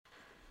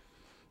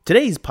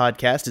Today's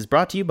podcast is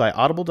brought to you by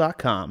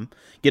Audible.com.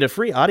 Get a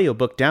free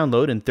audiobook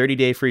download and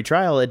 30-day free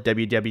trial at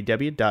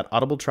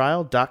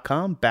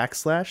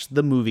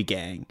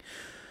www.audibletrial.com/themoviegang.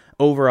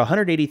 Over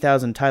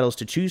 180,000 titles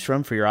to choose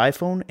from for your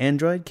iPhone,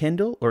 Android,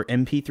 Kindle, or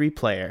MP3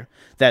 player.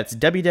 That's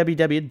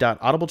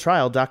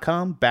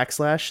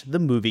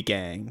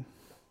www.audibletrial.com/themoviegang.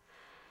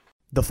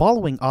 The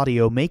following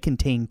audio may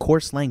contain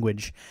coarse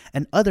language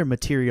and other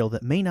material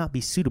that may not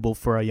be suitable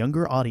for a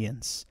younger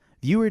audience.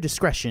 Viewer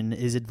discretion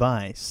is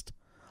advised.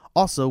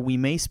 Also, we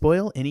may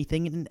spoil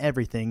anything and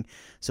everything,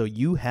 so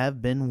you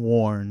have been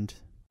warned.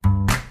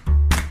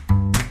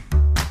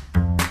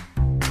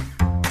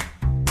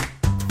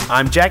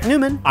 I'm Jack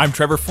Newman. I'm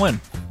Trevor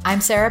Flynn.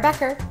 I'm Sarah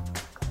Becker.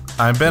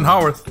 I'm Ben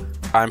Haworth.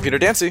 I'm Peter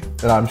Dancy.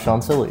 And I'm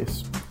Sean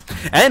Solis.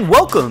 And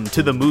welcome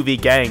to the Movie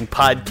Gang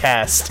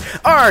Podcast,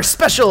 our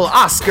special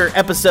Oscar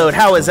episode.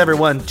 How is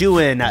everyone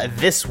doing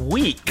this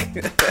week?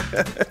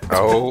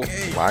 Oh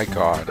my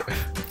God.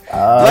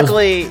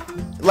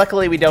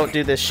 Luckily, we don't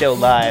do this show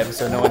live,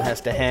 so no one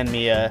has to hand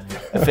me a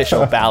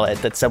official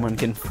ballot that someone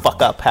can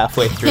fuck up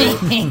halfway through.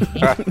 Can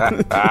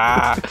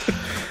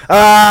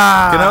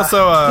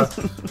also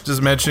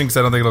just mention, because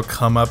I don't think it'll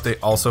come up, they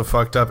also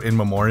fucked up In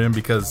Memoriam,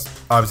 because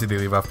obviously they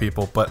leave off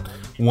people, but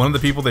one of the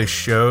people they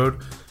showed,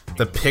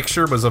 the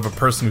picture was of a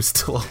person who's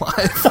still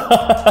alive.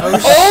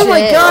 Oh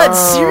my God,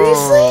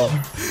 seriously?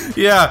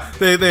 Yeah,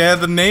 they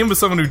had the name of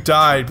someone who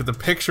died, but the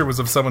picture was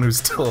of someone who's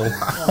still alive.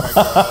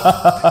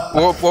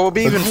 Well, what would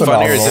be even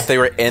funnier is if they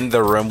were in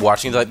the room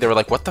watching, like they were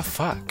like, "What the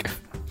fuck?"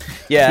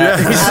 Yeah, Yeah.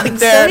 he's like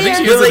there. He's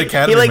He an like,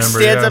 Academy he like member,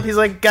 stands yeah. up. He's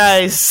like,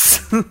 "Guys,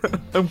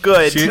 I'm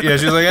good."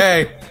 She's like,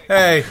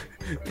 hey,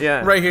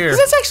 Yeah, right here. 'Cause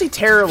that's actually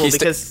terrible He's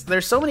because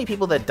there's so many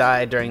people that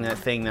died during that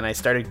thing that I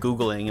started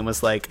Googling and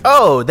was like,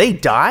 oh, they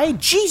died?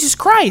 Jesus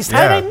Christ,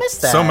 how Yeah, did I miss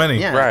that? so many.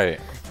 Yeah. Right.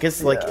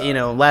 Because,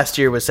 last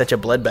year was such a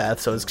bloodbath,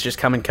 so it's just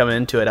coming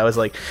into it. I was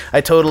like,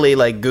 I totally,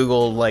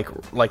 Googled,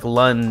 like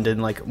Lund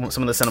and,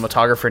 some of the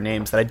cinematographer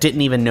names that I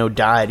didn't even know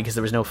died because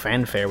there was no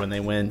fanfare when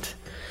they went.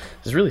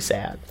 It was really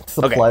sad. It's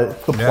the plight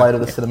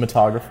of the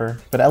cinematographer.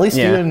 But at least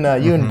you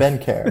and Ben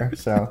care.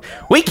 So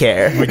We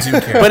care. We do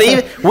care. But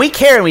we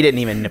care, and we didn't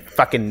even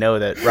fucking know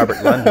that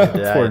Robert Lund had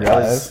died. Poor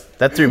guy.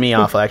 That threw me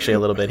off, actually, a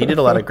little bit. He did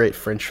a lot of great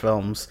French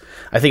films.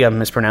 I think I'm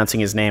mispronouncing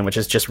his name, which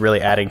is just really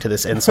adding to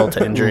this insult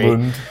to injury.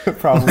 Lund,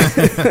 probably.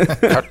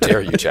 How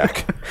dare you,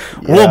 Jack?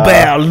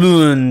 Robert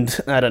Lund.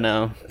 I don't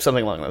know.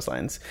 Something along those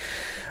lines.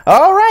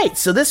 All right,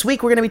 so this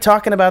week we're going to be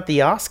talking about the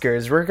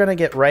Oscars. We're going to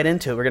get right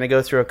into it. We're going to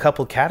go through a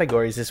couple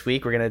categories this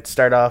week. We're going to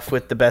start off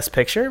with the Best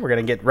Picture. We're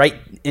going to get right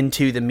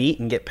into the meat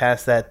and get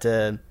past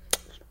that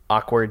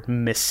awkward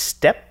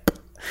misstep.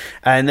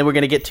 And then we're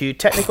going to get to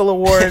technical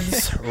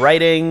awards,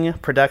 writing,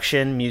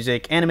 production,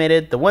 music,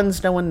 animated, the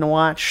ones no one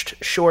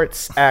watched,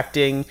 shorts,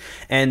 acting,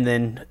 and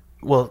then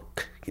we'll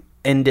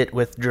end it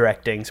with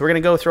directing. So we're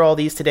going to go through all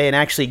these today and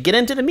actually get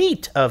into the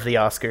meat of the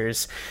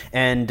Oscars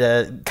and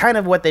kind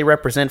of what they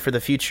represent for the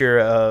future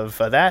of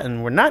that.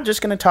 And we're not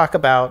just going to talk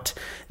about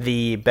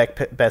the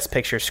Best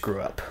Picture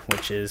screw-up,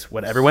 which is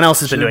what everyone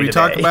else has been doing we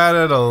today. talk about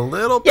it a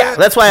little bit? Yeah,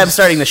 that's why I'm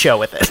starting the show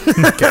with it.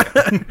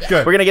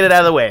 Good. We're going to get it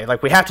out of the way.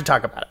 We have to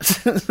talk about it.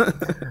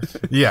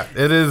 Yeah,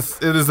 it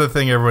is a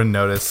thing everyone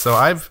noticed. So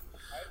I've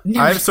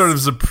sort of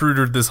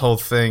zaprudered this whole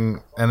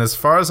thing, and as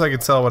far as I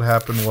could tell, what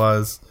happened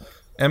was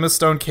Emma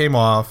Stone came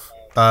off.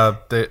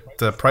 The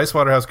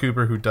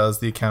PricewaterhouseCoopers, who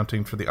does the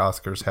accounting for the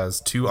Oscars, has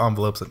two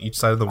envelopes on each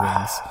side of the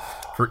wings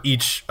for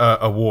each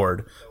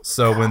award.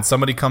 So when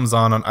somebody comes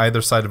on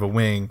either side of a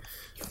wing,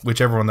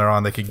 whichever one they're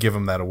on, they could give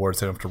them that award,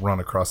 so they don't have to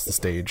run across the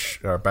stage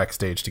or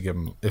backstage to give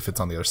them if it's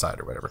on the other side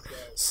or whatever.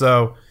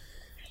 So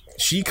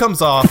she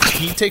comes off,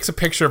 he takes a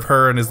picture of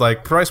her and is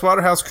like,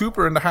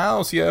 PricewaterhouseCoopers in the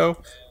house, yo.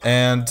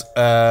 And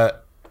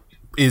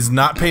is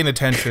not paying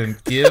attention,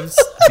 gives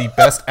the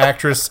Best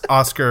Actress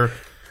Oscar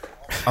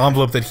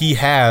envelope that he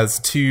has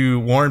to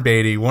Warren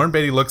Beatty. Warren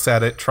Beatty looks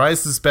at it,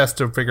 tries his best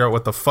to figure out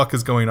what the fuck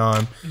is going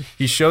on.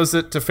 He shows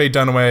it to Faye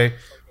Dunaway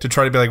to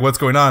try to be like, what's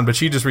going on? But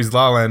she just reads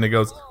La La Land and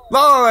goes, La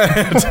La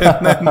Land!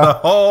 And then the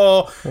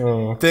whole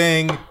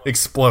thing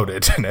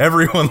exploded and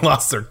everyone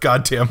lost their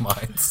goddamn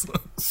minds.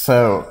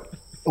 So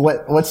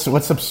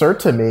what's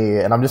absurd to me,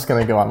 and I'm just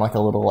going to go on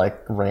a little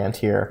rant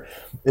here,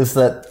 is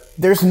that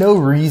there's no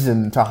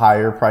reason to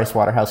hire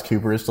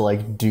PricewaterhouseCoopers to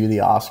do the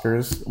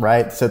Oscars,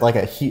 right? So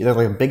they're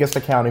the biggest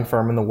accounting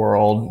firm in the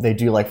world. They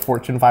do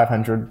Fortune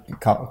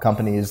 500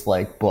 companies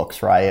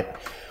books, right?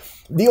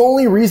 The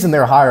only reason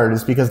they're hired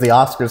is because the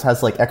Oscars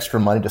has extra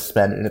money to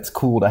spend, and it's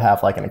cool to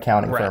have an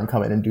accounting firm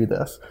come in and do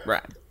this.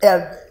 Right.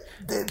 And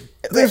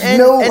there's and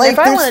no if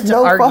I wanted to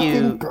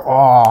argue, fucking,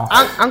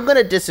 I'm going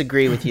to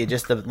disagree with you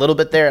just a little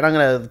bit there, and I'm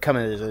going to come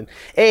in as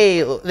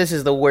this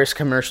is the worst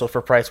commercial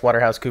for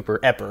PricewaterhouseCoopers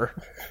ever.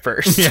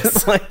 First,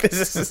 Yes.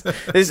 this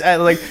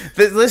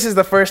is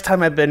the first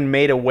time I've been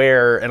made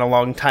aware in a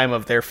long time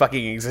of their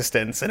fucking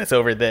existence, and it's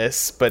over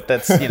this. But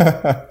that's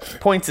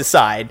points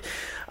aside.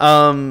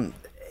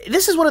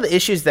 this is one of the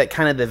issues that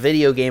kind of the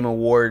video game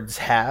awards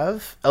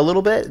have a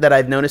little bit that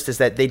I've noticed is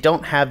that they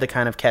don't have the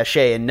kind of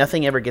cachet, and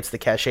nothing ever gets the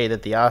cachet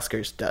that the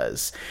Oscars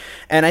does.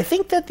 And I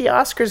think that the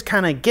Oscars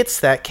kind of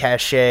gets that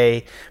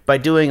cachet by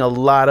doing a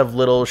lot of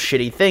little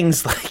shitty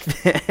things like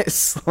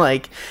this,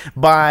 like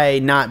by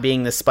not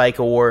being the Spike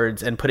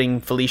Awards and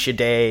putting Felicia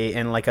Day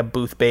in like a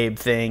booth babe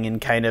thing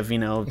and kind of,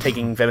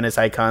 taking feminist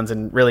icons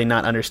and really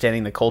not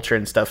understanding the culture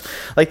and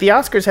stuff. Like the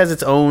Oscars has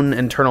its own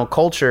internal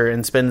culture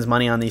and spends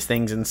money on these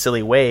things in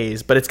silly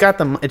ways, but it's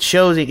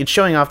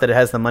showing off that it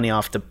has the money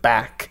off to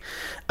back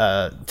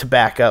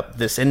up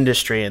this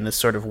industry in this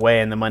sort of way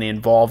and the money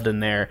involved in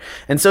there.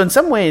 And so in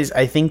some ways,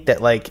 I think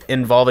that like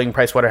involving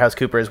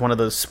PricewaterhouseCoopers is one of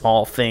those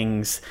small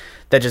things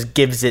that just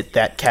gives it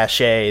that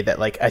cachet that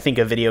like I think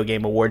a video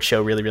game award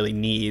show really, really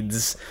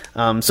needs.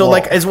 I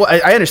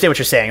understand what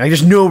you're saying. Like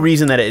there's no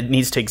reason that it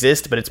needs to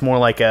exist, but it's more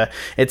like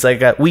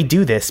we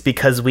do this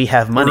because we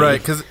have money.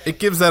 Right, because it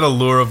gives that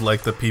allure of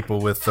like the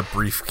people with the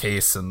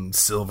briefcase and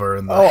silver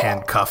and the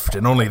handcuffed,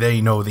 and only they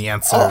know the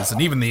answers,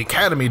 and even the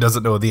Academy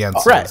doesn't know the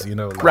answers.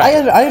 Right.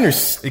 I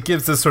understand. It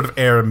gives this sort of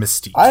air of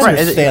mystique. I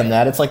understand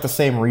that. It's like the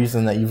same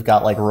reason that you've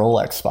got like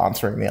Rolex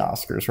sponsoring the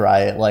Oscars,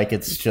 right? Like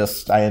it's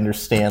just I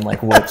understand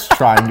like what's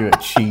trying to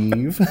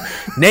achieve.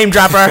 Name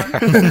dropper.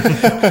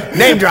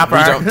 Name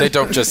dropper. They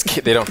don't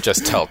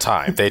just tell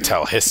time. They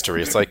tell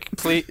history. It's like,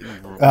 please.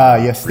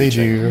 Yes, they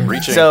do.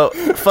 Reaching. So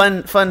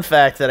fun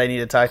fact that I need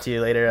to talk to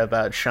you later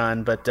about,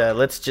 Sean. But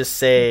let's just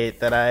say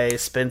that I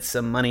spent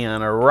some money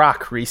on a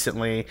rock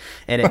recently,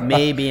 and it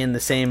may be in the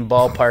same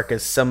ballpark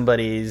as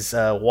somebody's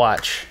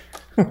watch.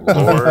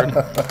 Lord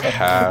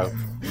have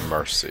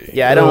mercy.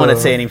 Yeah, I don't want to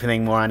say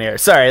anything more on air.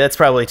 Sorry, that's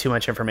probably too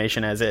much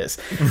information as is.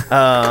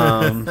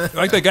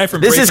 Like that guy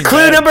from This Breaking is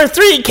clue Bad. number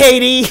 3,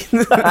 Katie.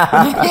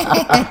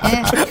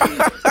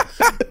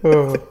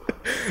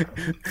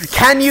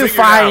 Can you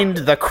find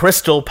the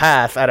crystal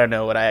path? I don't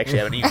know what I actually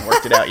haven't even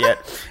worked it out yet.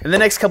 In the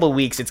next couple of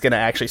weeks, it's going to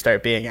actually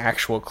start being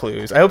actual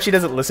clues. I hope she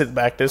doesn't listen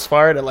back this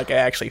far and like I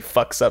actually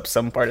fucks up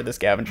some part of the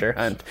scavenger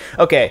hunt.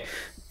 Okay.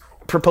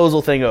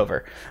 Proposal thing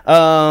over.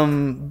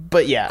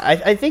 But yeah,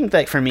 I think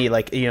that for me,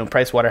 like,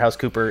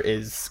 PricewaterhouseCooper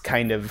is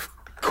kind of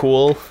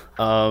cool.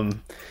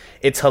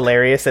 It's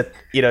hilarious that,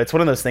 it's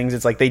one of those things.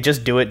 It's like they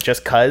just do it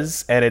just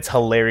cuz, and it's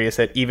hilarious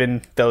that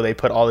even though they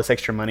put all this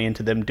extra money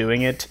into them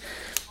doing it,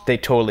 they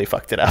totally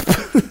fucked it up.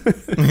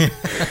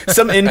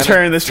 Some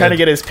intern that's trying to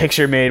get his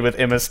picture made with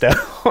Emma Stone.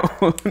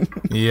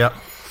 Yep.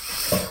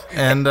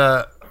 And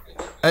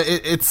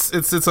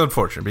it's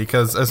unfortunate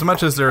because as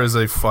much as there is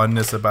a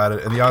funness about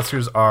it, and the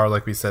Oscars are,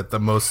 like we said, the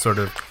most sort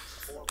of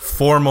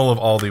formal of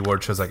all the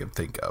award shows I can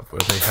think of, where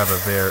they have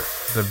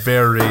the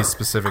very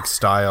specific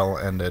style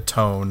and a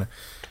tone.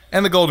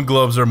 And the Golden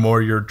Globes are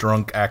more your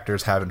drunk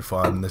actors having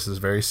fun. This is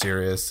very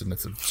serious, and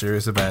it's a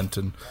serious event,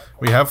 and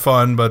we have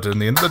fun, but in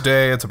the end of the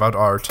day, it's about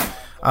art.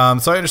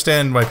 So I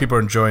understand why people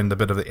are enjoying a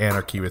bit of the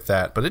anarchy with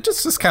that, but it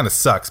just kind of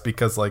sucks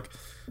because, like,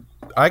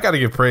 I got to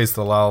give praise to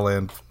the La La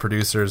Land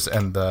producers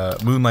and the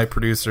Moonlight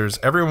producers.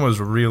 Everyone was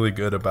really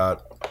good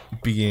about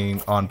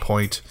being on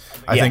point.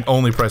 I think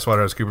only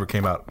PricewaterhouseCooper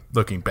came out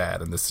looking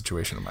bad in this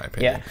situation, in my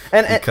opinion.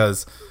 Yeah,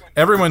 because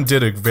everyone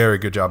did a very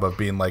good job of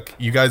being like,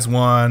 you guys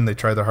won. They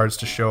tried their hardest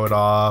to show it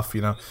off,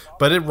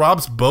 But it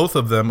robs both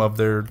of them of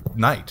their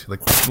night.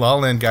 Like, La La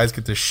Land guys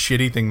get this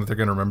shitty thing that they're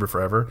going to remember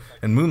forever,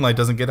 and Moonlight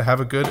doesn't get to have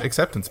a good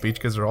acceptance speech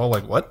because they're all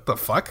like, what the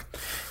fuck?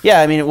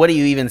 Yeah, I mean, what do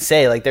you even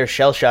say? Like, they're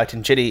shell-shocked,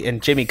 and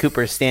Jimmy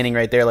Cooper is standing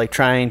right there, like,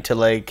 trying to,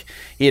 like,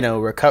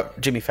 recover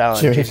Jimmy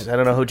Fallon. Jesus, I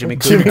don't know who Jimmy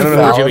Cooper. I don't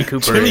know who Jimmy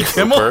Cooper Jimmy is.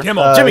 Kimmel?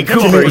 Jimmy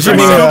Cooper.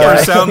 Jimmy Cooper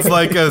sounds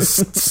like a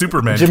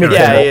Superman character.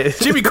 Yeah,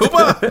 Jimmy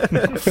Cooper?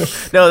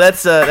 No,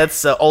 that's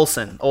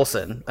Olsen.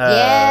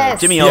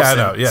 Yes. Jimmy Olsen. Yeah, I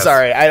know, yes.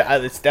 Sorry,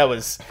 that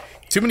was...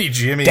 Too many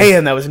Jimmys.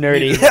 Damn, that was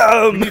nerdy.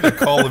 We need a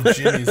call of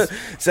Jimmys.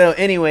 So,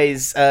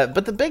 anyways,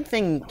 but the big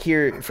thing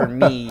here for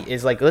me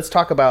is like, let's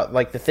talk about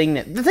like the thing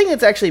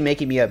that's actually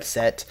making me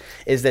upset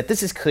is that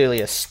this is clearly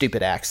a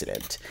stupid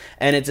accident,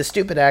 and it's a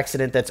stupid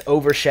accident that's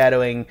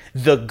overshadowing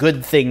the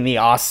good thing the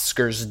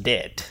Oscars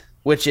did,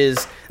 which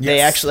is they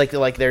actually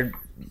like they're.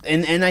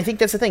 And I think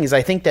that's the thing is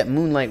I think that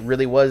Moonlight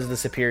really was the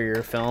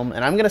superior film,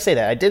 and I'm gonna say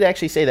that I did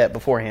actually say that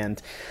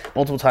beforehand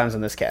multiple times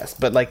in this cast,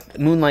 but like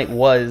Moonlight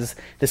was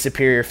the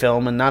superior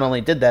film, and not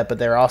only did that, but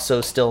they're also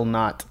still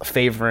not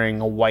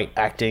favoring a white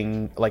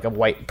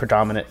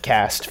predominant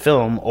cast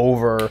film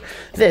over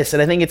this,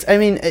 and I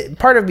think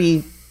part of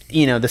me,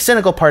 the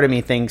cynical part of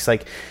me thinks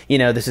like,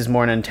 this is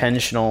more an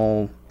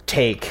intentional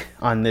take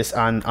on this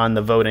on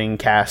the voting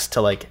cast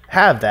to like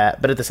have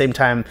that, but at the same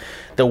time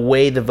the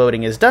way the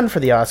voting is done for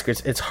the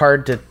Oscars, it's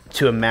hard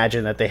to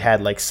imagine that they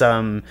had like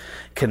some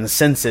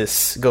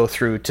consensus go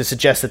through to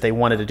suggest that they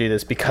wanted to do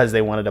this because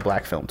they wanted a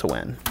black film to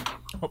win.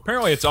 Well,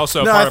 apparently it's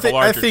also part of a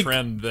larger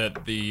trend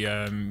that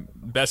the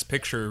Best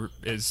Picture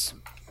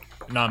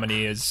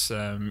nominee is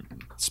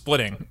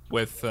splitting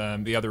with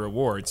the other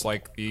awards,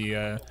 like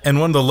the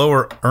and one of the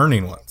lower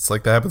earning ones,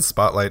 like that happened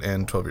Spotlight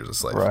and 12 Years a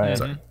Slave. Right.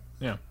 Sorry.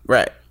 yeah.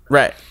 Right.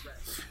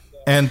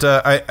 And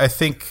I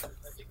think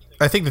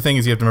I think the thing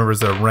is you have to remember is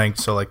they're ranked.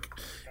 So like,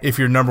 if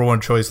your number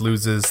 1 choice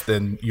loses,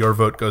 then your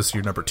vote goes to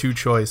your number 2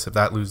 choice. If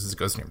that loses, it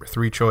goes to number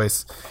 3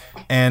 choice.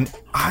 And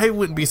I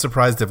wouldn't be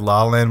surprised if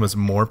La La Land was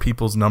more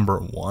people's number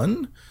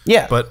 1.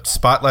 Yeah. But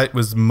Spotlight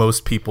was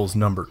most people's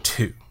number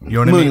 2. You know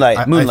what Moonlight,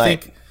 I mean? Moonlight.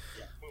 I think,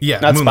 yeah,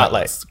 not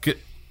Moonlight. Spotlight.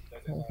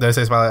 Did I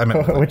say Spotlight? I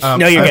meant Moonlight.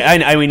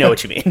 No, we know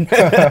what you mean.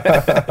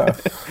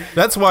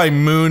 That's why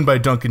Moon by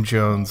Duncan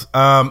Jones.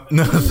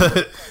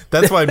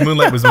 That's why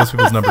Moonlight was most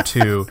people's number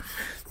 2.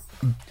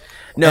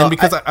 No, and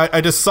because I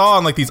just saw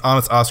on like these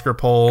honest Oscar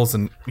polls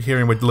and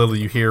hearing what little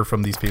you hear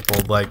from these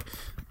people, like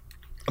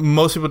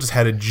most people just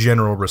had a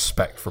general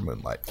respect for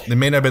Moonlight. It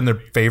may not have been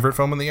their favorite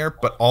film in the year,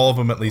 but all of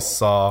them at least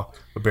saw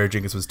what Barry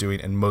Jenkins was doing,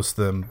 and most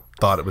of them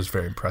thought it was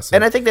very impressive.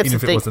 And I think that's even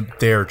the if thing. It wasn't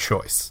their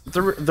choice.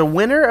 The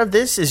winner of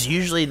this is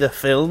usually the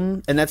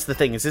film, and that's the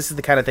thing. Is this is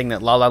the kind of thing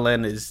that La La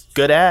Land is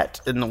good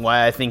at, and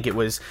why I think it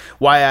was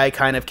why I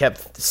kind of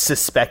kept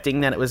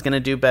suspecting that it was going to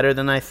do better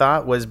than I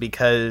thought was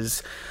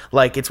because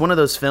like it's one of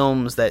those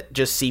films that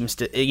just seems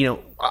to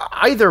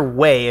either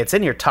way it's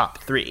in your top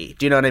 3.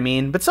 Do you know what I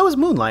mean? But so is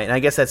Moonlight, and I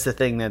guess that's the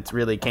thing that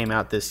really came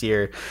out this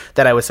year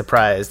that I was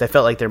surprised. I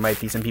felt like there might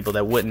be some people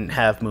that wouldn't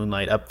have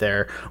Moonlight up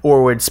there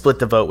or would split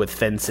the vote with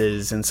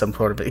Fences and some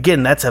sort of.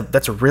 Again, that's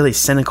a really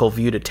cynical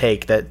view to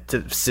take,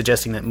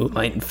 suggesting that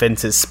Moonlight and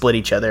Fences split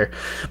each other.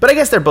 But I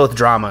guess they're both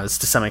dramas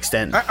to some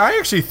extent. I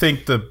actually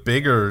think the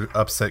bigger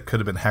upset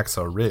could have been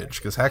Hacksaw Ridge,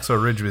 because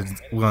Hacksaw Ridge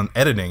was on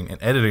editing,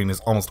 and editing is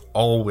almost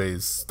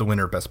always the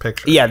winner of Best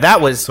Picture. Yeah,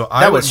 that was so.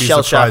 I would be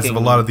surprised if a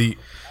lot of the.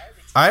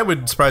 I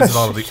would be surprised if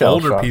all of the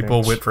older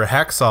people went for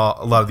Hacksaw,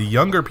 a lot of the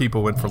younger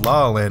people went for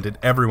La La Land, and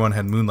everyone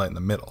had Moonlight in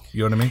the middle. You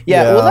know what I mean?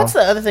 Yeah, well, that's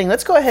the other thing.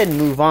 Let's go ahead and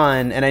move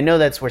on. And I know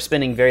we're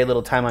spending very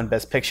little time on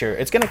Best Picture.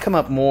 It's going to come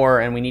up more,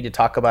 and we need to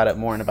talk about it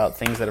more and about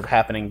things that are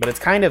happening. But it's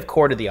kind of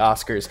core to the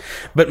Oscars.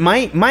 But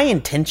my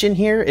intention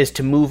here is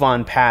to move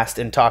on past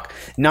and talk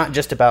not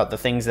just about the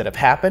things that have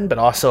happened, but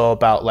also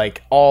about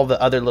like all the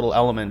other little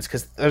elements.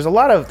 Because there's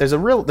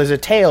a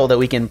tale that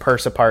we can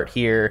parse apart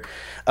here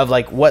of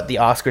like what the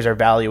Oscars are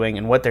valuing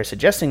and what they're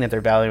suggesting that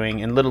they're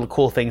valuing and little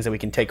cool things that we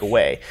can take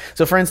away.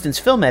 So for instance,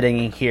 film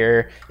editing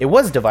here, it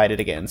was divided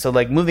again. So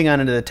like moving on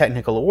into the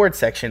technical awards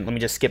section, let me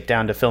just skip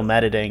down to film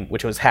editing,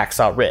 which was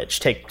Hacksaw Ridge,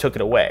 took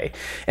it away.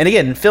 And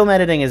again, film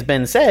editing has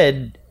been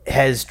said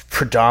has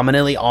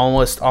predominantly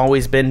almost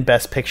always been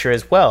Best Picture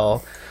as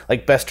well.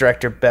 Like Best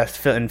Director,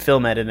 in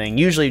film editing.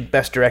 Usually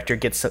Best Director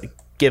gets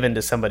given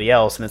to somebody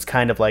else, and it's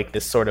kind of like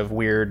this sort of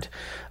weird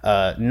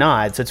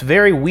nod. So it's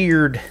very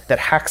weird that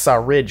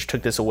Hacksaw Ridge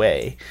took this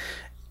away.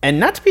 And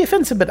not to be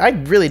offensive, but I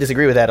really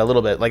disagree with that a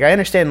little bit. Like I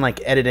understand like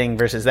editing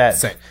versus that.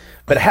 Same.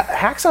 But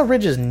Hacksaw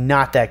Ridge is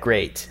not that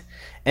great.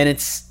 And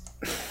it's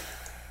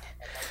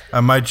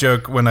my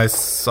joke when I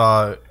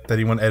saw that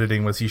he won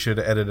editing was he should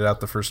have edited out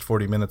the first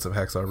 40 minutes of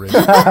Hacksaw Ridge.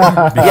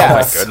 Oh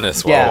my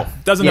goodness. Whoa. Yeah.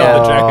 Doesn't know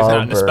that Jack is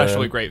not an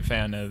especially great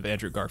fan of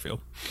Andrew Garfield.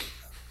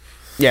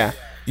 Yeah.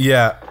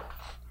 Yeah.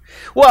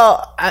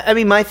 Well, I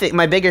mean, my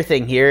bigger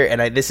thing here,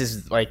 and this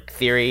is like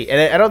theory,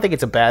 and I don't think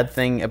it's a bad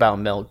thing about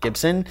Mel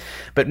Gibson,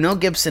 but Mel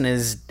Gibson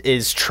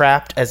is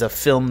trapped as a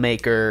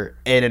filmmaker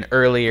in an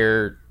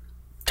earlier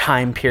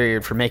time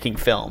period for making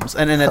films,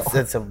 and then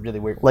that's a really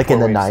weird, like in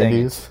the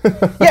 90s.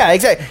 Yeah,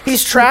 exactly.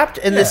 He's trapped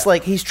in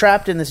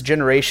this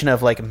generation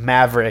of like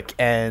Maverick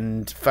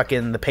and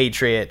fucking The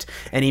Patriot,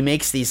 and he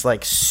makes these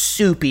like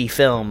soupy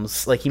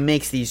films, like he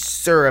makes these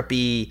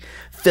syrupy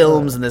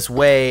films in this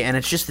way, and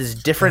it's just this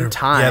different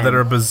time. Yeah, that are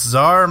a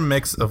bizarre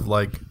mix of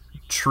like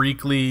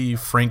treacly,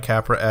 Frank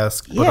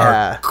Capra-esque, but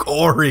are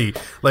gory.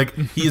 Like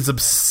he is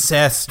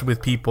obsessed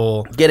with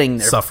people getting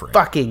their suffering.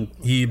 Fucking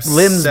he's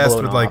limbs obsessed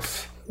blown with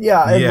off.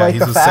 Like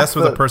he's obsessed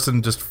with a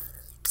person just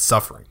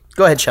suffering.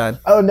 Go ahead, Sean.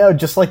 Oh no,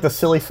 just like the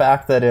silly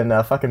fact that in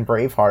fucking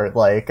Braveheart,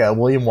 like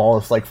William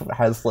Wallace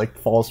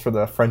falls for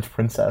the French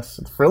princess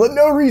for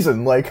no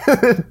reason. Like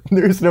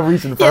there's no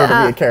reason for her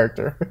to be a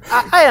character.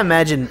 I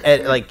imagine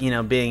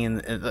being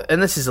in,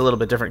 and this is a little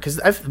bit different because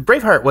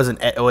Braveheart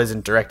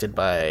wasn't directed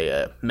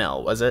by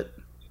Mel, was it?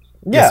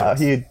 Yeah,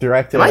 he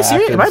directed. Am I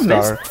serious? Am I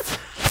missed?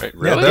 Wait,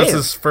 really? Yeah, that's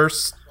his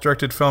first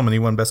directed film, and he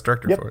won Best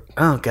Director for it.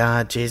 Oh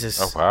God,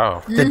 Jesus! Oh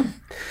wow.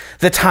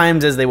 The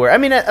times as they were. I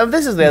mean,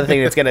 this is the other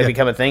thing that's going to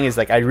become a thing. Is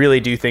like I really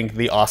do think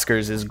the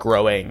Oscars is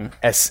growing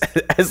as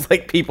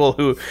like people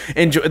who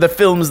enjoy the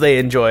films they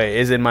enjoy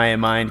is in my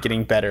mind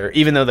getting better.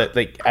 Even though that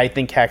like I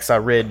think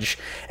Hacksaw Ridge,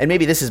 and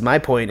maybe this is my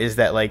point, is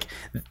that like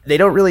they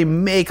don't really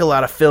make a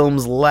lot of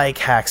films like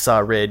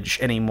Hacksaw Ridge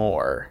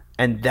anymore.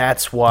 And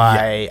that's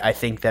why I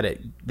think that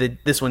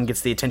this one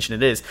gets the attention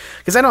it is.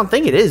 Because I don't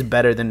think it is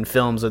better than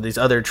films or these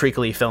other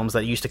treacly films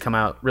that used to come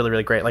out really,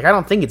 really great. Like, I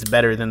don't think it's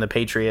better than The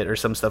Patriot or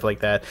some stuff like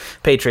that.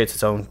 Patriot's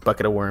its own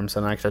bucket of worms, so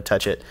I'm not going to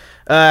touch it.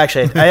 I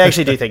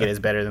actually do think it is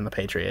better than The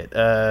Patriot.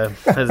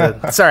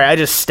 Sorry, I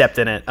just stepped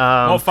in it.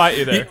 I'll fight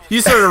you there.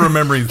 You started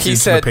remembering He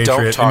scenes said, from The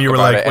Patriot, "Don't talk and you were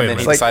about like, it," and then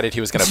he decided he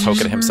was going to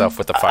poke at himself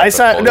with the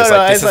 5-foot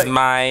pole. This is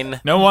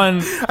mine. No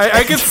one.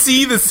 I could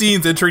see the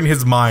scenes entering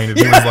his mind, and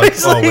he was like,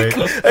 "Oh wait."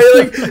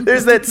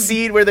 there's that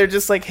scene where they're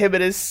just like him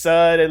and his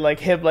son, and like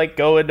him like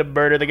going to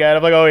murder the guy. And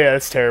I'm like, oh yeah,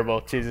 that's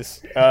terrible.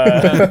 Jesus.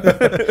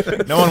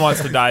 No one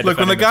wants to die. Look,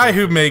 when the guy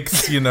who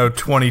makes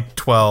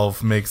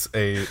 2012 makes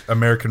a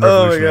American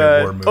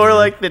Revolutionary War movie, or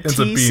like the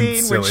tea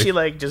scene when she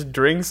like just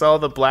drinks all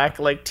the black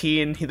like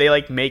tea, and they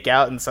like make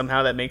out, and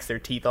somehow that makes their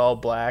teeth all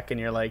black, and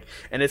you're like,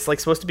 and it's like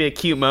supposed to be a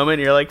cute moment,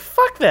 and you're like,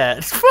 fuck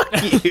that,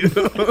 fuck you.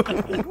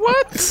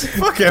 What?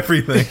 Fuck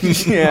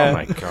everything. Yeah. Oh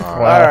my god.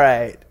 Wow. All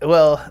right.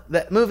 Well,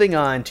 moving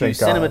on to Thank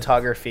God.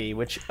 cinematography,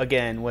 which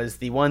again was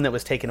the one that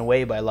was taken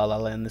away by La La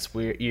Land this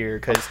year,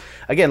 because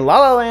again, La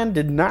La Land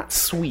did not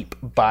sweep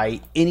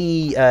by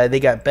any. They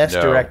got best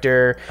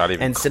director not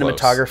even and close.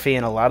 cinematography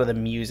and a lot of the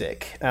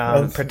music,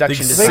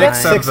 production They got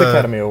design. 6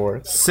 Academy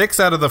Awards. 6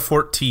 out of the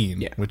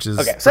 14, which is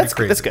Okay, so that's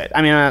crazy. that's good.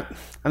 I mean,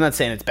 I'm not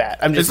saying it's bad.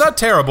 I'm just It's not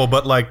terrible,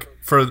 but like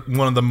for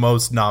one of the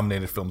most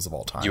nominated films of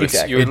all time, You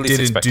Exactly. at it least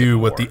didn't expected do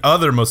what more. the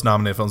other most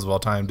nominated films of all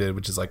time did,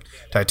 which is like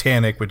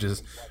Titanic, which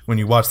is when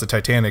you watch the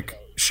Titanic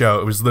show,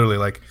 it was literally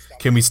like,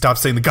 can we stop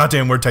saying the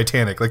goddamn word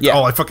Titanic? Like, Yeah.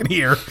 all I fucking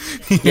hear.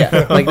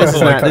 yeah, like this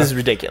is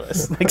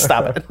ridiculous. Like,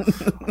 stop it.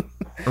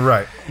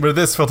 Right. But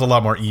this felt a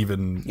lot more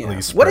evenly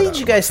What spread did out.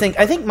 you guys think?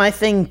 I think my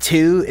thing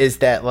too is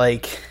that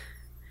like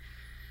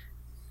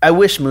I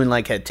wish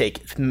Moonlight had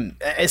taken,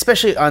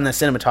 especially on the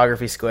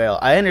cinematography scale.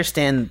 I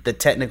understand the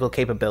technical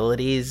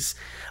capabilities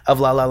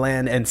of La La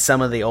Land and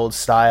some of the old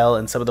style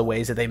and some of the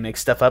ways that they mix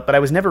stuff up, but I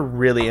was never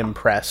really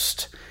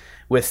impressed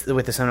with the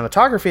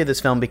cinematography of this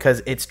film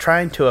because it's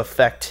trying to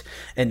affect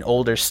an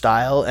older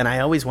style, and I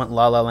always want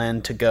La La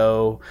Land to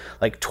go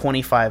like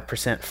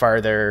 25%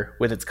 farther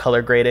with its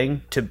color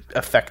grading to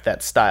affect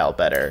that style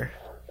better.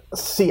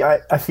 See,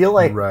 I feel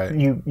like Right.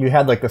 you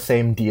had like the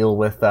same deal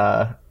with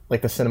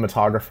like the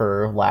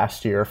cinematographer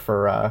last year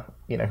for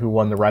who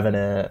won the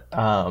Revenant.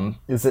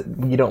 Is it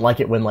you don't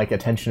like it when like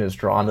attention is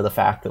drawn to the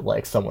fact that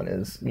like someone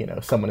is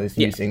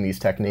using these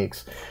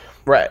techniques.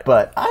 Right.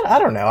 But I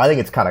don't know. I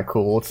think it's kind of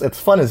cool. It's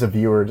fun as a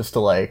viewer just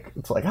to like,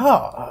 it's like,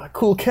 oh,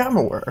 cool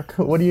camera work.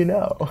 What do you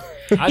know?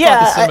 I thought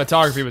the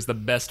cinematography was the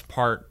best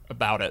part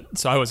about it,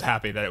 so I was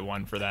happy that it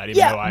won for that,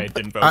 even though I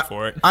didn't vote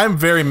for it. I'm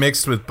very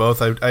mixed with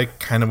both. I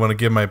kind of want to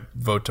give my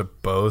vote to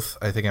both.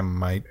 I think I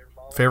might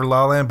favor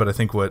La La Land, but I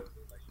think what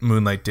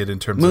Moonlight did in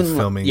terms of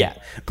filming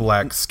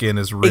black skin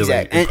is really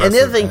exactly. And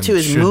the other thing too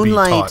is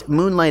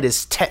Moonlight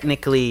is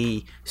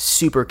technically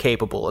super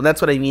capable, and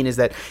that's what I mean is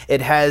that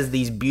it has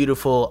these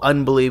beautiful,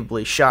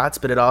 unbelievably shots,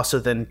 but it also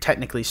then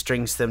technically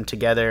strings them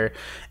together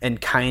in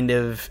kind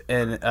of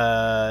an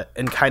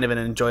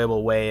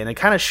enjoyable way, and it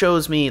kind of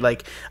shows me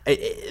like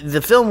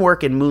the film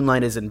work in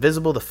Moonlight is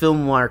invisible. The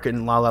film work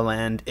in La La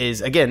Land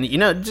is again, you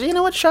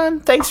know what, Sean?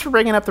 Thanks for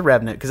bringing up the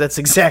Revenant because that's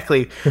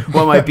exactly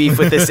what my beef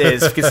with this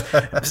is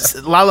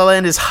because La La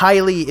Land is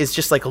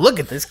just like look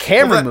at this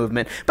camera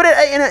movement, but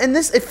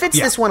it fits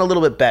this one a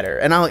little bit better,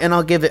 and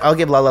I'll give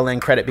La La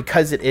Land credit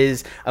because it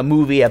is a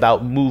movie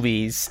about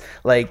movies,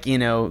 like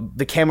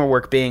the camera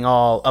work being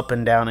all up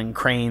and down and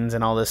cranes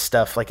and all this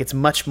stuff. Like it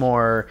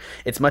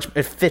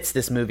fits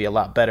this movie a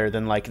lot better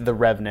than like The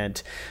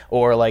Revenant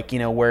or like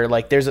where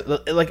like there's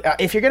like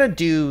if you're gonna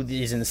do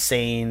these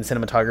insane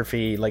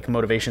cinematography like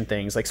motivation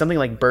things, like something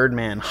like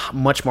Birdman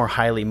much more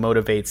highly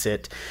motivates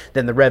it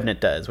than The Revenant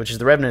does, which is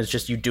The Revenant is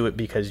just you do it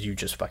because you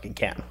just fucking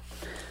can.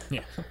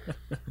 Yeah.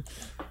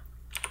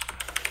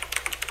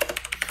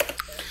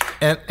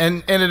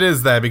 And it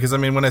is that because I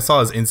mean when I saw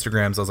his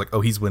Instagrams I was like,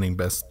 oh, he's winning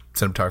best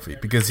cinematography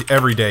because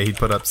every day he'd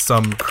put up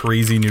some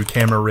crazy new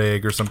camera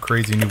rig or some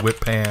crazy new whip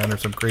pan or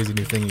some crazy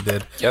new thing he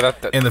did. Yeah,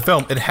 in the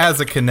film it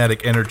has a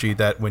kinetic energy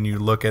that when you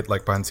look at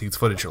like behind the scenes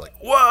footage you're like,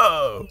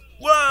 whoa.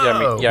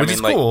 Which is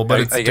cool,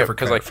 but it's different.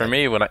 Because like for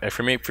me, when I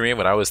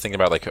was thinking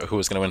about like who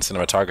was going to win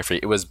cinematography,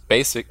 it was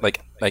basic. Like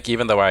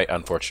even though I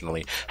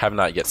unfortunately have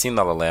not yet seen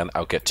La La Land,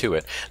 I'll get to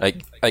it.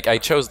 Like I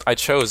chose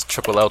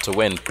Triple L to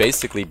win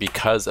basically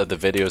because of the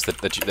videos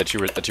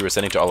that you were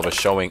sending to all of us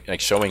showing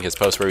his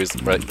post where he's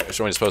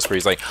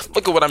like,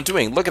 look at what I'm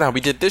doing, look at how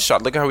we did this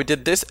shot, look at how we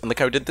did this, and look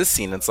how we did this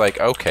scene. It's like,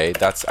 okay,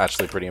 that's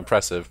actually pretty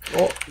impressive.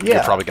 Well, yeah.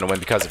 You're probably going to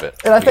win because of it,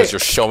 because you're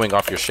showing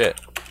off your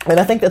shit. And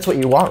I think that's what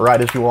you want,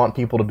 right? Is you want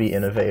people to be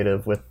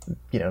innovative with,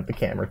 the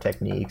camera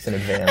techniques and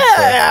advanced.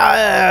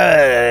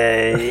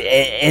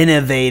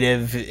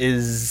 Innovative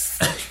is,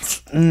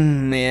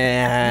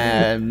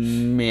 yeah.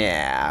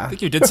 I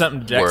think you did something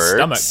to Jack's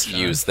stomach.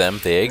 Use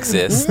them; they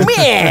exist.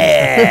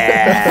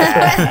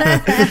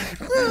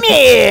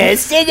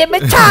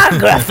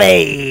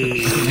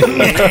 Cinematography.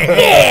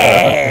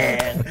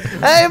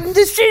 I'm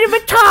the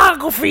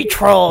cinematography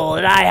troll,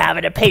 and I have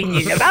an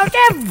opinion about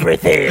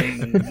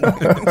everything.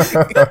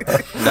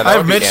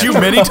 I've met you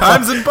many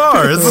times in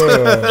bars.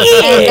 And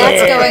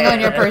that's going on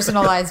your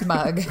personalized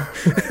mug.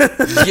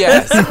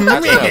 Yes.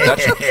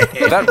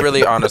 That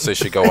really honestly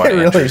should go on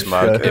Andrew's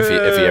mug if he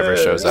ever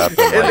shows up.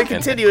 In the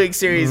continuing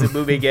series of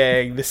Movie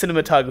Gang, the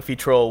cinematography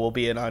troll will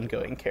be an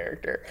ongoing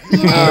character.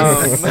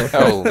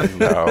 Oh,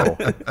 no.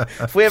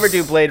 If we ever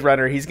do Blade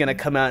Runner, he's going to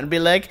come out and be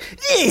like,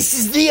 this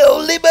is the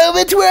only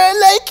moment where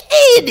sound like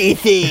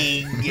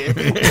anything.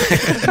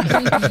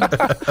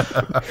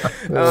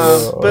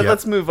 But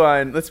let's move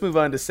on. Let's move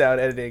on to sound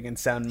editing and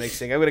sound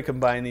mixing. I'm going to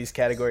combine these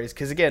categories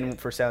because, again,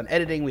 for sound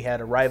editing, we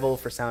had Arrival.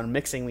 For sound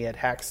mixing, we had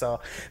Hacksaw.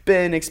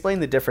 Ben, explain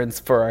the difference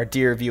for our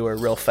dear viewer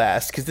real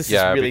fast because this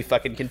is really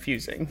fucking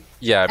confusing.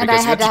 Yeah,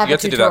 because you had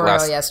to do that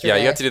last. Yesterday. Yeah,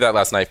 you had to do that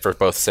last night for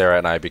both Sarah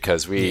and I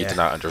because we did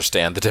not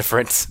understand the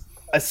difference.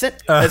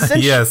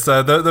 Yes,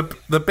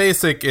 the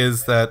basic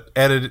is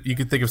that you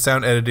can think of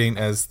sound editing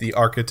as the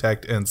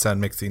architect and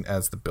sound mixing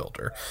as the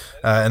builder.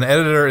 An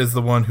editor is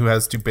the one who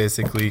has to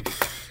basically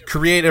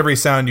create every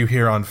sound you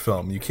hear on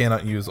film. You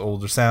cannot use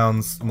older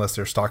sounds unless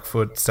they're stock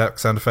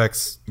sound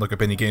effects. Look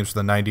up any games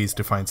from the 90s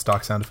to find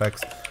stock sound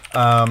effects.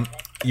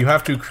 You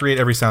have to create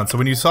every sound. So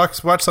when you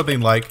watch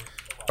something like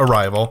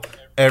Arrival,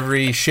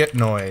 every shit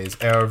noise,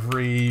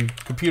 every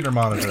computer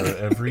monitor,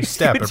 every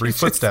step, every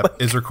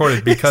footstep is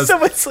recorded because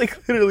someone's like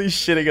literally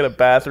shitting in a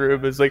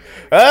bathroom. It's like,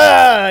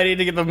 I need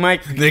to get the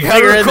mic. They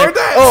gotta record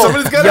that.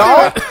 Somebody's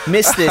gotta do it.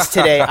 Missed this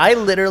today. I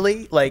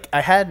literally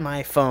I had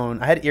my phone,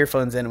 I had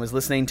earphones in, and was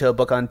listening to a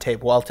book on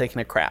tape while taking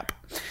a crap.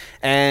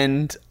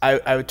 And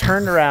I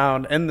turned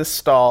around in the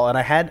stall, and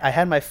I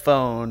had my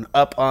phone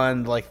up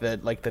on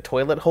the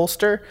toilet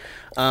holster,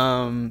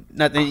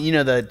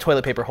 the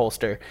toilet paper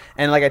holster,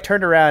 and I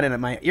turned around and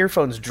my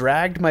earphones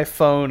dragged my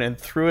phone and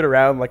threw it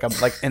around like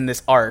in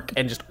this arc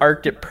and just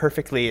arced it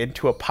perfectly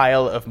into a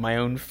pile of my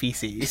own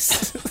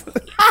feces.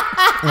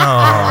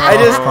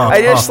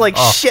 I just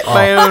shit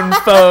my own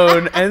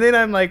phone, and then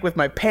I'm with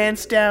my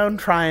pants down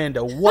trying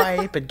to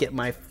wipe and get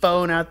my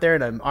phone out there,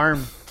 and I'm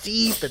arm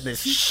deep in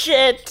this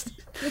shit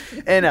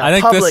in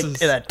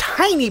a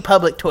tiny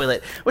public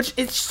toilet, which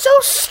is so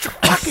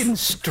fucking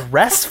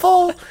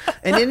stressful.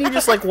 And then you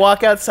just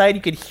walk outside,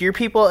 you could hear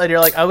people, and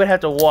you're like, I'm gonna have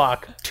to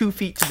walk 2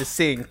 feet to the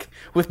sink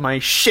with my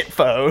shit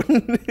phone.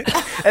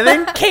 And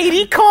then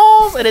Katie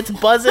calls, and it's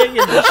buzzing,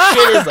 and the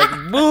shit is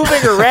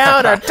moving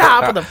around on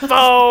top of the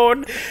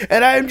phone,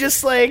 and I'm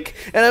just want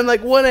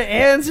to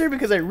answer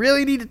because I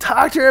really need to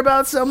talk to her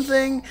about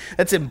something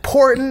that's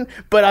important,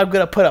 but I'm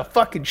gonna put a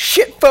fucking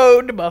shit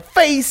phone to my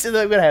face, and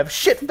then I'm gonna have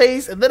shit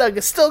face, and then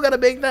I'm still gonna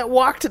make that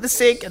walk to the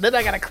sink, and then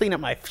I gotta clean up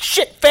my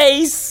shit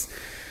face.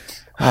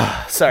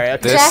 Sorry,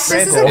 Jack, this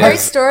is a great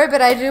story,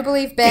 but I do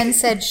believe Ben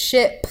said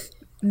ship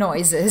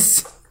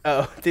noises.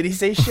 Oh, did he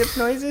say ship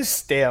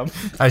noises? Damn.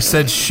 I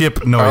said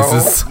ship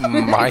noises. Oh,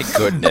 my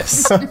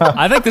goodness.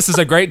 I think this is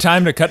a great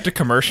time to cut to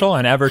commercial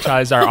and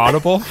advertise our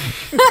Audible.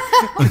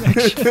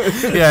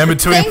 Yeah, in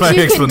between my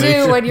explanation. Things you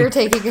can do when you're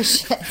taking a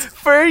shit.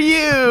 For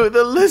you,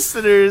 the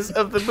listeners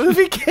of the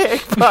Movie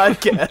Cake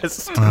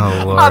podcast,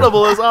 Lord.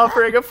 Audible is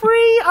offering a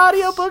free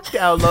audiobook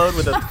download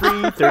with a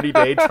free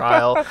 30-day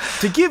trial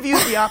to give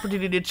you the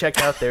opportunity to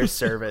check out their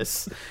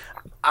service.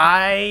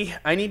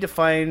 I need to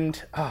find.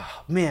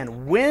 Oh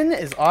man, when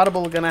is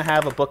Audible gonna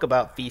have a book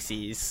about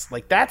feces?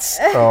 That's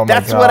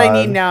what I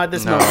need now at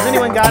this moment. Has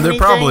anyone got anything?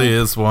 There probably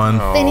is one.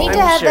 They need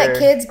to have that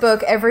kids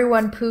book.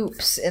 Everyone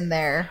poops in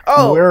there.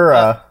 Oh,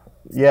 we're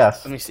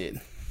yes. Let me see it.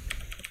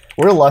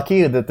 We're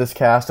lucky that this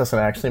cast doesn't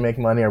actually make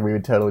money, or we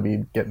would totally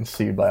be getting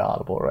sued by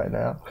Audible right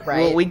now.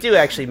 Right. Well, we do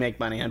actually make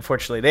money.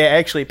 Unfortunately, they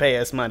actually pay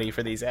us money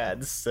for these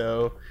ads.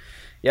 So,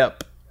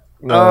 yep.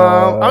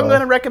 I'm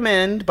going to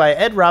recommend by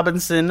Ed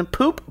Robinson,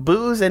 Poop,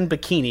 Booze, and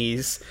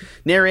Bikinis,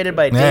 narrated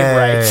by Dave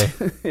Wright.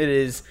 It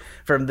is,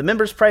 from the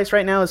members price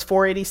right now is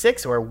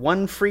 $4.86 or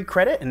 1 free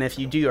credit. And if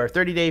you do your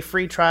 30-day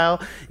free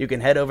trial, you can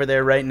head over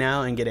there right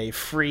now and get a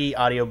free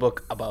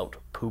audiobook about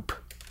poop.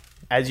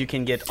 As you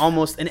can get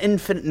almost an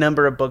infinite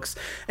number of books,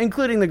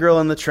 including The Girl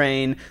on the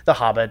Train, The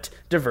Hobbit,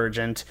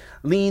 Divergent,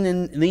 Lean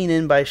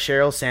In by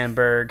Sheryl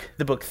Sandberg,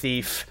 The Book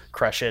Thief,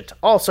 Crush It,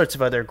 all sorts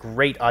of other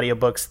great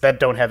audiobooks that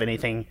don't have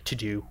anything to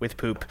do with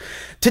poop.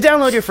 To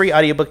download your free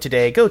audiobook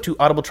today, go to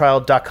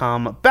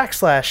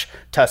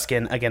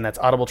audibletrial.com/Tuscan. Again, that's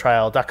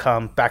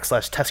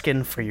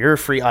audibletrial.com/Tuscan for your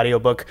free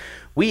audiobook.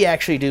 We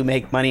actually do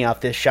make money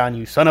off this, Sean,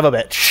 you son of a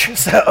bitch.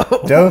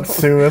 So don't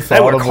sue us,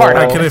 I work hard.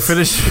 Can I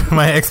finish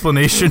my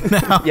explanation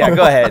now? Yeah,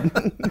 go ahead.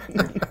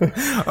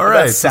 All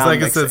right. So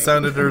like I said,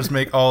 sound editors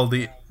make all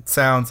the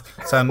sound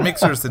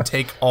mixers that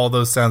take all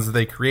those sounds that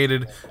they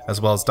created, as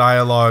well as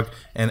dialogue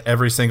and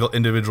every single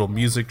individual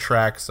music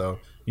track. So,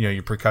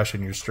 your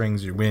percussion, your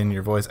strings, your wind,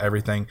 your voice,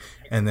 everything,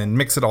 and then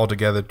mix it all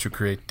together to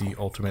create the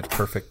ultimate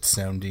perfect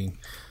sounding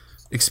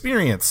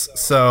experience.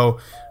 So,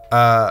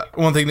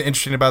 one thing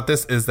interesting about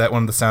this is that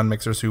one of the sound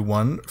mixers who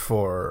won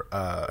for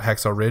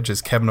Hacksaw Ridge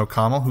is Kevin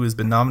O'Connell, who has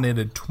been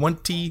nominated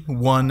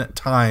 21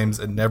 times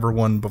and never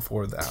won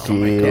before that. So,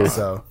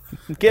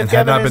 and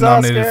had not been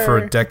nominated for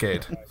a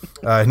decade.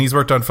 And he's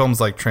worked on films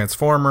like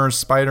Transformers,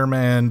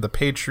 Spider-Man, The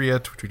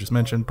Patriot, which we just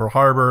mentioned, Pearl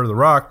Harbor, The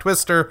Rock,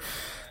 Twister,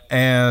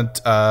 and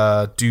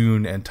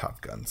Dune and Top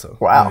Gun. So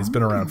wow, he's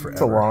been around forever.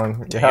 It's a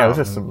long. Yeah, it was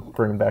just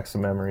bringing back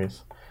some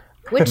memories.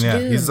 Which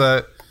Dune? He's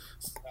the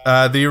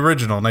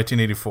original,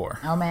 1984.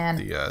 Oh man,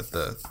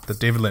 the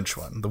David Lynch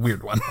one, the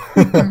weird one,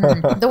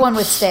 the one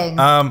with Sting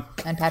and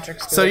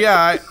Patrick Stewart. So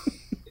yeah,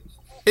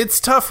 It's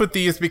tough with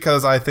these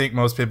because I think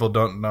most people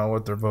don't know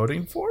what they're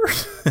voting for.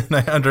 And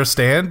I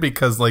understand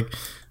because, like,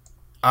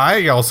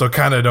 I also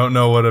kind of don't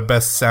know what a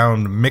best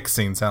sound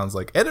mixing sounds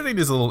like. Editing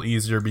is a little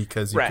easier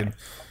because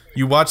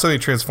you watch something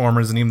like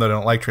Transformers, and even though I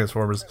don't like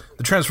Transformers,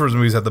 the Transformers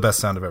movies have the best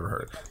sound I've ever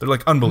heard. They're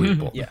like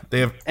unbelievable. They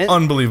have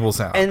unbelievable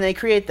sound, and they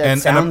create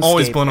that. And I'm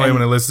always blown away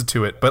when I listen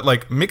to it. But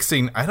like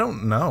mixing, I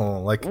don't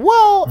know. Like,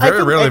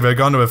 very rarely have I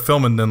gone to a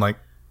film and then like,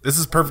 this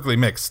is perfectly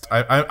mixed.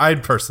 I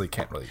personally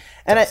can't really.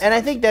 And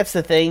I think that's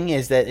the thing,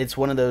 is that it's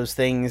one of those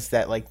things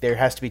that like there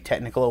has to be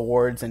technical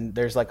awards, and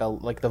there's like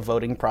the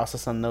voting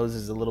process on those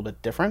is a little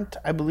bit different,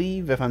 I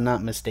believe, if I'm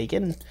not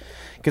mistaken.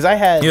 Because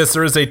yes,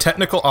 there is a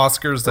technical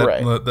Oscars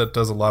that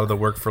does a lot of the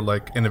work for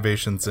like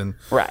innovations in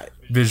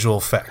visual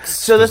effects.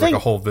 So there's like a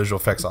whole visual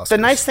effects Oscars. The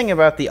nice thing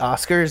about the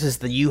Oscars is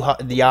the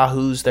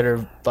yahoos that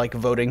are like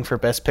voting for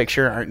Best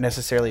Picture aren't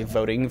necessarily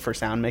voting for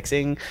sound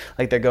mixing.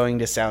 Like they're going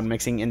to sound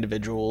mixing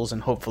individuals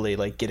and hopefully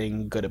like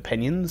getting good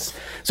opinions.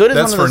 So it is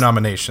that's for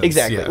nominations.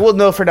 Exactly. Yeah. Well,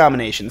 no, for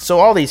nominations. So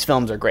all these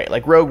films are great.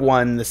 Like Rogue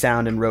One, the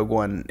sound in Rogue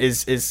One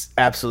is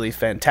absolutely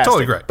fantastic.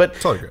 Totally great.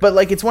 But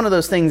like it's one of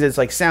those things. It's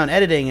like sound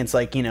editing. It's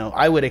like, you know,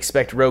 I would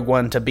expect Rogue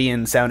One to be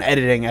in sound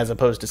editing as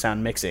opposed to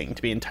sound mixing,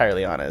 to be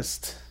entirely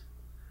honest.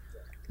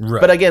 Right,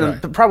 but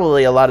again,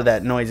 probably a lot of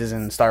that noises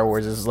in Star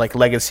Wars is like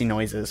legacy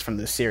noises from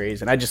this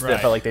series, and I just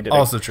felt like they did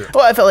true.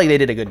 Well, I felt like they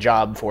did a good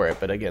job for it,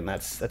 but again,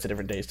 that's a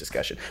different day's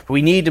discussion. But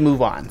we need to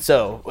move on.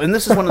 So, and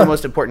this is one of the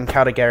most important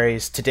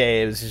categories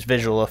today, is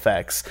visual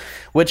effects,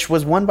 which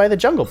was won by The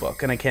Jungle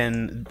Book. And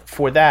again,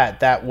 for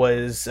that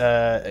was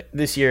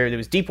this year. There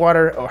was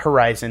Deepwater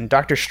Horizon,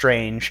 Doctor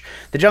Strange,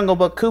 The Jungle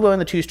Book, Kubo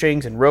and the Two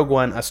Strings, and Rogue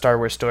One: A Star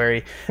Wars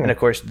Story. And of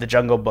course, The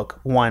Jungle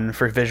Book won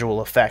for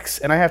visual effects.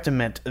 And I have to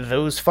admit,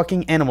 those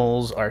fucking animals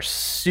are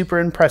super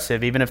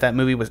impressive, even if that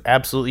movie was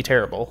absolutely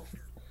terrible.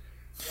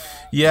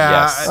 Yeah,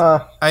 yes.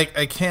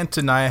 I can't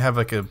deny I have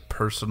like a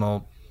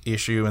personal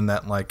issue in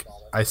that, like,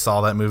 I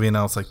saw that movie and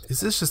I was like,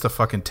 is this just a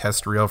fucking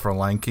test reel for a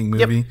Lion King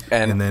movie? Yep.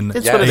 And then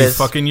a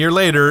fucking year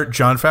later,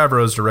 Jon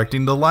Favreau is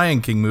directing the Lion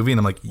King movie, and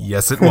I'm like,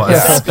 yes, it was.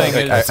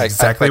 That's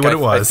exactly what it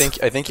was.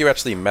 I think you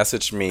actually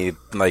messaged me you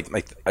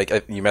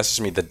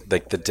messaged me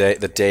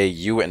the day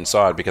you went and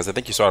saw it, because I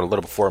think you saw it a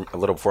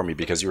little before me,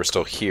 because you were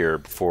still here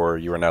before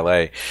you were in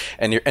LA,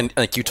 and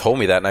like you told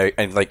me that,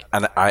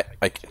 and I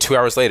 2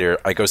 hours later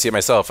I go see it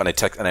myself, and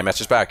I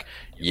message back,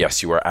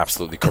 yes, you are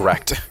absolutely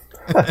correct.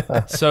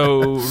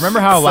 So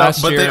remember how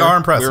last year they are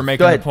impressive. We were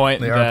making the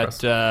point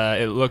that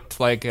it looked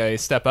like a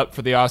step up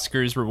for the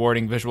Oscars,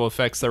 rewarding visual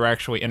effects that were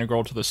actually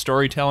integral to the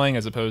storytelling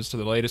as opposed to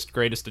the latest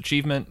greatest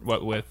achievement,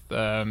 what with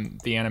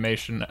the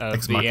animation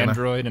of the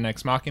android and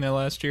Ex Machina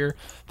last year.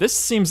 This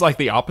seems like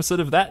the opposite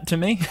of that to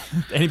me.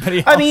 Anybody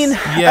else? I mean,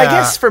 I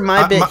guess for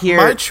my bit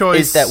here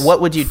is that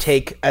what would you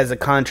take as a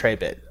contrary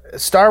bit?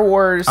 Star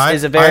Wars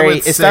is a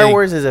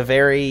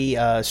very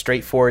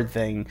straightforward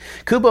thing.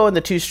 Kubo and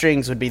the Two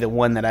Strings would be the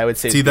one that I would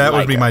say. See, that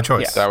would be my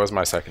choice. Yeah. That was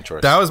my second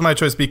choice. That was my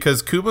choice,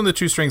 because Kubo and the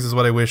Two Strings is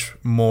what I wish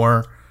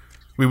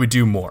we would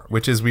do more,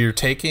 which is we are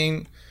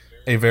taking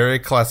a very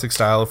classic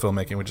style of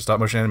filmmaking, which is stop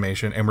motion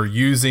animation, and we're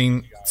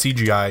using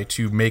CGI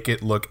to make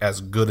it look as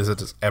good as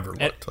it has ever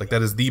looked. Like,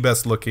 that is the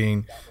best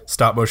looking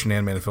stop motion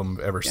animated film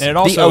I've ever seen. And it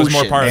also was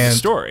more part of the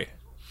story.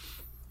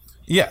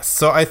 Yes,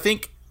 so I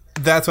think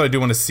that's what I do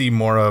want to see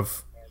more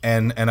of,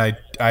 and I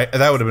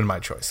that would have been my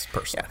choice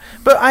personally.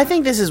 Yeah. But I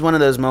think this is one of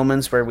those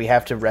moments where we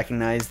have to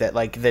recognize that,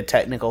 like, the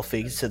technical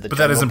feats of the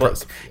that is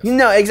impressive. Yes.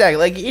 No, exactly.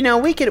 Like, you know,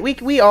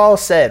 we all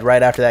said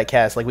right after that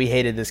cast, like, we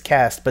hated this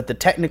cast, but the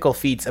technical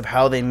feats of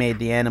how they made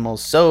the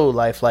animals so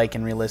lifelike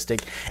and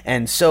realistic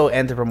and so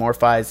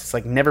anthropomorphized, it's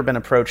like never been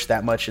approached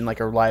that much in like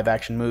a live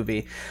action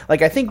movie.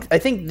 Like, I think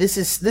this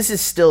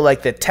is still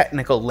like the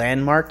technical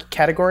landmark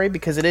category,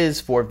 because it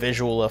is for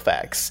visual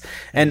effects.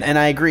 And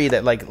I agree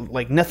that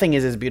like nothing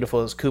is as beautiful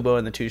as Kubo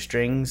and the Two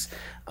Strings.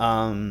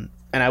 And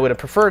I would have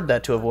preferred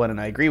that to have won, and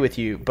I agree with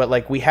you. But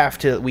like we have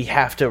to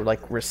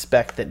like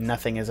respect that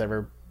nothing has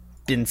ever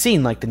been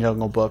seen like the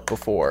Jungle Book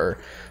before,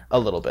 a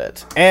little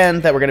bit,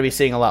 and that we're going to be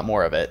seeing a lot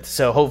more of it.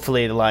 So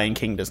hopefully the Lion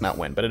King does not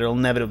win, but it'll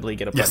inevitably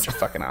get a bunch of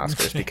fucking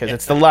Oscars because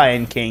it's the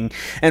Lion King,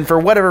 and for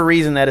whatever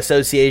reason that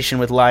association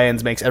with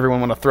lions makes everyone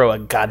want to throw a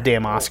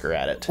goddamn Oscar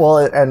at it. Well,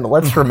 and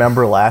let's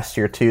remember last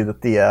year too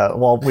that the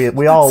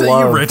we all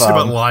love. You rich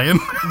about Lion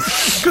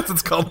because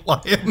it's called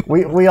Lion.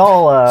 We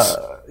all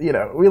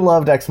we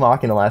loved Ex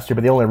Machina last year,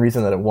 but the only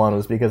reason that it won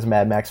was because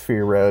Mad Max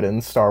Fury Road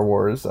and Star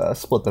Wars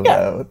split the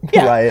vote,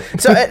 right?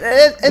 So,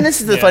 and this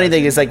is the funny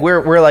thing is like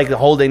we're like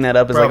holding that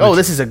up as like, oh,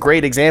 this is a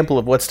great example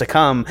of what's to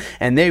come,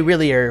 and they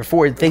really are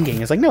forward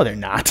thinking. It's like, no, they're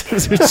not.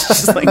 It's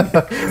just like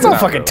it's all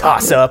fucking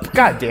toss up.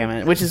 God damn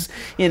it. Which is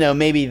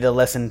maybe the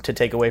lesson to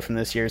take away from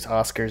this year's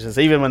Oscars is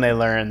even when they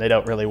learn, they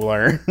don't really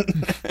learn.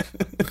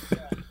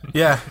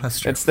 Yeah, that's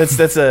true.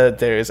 That's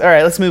theirs. All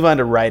right, let's move on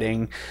to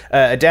writing.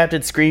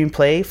 Adapted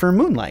screenplay for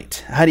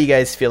Moonlight. How do you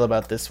guys feel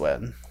about this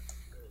one?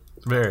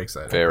 Very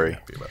excited. Very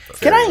happy about that.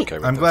 Can I- okay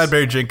with I'm this. glad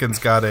Barry Jenkins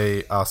got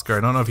a Oscar.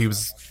 I don't know if he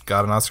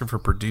got an Oscar for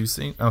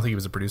producing. I don't think he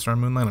was a producer on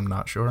Moonlight. I'm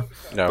not sure.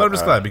 No, but I'm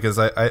just glad because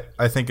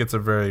I think it's a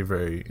very,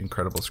 very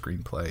incredible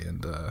screenplay.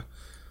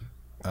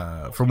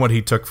 And from what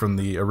he took from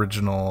the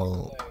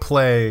original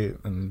play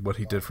and what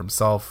he did for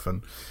himself.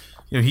 And,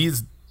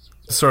 he's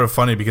sort of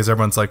funny because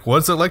everyone's like,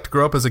 what's it like to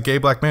grow up as a gay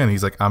black man?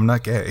 He's like, I'm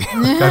not gay.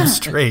 I'm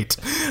straight.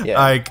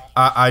 Yeah.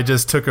 I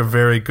just took a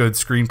very good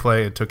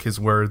screenplay and took his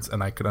words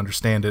and I could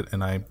understand it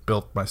and I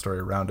built my story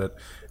around it.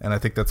 And I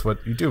think that's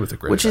what you do with a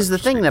great Which is the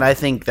thing that I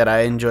think that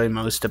I enjoy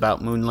most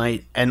about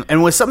Moonlight,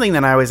 and was something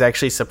that I was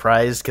actually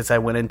surprised because I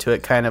went into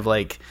it kind of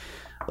like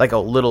a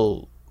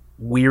little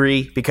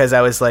weary because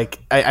I was like,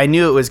 I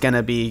knew it was going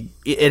to be,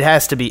 it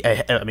has to be,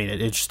 I mean,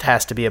 it just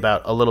has to be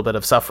about a little bit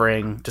of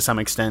suffering to some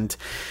extent.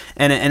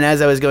 And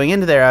as I was going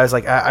into there, I was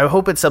like, I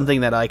hope it's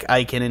something that like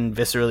I can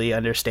viscerally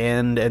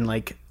understand and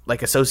like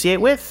associate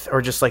with,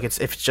 or just like it's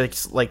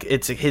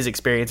his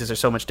experiences are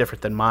so much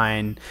different than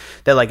mine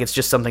that like it's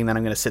just something that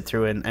I'm going to sit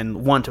through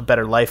and want a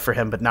better life for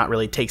him, but not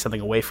really take something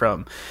away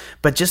from.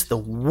 But just the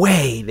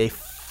way they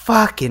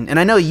and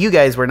I know you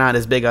guys were not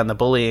as big on the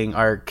bullying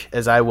arc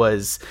as I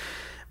was,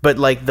 but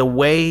like the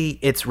way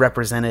it's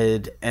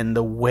represented and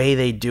the way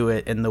they do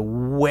it and the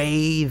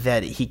way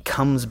that he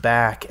comes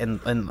back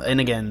and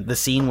again the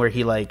scene where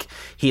he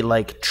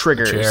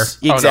triggers Chair.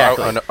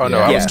 exactly. Oh no,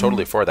 I was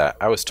totally for that.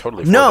 I was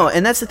totally for No, that.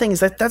 and that's the thing is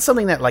that's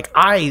something that like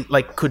I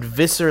like could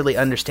viscerally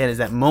understand, is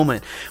that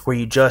moment where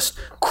you just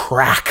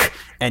crack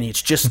and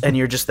it's just and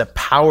you're just the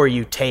power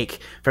you take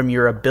from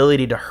your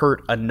ability to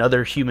hurt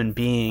another human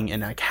being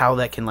and like how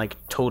that can like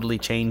totally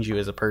change you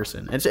as a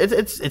person. It's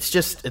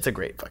a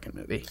great fucking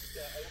movie.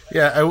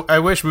 Yeah, I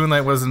wish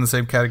Moonlight was in the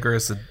same category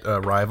as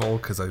Arrival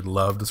because I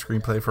love the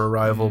screenplay for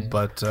Arrival,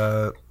 but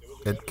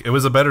it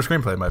was a better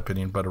screenplay in my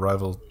opinion. But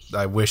Arrival,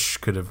 I wish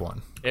could have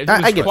won. It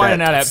was I get quite that.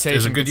 an adaptation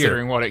It's a good year.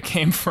 considering what it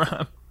came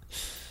from.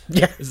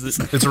 Yeah.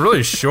 It's a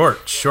really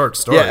short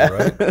story,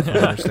 right? I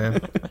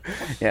understand.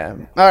 Yeah.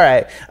 All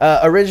right.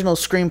 Original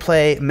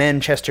screenplay,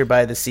 Manchester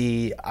by the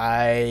Sea.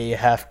 I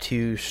have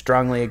to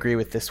strongly agree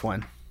with this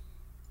one.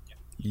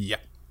 Yeah.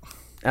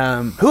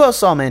 Who else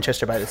saw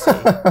Manchester by the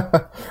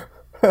Sea?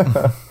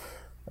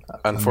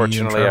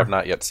 Unfortunately, I've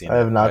not yet seen it. I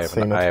have not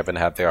seen it. I haven't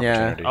had the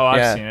opportunity. Oh, I've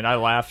Yeah. seen it. I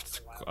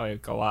laughed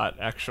like a lot,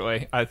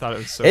 actually. I thought it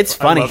was so It's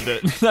funny. I loved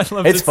it. I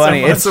loved It's it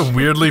funny. So much. It's a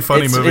weirdly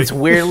funny movie. It's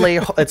weirdly,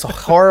 it's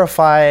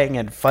horrifying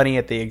and funny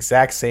at the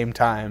exact same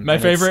time. My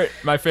And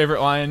it's-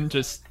 favorite line,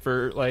 just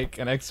for like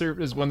an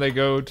excerpt, is when they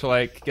go to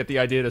like get the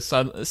idea to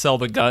sell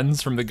the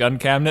guns from the gun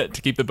cabinet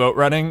to keep the boat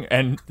running,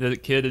 and the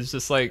kid is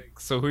just like,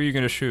 "So who are you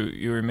gonna shoot,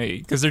 you or me?"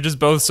 Because they're just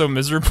both so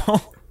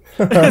miserable.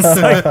 It's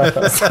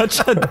like such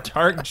a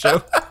dark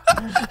joke.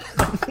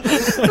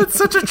 It's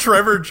such a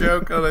Trevor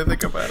joke when I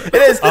think about it. It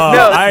is. Oh,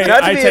 no, I not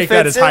to be take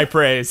that as offensive. high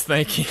praise.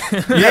 Thank you. Yeah,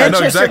 no,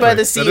 Manchester exactly. by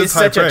the Sea That is high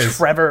such a praise.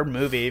 Trevor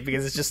movie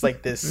because it's just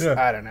like this. Yeah.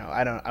 I don't know.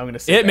 I'm gonna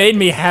say It that. made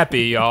me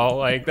happy, y'all.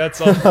 Like that's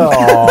all.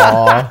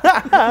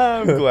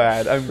 I'm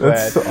glad. I'm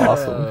glad. That's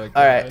awesome.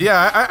 All right.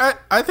 Yeah,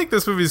 I think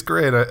this movie's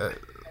great.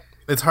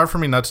 It's hard for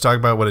me not to talk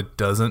about what it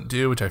doesn't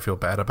do, which I feel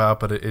bad about,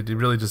 but it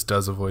really just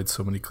does avoid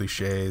so many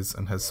cliches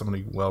and has so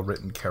many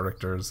well-written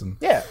characters and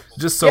Yeah.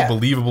 just so Yeah.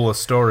 believable a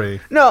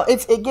story. No,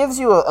 it gives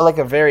you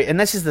a very, and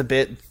this is the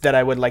bit that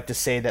I would like to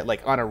say that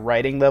like on a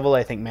writing level,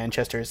 I think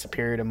Manchester is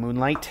superior to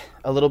Moonlight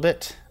a little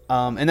bit.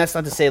 And that's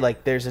not to say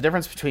like there's a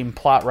difference between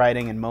plot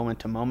writing and moment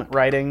to moment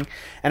writing,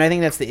 and I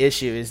think that's the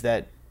issue is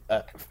that.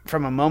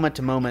 From a moment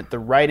to moment, the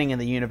writing in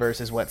the universe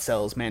is what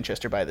sells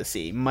Manchester by the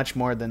Sea, much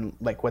more than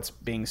like what's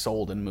being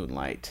sold in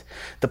Moonlight.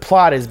 The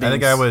plot is being.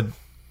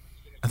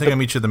 I think I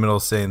meet you in the middle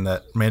saying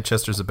that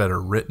Manchester's a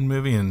better written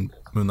movie and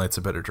Moonlight's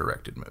a better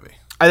directed movie.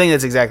 I think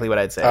that's exactly what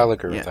I'd say. I'll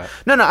agree with that.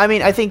 No, I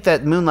mean, I think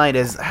that Moonlight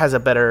has a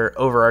better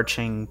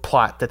overarching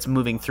plot that's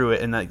moving through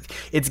it, and like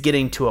it's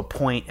getting to a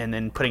point and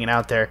then putting it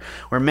out there.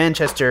 Where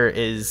Manchester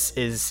is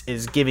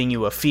giving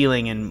you a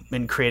feeling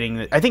and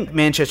creating. I think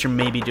Manchester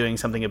may be doing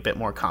something a bit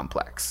more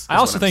complex. I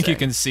also think you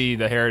can see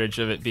the heritage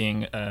of it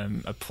being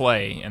a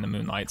play in the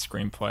Moonlight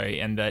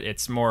screenplay, and that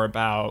it's more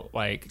about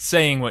like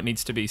saying what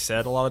needs to be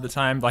said a lot of the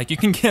time. Like you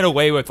can get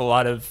away with a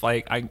lot of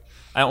like I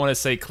don't want to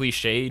say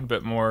cliched,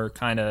 but more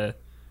kind of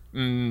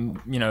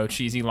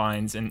cheesy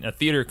lines in a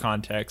theater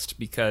context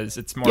because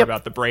it's more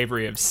about the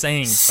bravery of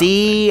saying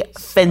see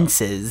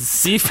fences.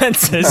 See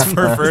fences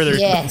for further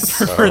Yes.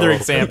 for further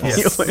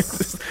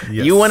examples.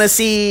 You want to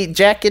see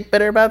Jack get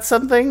better about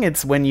something?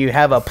 It's when you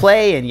have a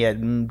play and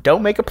you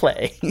don't make a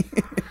play.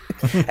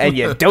 And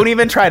you don't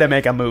even try to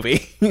make a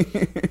movie.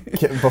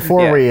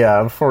 Before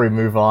we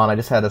move on, I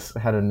just had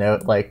a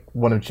note. Like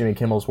one of Jimmy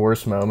Kimmel's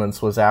worst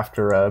moments was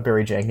after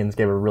Barry Jenkins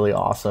gave a really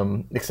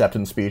awesome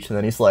acceptance speech, and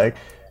then he's like,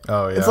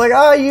 Oh yeah, "It's like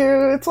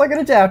it's like an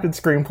adapted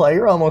screenplay.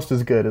 You're almost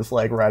as good as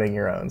like writing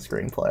your own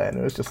screenplay." And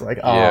it was just like,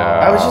 oh, Yeah.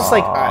 I was just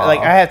like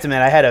I have to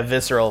admit, I had a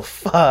visceral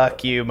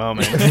 "fuck you"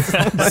 moment.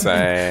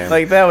 Same.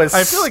 Like that was.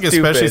 I feel like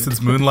especially stupid.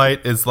 since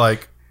Moonlight is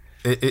like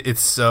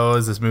it's so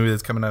is this movie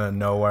that's coming out of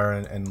nowhere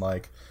and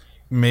like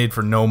made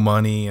for no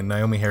money, and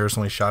Naomi Harris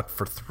only shot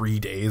for 3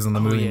 days in the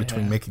movie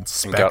between making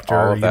And got Spectre,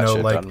 all of that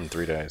shit like, done in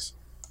 3 days.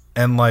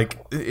 and like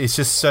it's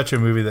just such a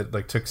movie that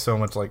like took so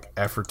much like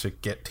effort to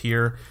get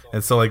here,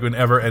 and so like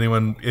whenever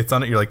anyone it's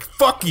on it, you're like,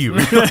 fuck you.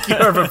 Like, you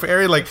have a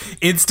very like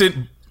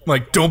instant.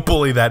 Like, don't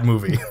bully that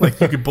movie. Like,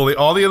 you can bully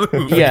all the other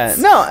movies. Yeah,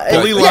 no,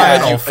 bully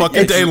Lion all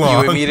fucking day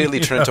long. You immediately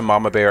turn into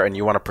Mama Bear, and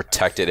you want to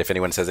protect it if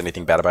anyone says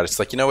anything bad about it. It's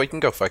like, you know what, you can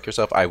go fuck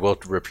yourself. I will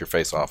rip your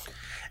face off.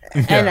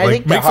 And I like,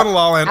 think make fun of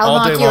La La Land I'll all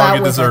knock day you long. out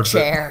It with a deserves it.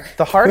 chair.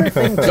 the harder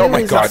thing too Oh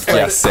my is god, it's like-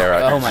 yes,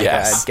 Sarah. Oh my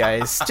yes. god,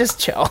 guys, just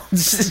chill.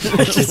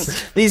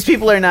 These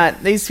people are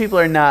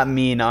not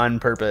mean on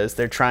purpose.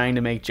 They're trying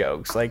to make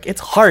jokes. Like,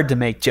 it's hard to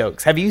make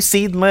jokes. Have you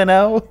seen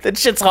Leno? That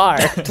shit's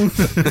hard.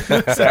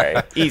 Sorry,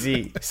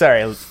 easy.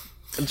 Sorry,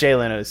 Jay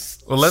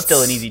Leno's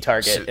still an easy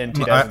target in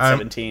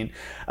 2017.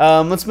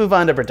 Let's move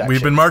on to production.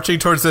 We've been marching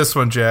towards this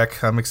one,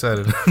 Jack. I'm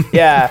excited.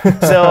 Yeah,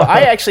 so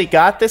I actually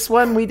got this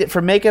one. We did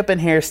for makeup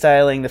and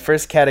hairstyling. The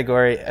first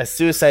category, a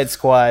Suicide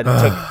Squad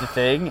took the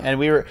thing, and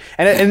we were,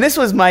 and this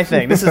was my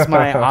thing. This is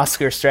my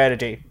Oscar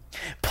strategy: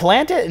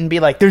 plant it and be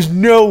like, "There's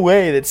no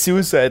way that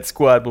Suicide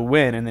Squad will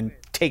win," and then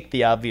take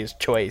the obvious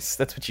choice.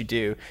 That's what you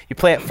do. You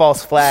plant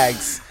false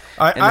flags.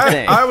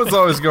 I was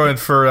always going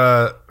for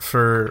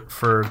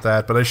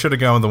that, but I should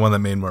have gone with the one that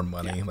made more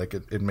money. Yeah. Like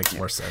it makes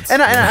more sense.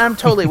 And I'm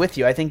totally with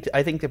you. I think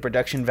the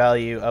production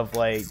value of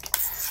like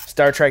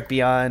Star Trek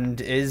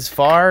Beyond is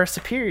far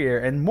superior,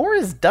 and more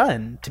is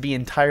done. To be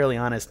entirely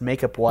honest,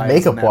 makeup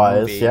wise,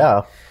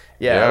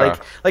 yeah.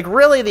 Like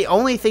really, the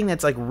only thing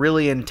that's like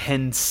really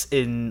intense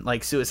in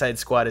like Suicide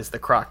Squad is the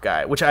Croc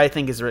guy, which I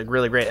think is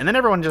really great. And then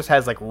everyone just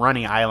has like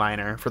runny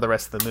eyeliner for the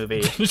rest of the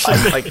movie.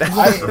 Like that's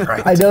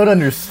right. I don't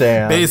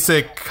understand.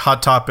 Basic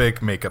Hot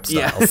Topic makeup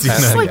styles. Yeah, it's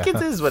just like it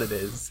is what it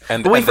is.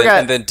 And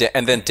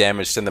then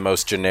damaged in the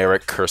most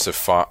generic cursive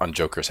font on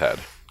Joker's head.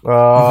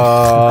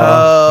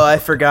 Oh, I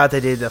forgot they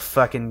did the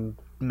fucking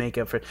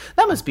makeup for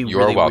that. Must be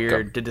really welcome.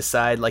 weird to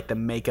decide like the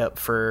makeup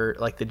for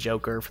like the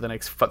Joker for the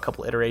next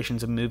couple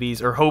iterations of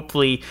movies, or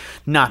hopefully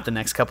not the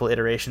next couple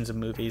iterations of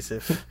movies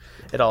if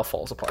it all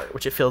falls apart,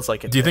 which it feels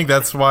like it. Do you think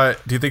that's why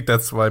Ben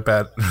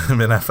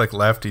Affleck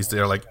left?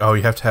 They're like, oh,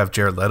 you have to have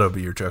Jared Leto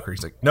be your Joker.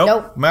 He's like,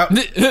 nope. I'm out.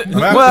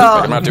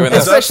 Well, I'm not doing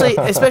this.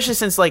 especially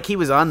since like he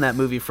was on that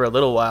movie for a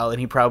little while, and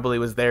he probably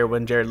was there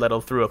when Jared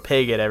Leto threw a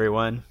pig at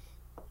everyone.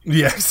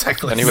 Yeah,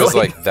 exactly. And he was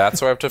like,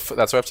 "That's what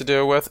I have to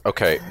deal with."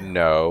 Okay,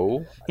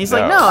 no. He's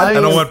like, "No, I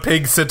don't want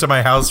pigs sent to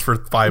my house for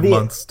 5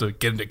 months to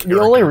get into character." The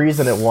only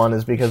reason it won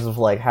is because of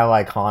like how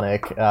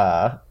iconic,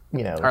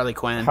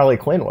 Harley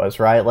Quinn was,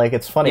 right? Like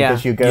it's funny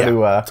because you go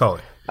to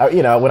totally.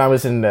 When I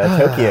was in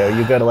Tokyo,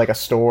 you go to like a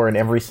store and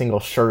every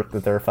single shirt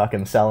that they're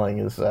fucking selling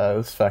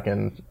is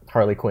fucking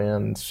Harley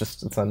Quinn.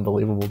 It's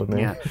unbelievable to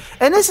me. Yeah.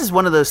 And this is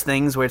one of those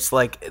things where it's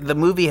like the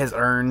movie has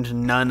earned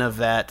none of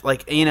that.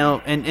 Like,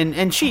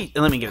 and she,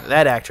 let me get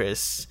that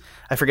actress,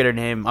 I forget her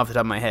name off the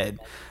top of my head.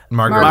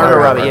 Margot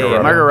Robbie.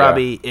 Margot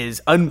Robbie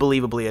is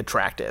unbelievably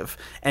attractive,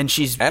 and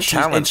she's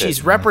talented. And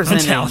she's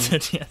representing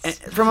talented, yes.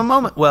 From a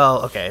moment.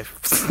 Well, okay.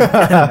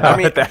 I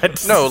mean,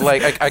 no,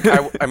 like I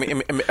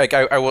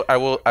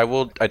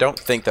don't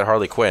think that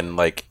Harley Quinn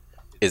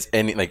does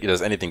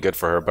anything good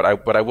for her,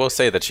 but I will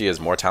say that she is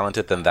more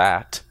talented than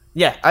that.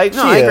 Yeah, I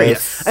agree.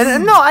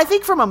 And no, I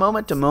think from a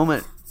moment to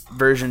moment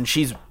version,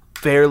 she's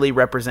fairly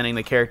representing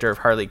the character of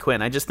Harley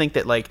Quinn. I just think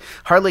that like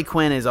Harley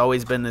Quinn has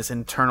always been this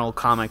internal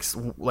comics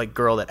like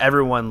girl that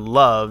everyone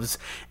loves,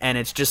 and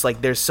it's just like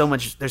there's so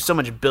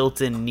much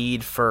built-in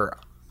need for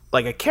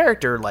like a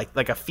character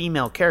like a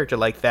female character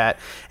like that,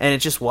 and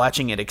it's just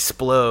watching it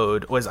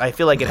explode I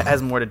feel like it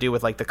has more to do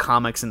with like the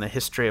comics and the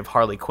history of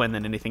Harley Quinn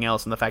than anything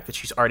else, and the fact that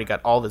she's already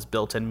got all this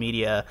built-in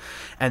media,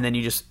 and then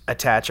you just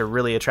attach a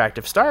really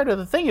attractive star to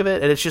the thing of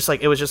it, and it's just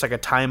like it was just like a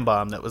time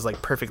bomb that was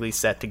like perfectly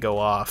set to go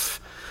off.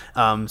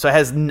 So it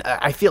has.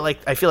 I feel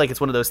like it's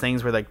one of those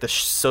things where like the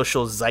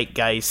social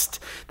zeitgeist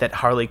that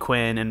Harley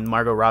Quinn and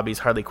Margot Robbie's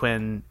Harley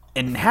Quinn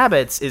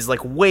inhabits is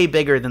like way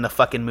bigger than the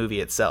fucking movie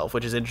itself,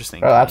 which is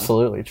interesting. Oh,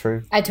 absolutely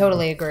true. I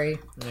totally agree.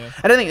 Yeah.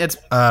 I don't think it's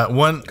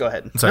one. Go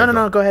ahead. Sorry,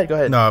 No. Go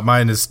ahead. No,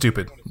 mine is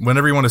stupid.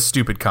 Whenever you want a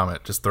stupid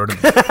comment, just throw it in.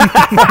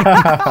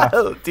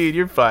 Oh, dude,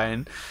 you're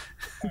fine.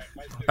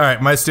 All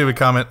right, my stupid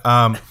comment.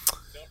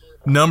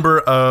 Number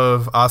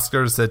of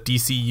Oscars that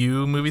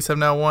DCU movies have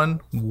now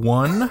won.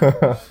 One.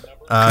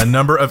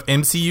 Number of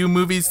MCU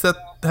movies that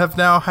have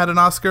now had an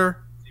Oscar.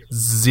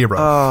 0.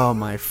 Oh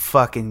my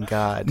fucking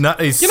god! Not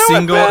a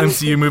single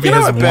MCU movie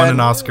has won an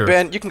Oscar.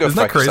 Ben, you can go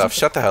fuck yourself.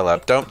 Shut the hell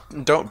up.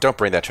 Don't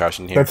bring that trash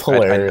in here. That's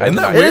hilarious.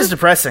 It is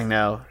depressing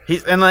though.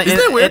 Isn't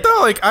that weird though?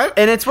 Like,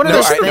 and it's one of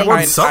those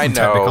things.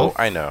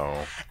 I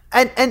know.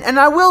 And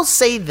I will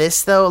say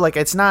this though, like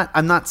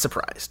I'm not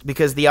surprised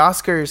because the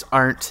Oscars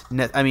aren't.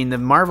 The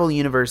Marvel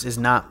universe is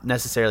not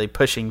necessarily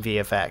pushing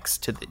VFX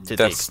to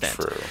the extent.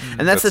 True.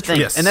 And that's the thing.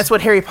 Yes. And that's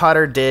what Harry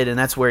Potter did, and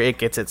that's where it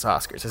gets its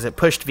Oscars. Is it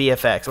pushed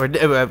VFX?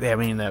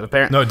 Apparently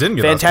No, it didn't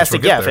get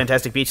Fantastic. Oscars. We'll get there.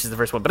 Fantastic Beasts is the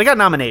first one, but it got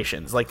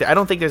nominations. Like I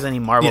don't think there's any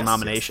Marvel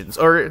nominations.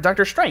 Or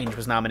Doctor Strange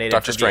was nominated.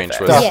 Doctor for Strange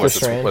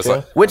VFX.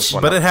 was Which,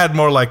 one But of- it had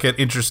more like an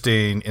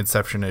interesting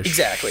Inception-ish,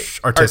 Exactly.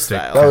 artistic.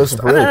 Art style. That was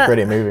a really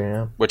pretty movie.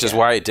 Yeah. which is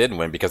why it did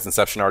win because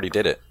Inception already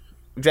did it.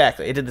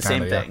 Exactly, it did the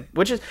same Kinda, yeah. thing.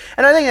 Which is,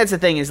 and I think that's the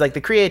thing is like the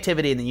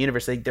creativity in the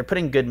universe. They're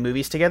putting good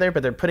movies together,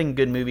 but they're putting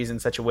good movies in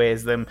such a way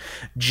as them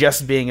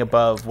just being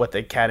above what the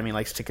Academy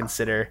likes to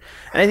consider.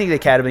 And I think the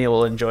Academy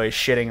will enjoy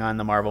shitting on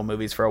the Marvel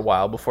movies for a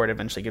while before it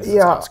eventually gives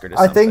its Oscar to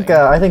I something.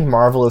 think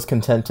Marvel is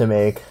content to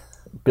make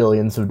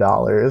billions of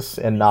dollars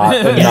and not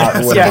win an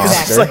Yeah,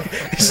 Oscar.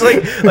 it's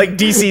like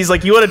DC's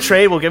like, you want to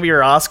trade? We'll give you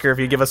your Oscar if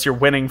you give us your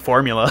winning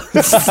formula.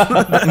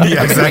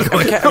 Yeah,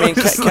 exactly.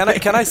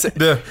 Can I say?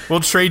 We'll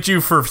trade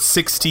you for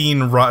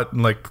 16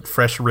 rotten, like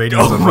fresh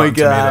ratings on my Rotten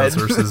God.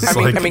 Tomatoes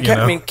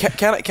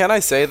versus Can I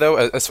say though,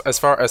 as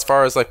far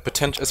as like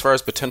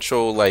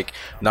potential like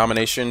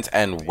nominations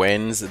and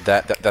wins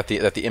that the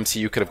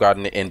MCU could have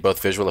gotten in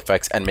both visual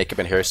effects and makeup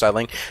and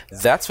hairstyling,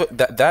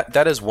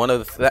 that is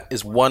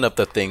one of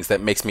the things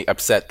that makes me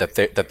upset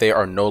that they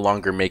are no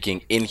longer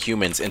making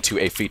Inhumans into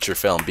a feature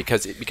film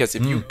because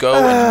if you go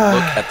and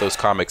look at those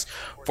comics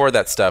for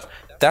that stuff,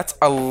 that's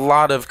a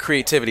lot of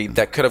creativity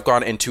that could have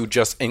gone into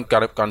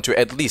gone to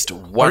at least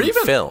one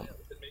film.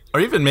 or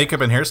even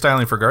makeup and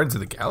hairstyling for Guardians of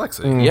the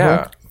Galaxy.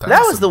 Yeah.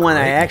 That was the one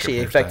I actually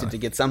expected to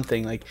get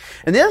something like.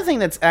 And the other thing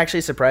that's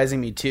actually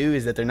surprising me too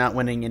is that they're not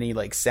winning any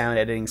like sound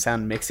editing,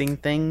 sound mixing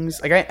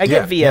things. Like I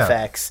get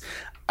VFX.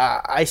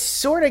 I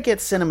sort of get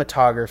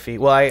cinematography.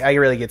 Well, I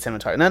really get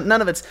cinematography.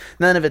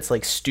 None of it's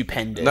like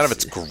stupendous. None of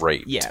it's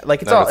great. Yeah,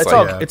 like it's None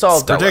all of it's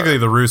all particularly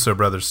the Russo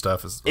brothers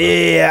stuff is.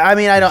 Yeah, I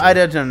mean, I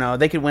don't know.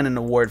 They could win an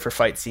award for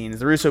fight scenes.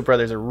 The Russo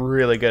brothers are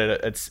really good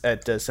at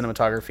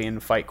cinematography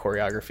and fight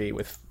choreography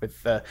with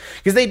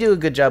because they do a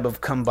good job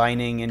of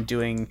combining and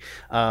doing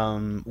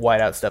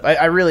whiteout stuff.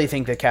 I really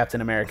think the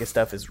Captain America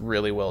stuff is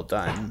really well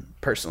done.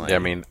 Personally, Yeah, I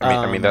mean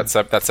that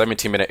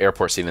 17-minute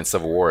airport scene in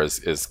Civil War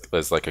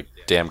is like a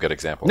damn good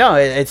example. No,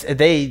 it's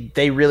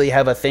they really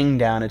have a thing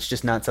down. It's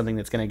just not something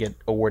that's going to get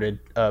awarded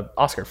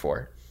Oscar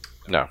for.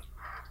 No.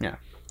 Yeah.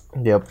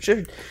 Yep.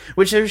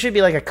 Which there should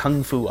be like a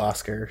kung fu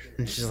Oscar.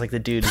 It's just like the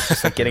dude is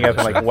just like getting up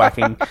and like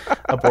whacking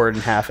a board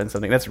in half and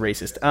something. That's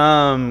racist.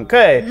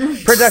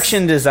 Okay.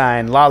 Production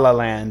design, La La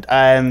Land.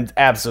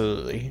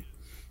 Absolutely.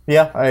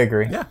 Yeah, I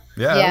agree.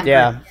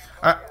 Yeah.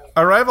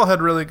 Arrival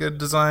had really good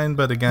design,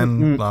 but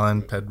again, La La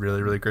Land had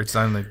really, really great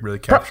design. They really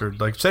captured,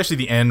 like, especially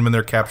the end when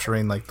they're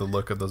capturing like the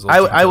look of those. Old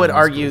I would musicals.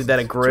 argue that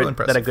It's really a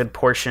impressive. good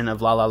portion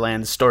of La La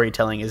Land's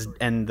storytelling is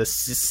and the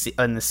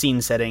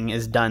scene setting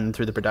is done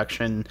through the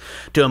production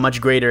to a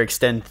much greater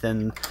extent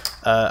than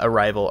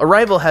Arrival.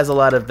 Arrival has a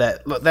lot of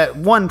that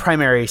one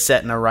primary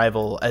set in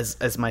Arrival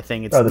as my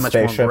thing. It's the much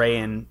spaceship. more gray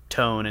in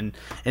tone,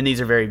 and these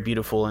are very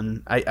beautiful.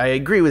 And I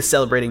agree with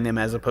celebrating them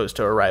as opposed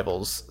to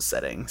Arrival's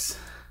settings.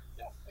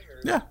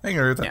 Yeah, I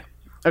agree with that. Yeah.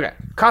 Okay.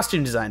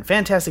 Costume design,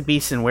 Fantastic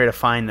Beasts and Where to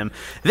Find Them.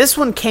 This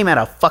one came out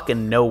of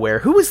fucking nowhere.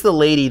 Who was the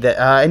lady that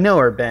I know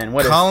her, Ben?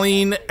 What is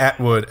Colleen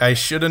Atwood. I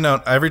should have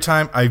known. Every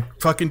time I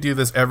fucking do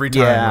this every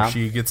time Yeah. where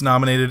she gets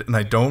nominated and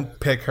I don't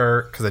pick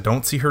her because I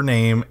don't see her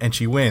name and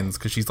she wins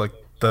because she's like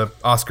the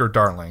Oscar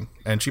darling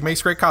and she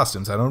makes great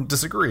costumes. I don't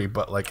disagree,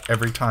 but like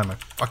every time I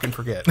fucking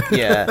forget.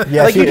 Yeah,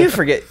 Yeah, like she- you do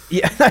forget.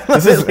 Yeah, I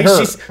love This is it. Like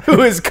her.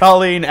 who is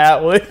Colleen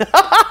Atwood?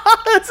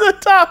 That's a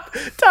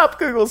top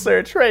Google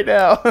search right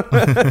now.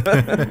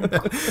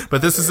 But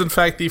this is in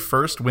fact the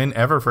first win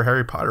ever for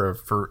Harry Potter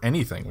for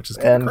anything, which is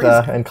And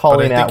crazy. and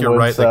Colleen But I think you're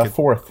Atwood's right.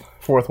 Like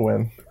fourth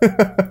win.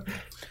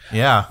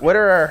 yeah, What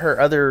are her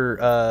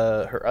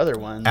other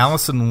ones?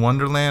 Alice in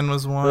Wonderland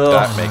was one.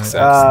 That makes sense.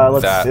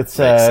 It's That makes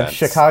sense.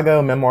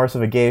 Chicago, Memoirs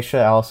of a Geisha,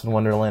 Alice in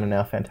Wonderland, and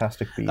now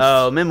Fantastic Beasts.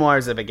 Oh,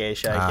 Memoirs of a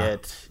Geisha. I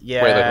get.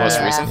 Yeah. Wait, like most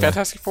Yeah. recent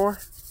Fantastic Four?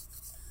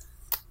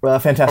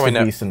 Fantastic Oh, wait,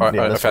 no. Beasts. And,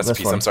 Fantastic this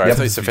Beasts. one. I'm sorry. Yep. I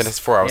thought you said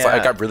Fantastic Four. I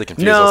got really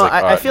confused. No, I was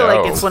like, I feel no.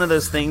 like it's one of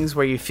those things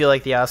where you feel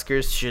like the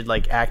Oscars should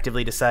like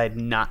actively decide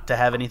not to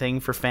have anything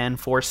for fan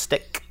force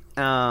stick.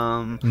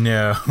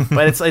 No.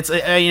 But it's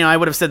I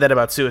would have said that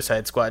about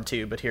Suicide Squad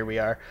too, but here we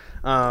are.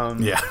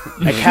 Yeah.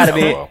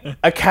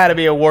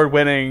 Academy Award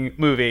winning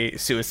movie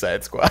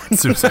Suicide Squad.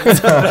 Suicide.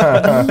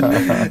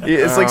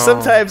 It's like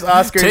sometimes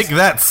Oscars Take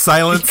that,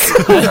 silence.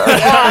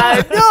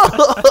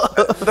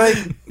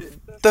 Like,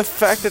 the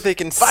fact that they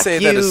can Fuck say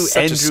you, that is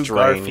such Andrew a strange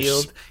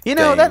Garfield. You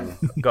know thing.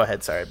 that. Go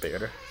ahead. Sorry,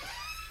 Beater.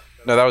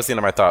 No, that was the end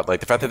of my thought. Like,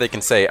 the fact that they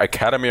can say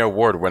Academy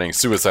Award winning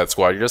Suicide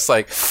Squad, you're just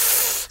like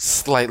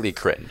slightly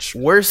cringe.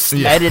 Worst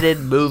edited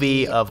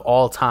movie of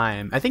all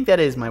time. I think that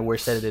is my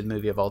worst edited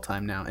movie of all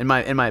time now, in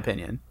my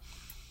opinion.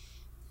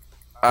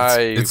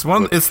 It's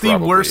the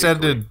probably worst agree.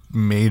 edited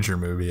major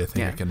movie I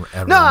think I can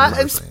ever No,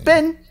 remember it's seeing.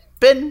 Ben.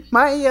 Ben,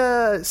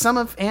 my some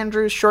of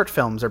Andrew's short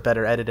films are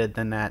better edited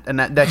than that,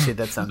 and actually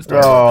that sounds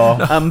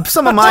terrible.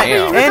 Some of my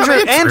Andrew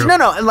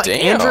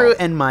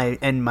and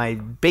my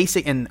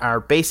basic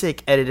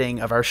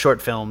editing of our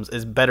short films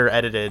is better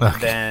edited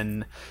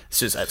than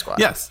Suicide Squad.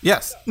 Yes.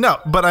 No,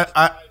 but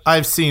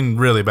I've seen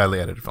really badly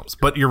edited films.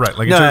 But you're right.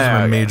 Like in terms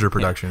of a major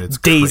production, it's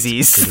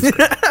Daisies.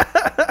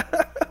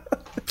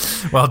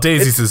 Well,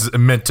 Daisies is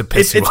meant to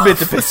piss you off. It's meant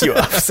to piss you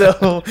off.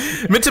 So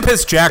meant to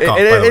piss Jack off.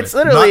 It's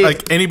literally not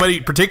like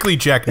anybody, particularly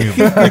Jack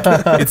Newman. Like,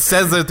 it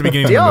says that at the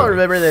beginning. Do of the y'all movie.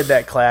 remember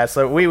that class?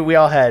 Like we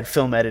all had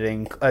film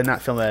editing,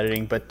 not film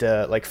editing, but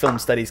like film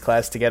studies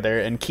class together.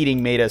 And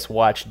Keating made us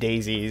watch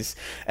Daisies,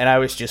 and I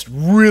was just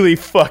really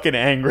fucking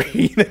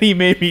angry that he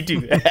made me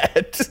do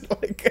that.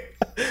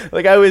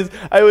 like I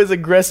was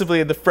aggressively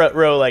in the front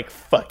row, like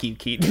fuck you,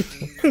 Keating.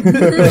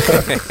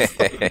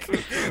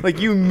 like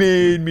you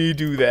made me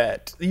do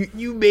that.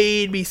 You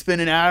made me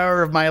spend an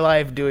hour of my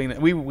life doing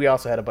that. We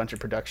also had a bunch of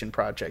production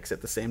projects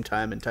at the same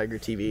time in Tiger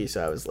TV,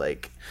 so I was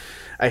like,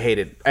 I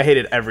hated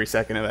every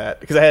second of that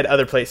because I had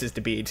other places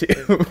to be too.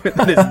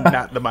 That is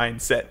not the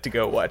mindset to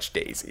go watch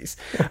Daisies.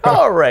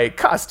 All right,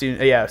 costume.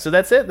 Yeah, so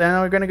that's it.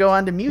 Then we're gonna go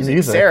on to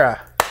music.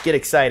 Sarah, get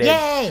excited.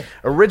 Yay!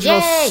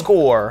 Original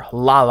score,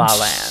 La La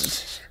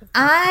Land.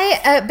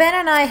 Ben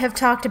and I have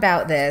talked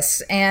about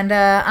this, and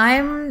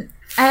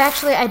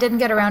I didn't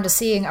get around to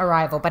seeing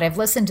Arrival, but I've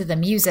listened to the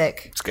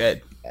music. It's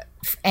good.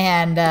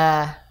 And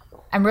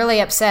I'm really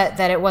upset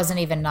that it wasn't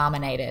even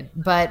nominated.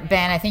 But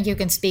Ben, I think you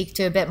can speak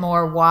to a bit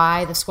more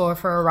why the score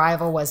for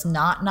Arrival was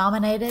not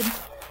nominated.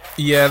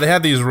 Yeah, they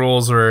have these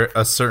rules where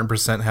a certain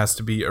percent has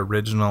to be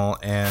original,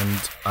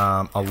 and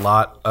a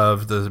lot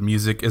of the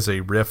music is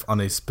a riff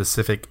on a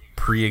specific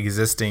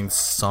pre-existing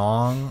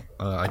song.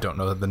 I don't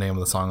know the name of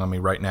the song on me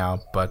right now,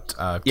 but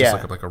just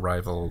look up like a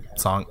Arrival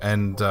song.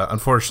 And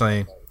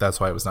unfortunately, that's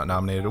why it was not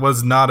nominated. It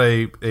was not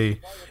it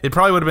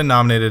probably would have been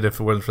nominated if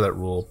it wasn't for that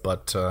rule,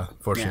 but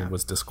fortunately it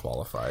was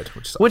disqualified.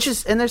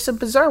 And there's some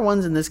bizarre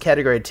ones in this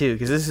category too,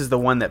 because this is the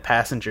one that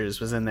Passengers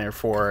was in there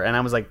for, and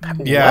I was like,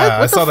 what?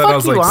 I saw that. I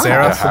was like,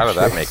 Sarah, how did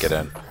that make it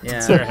in?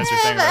 Yeah, Sarah has her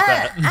thing about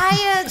that.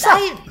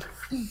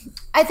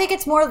 I think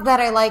it's more that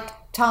I like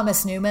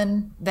Thomas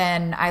Newman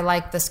than I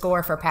like the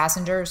score for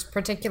Passengers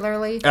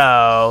particularly.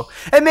 Oh,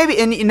 and maybe,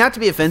 and not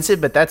to be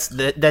offensive, but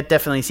that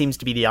definitely seems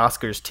to be the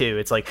Oscars too.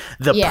 It's like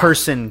the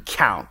person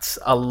counts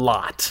a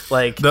lot.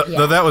 Like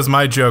that was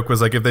my joke,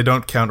 was like, if they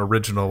don't count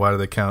original, why do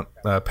they count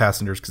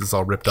Passengers? Because it's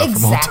all ripped off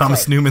from old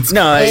Thomas Newman's.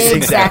 No,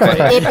 exactly.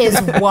 It is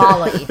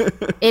Wall-E.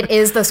 It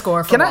is the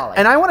score for Wall-E.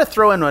 And I want to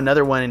throw in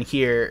another one in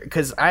here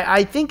because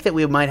I think that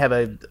we might have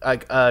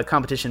a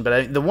competition,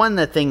 but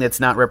the thing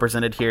that's not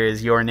represented here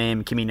is Your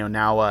Name, Kimi no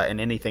Nawa, and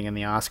anything in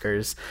the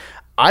Oscars.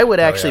 I would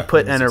actually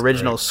put an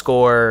original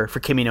score for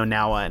Kimi no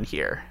Nawa in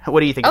here. What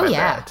do you think about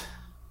that?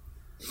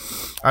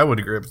 I would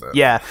agree with that.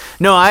 Yeah,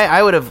 no,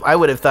 I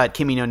would have thought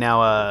Kimi no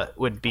Nawa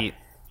would beat.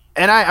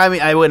 And I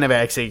mean, I wouldn't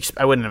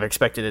have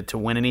expected it to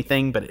win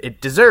anything, but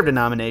it deserved a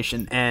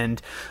nomination,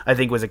 and I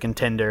think was a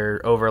contender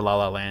over La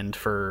La Land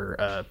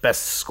for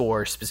best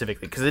score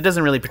specifically, because it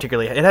doesn't really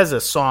particularly. It has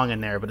a song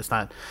in there, but it's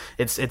not.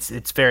 It's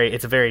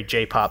a very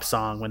J-pop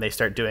song when they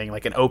start doing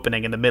like an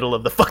opening in the middle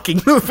of the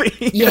fucking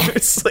movie. Yeah,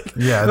 it's like,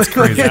 it's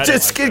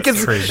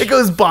crazy. It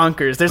goes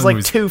bonkers. There's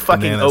like two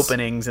fucking bananas.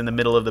 openings in the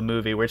middle of the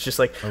movie where it's just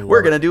like,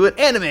 we're gonna do an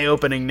anime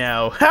opening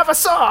now. Have a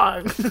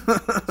song.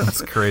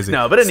 That's crazy.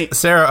 No, but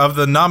Sarah, of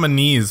the nominees,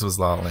 was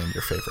La La Land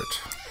your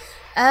favorite?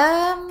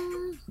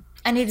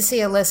 I need to see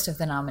a list of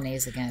the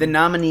nominees again. The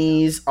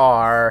nominees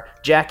are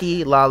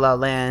Jackie, La La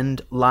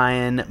Land,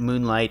 Lion,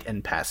 Moonlight,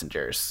 and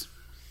Passengers.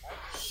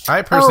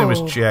 I personally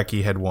wish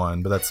Jackie had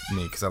won, but that's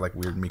me because I like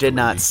weird Mika Did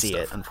not League see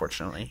stuff. it,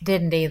 unfortunately.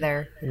 Didn't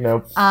either.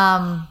 Nope.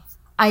 I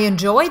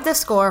enjoyed the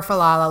score for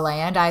La La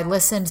Land. I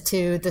listened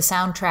to the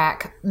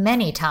soundtrack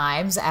many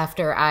times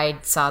after I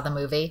saw the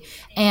movie.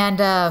 And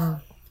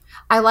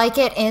I like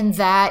it in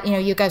that,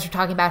 you guys were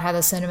talking about how the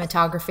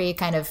cinematography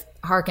kind of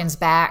harkens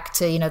back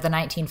to, the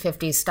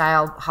 1950s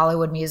style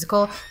Hollywood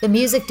musical. The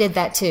music did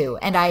that too,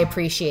 and I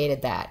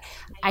appreciated that.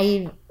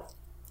 I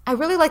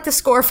really like the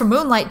score for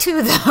Moonlight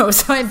too, though,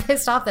 so I'm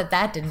pissed off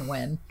that didn't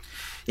win.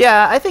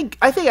 Yeah, I think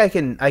I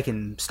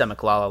can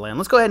stomach La La Land.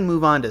 Let's go ahead and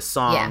move on to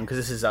song, because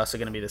this is also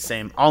going to be the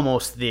same,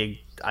 almost the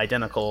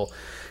identical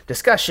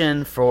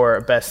discussion.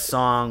 For best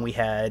song, we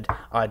had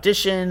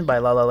Audition by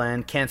La La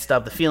Land, Can't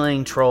Stop the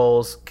Feeling,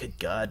 Trolls, good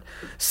God,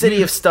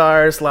 City of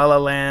Stars, La La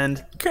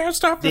Land, Can't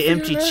Stop The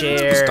Empty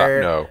Chair, Stop,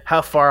 no.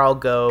 How Far I'll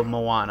Go,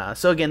 Moana.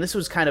 So again, this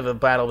was kind of a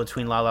battle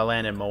between La La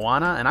Land and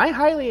Moana, and I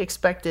highly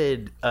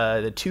expected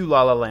the two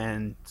La La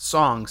Land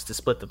songs to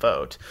split the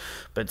vote,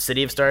 but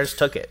City of Stars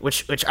took it,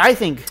 which I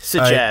think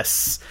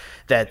suggests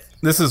that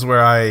this is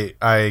where I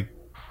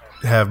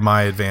have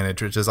my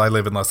advantage, which is I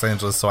live in Los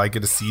Angeles, so I get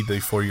to see the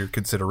For Your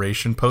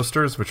Consideration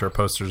posters, which are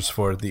posters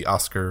for the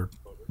Oscar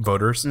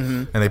voters,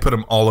 and they put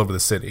them all over the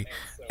city.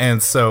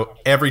 And so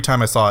every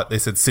time I saw it, they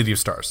said City of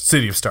Stars,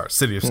 City of Stars,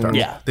 City of Stars.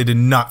 Yeah. They did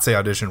not say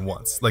Audition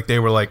once. Like, they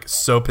were like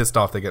so pissed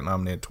off they get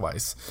nominated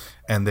twice,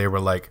 and they were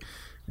like,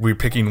 we're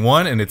picking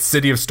one, and it's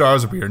City of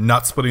Stars. We are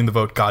not splitting the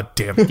vote. God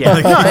damn it! Yeah,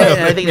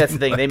 I think that's the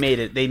thing. They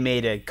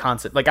made a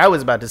concept. Like I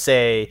was about to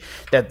say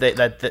that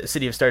the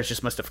City of Stars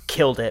just must have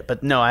killed it,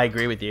 but no, I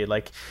agree with you.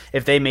 Like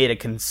if they made a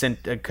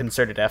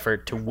concerted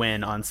effort to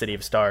win on City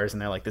of Stars,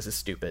 and they're like, this is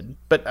stupid.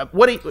 But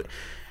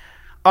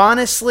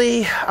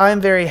honestly,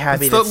 I'm very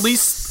happy. It's that the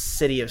least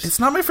City of. It's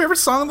not my favorite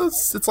song.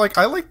 It's like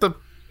I like the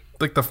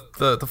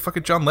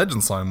fucking John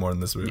Legend song more in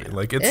this movie.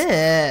 Like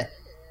it's.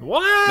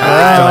 What?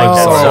 I like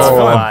that Oh. song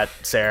a lot,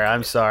 Sarah.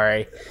 I'm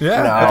sorry.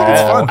 Yeah, No. I think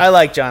it's fun. I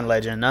like John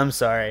Legend. I'm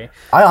sorry.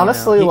 I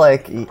honestly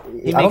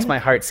He makes my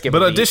heart skip.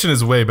 But a beat. Audition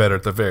is way better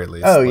at the very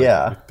least. Oh, Like,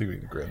 yeah. I think we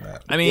can agree on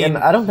that. I mean, And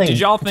I don't think, did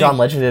y'all think John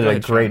Legend did Go a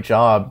ahead, great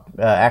job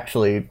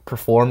actually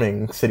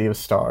performing City of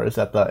Stars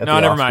at the. No,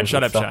 never mind.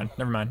 Shut up, Sean.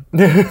 Never mind.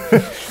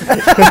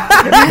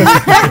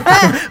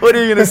 What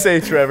are you gonna say,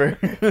 Trevor?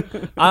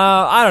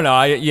 I don't know.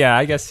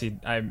 I guess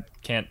I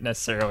can't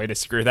necessarily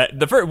disagree with that.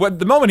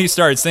 The moment he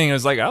started singing, I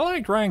was like, I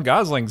liked Ryan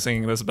Gosling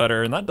singing this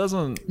better, and that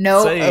doesn't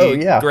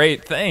say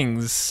great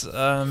things.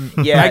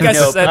 Yeah, I guess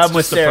no, that's I'm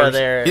with just a Sarah pers-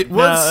 there. It No,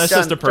 was. that's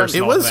just a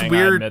personal it was thing. I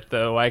weird. admit,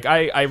 though. Like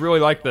I really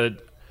like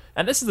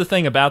and this is the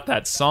thing about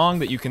that song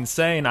that you can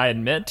say, and I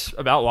admit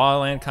about La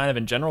La Land, kind of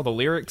in general, the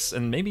lyrics,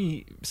 and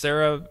maybe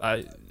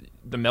Sarah,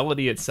 the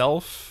melody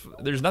itself.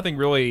 There's nothing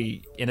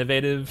really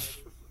innovative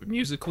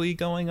musically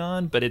going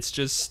on, but it's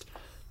just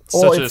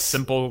such a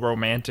simple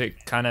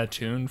romantic kind of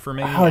tune for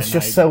me. Oh, it's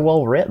just so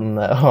well written,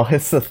 though.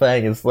 It's the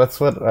thing. That's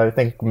what I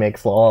think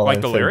makes La La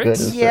Land the so lyrics?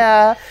 good. is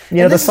Yeah, that,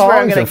 the this is where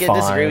I'm songs gonna are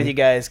disagree with fine. you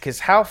guys because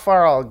How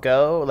Far I'll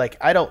Go, like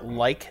I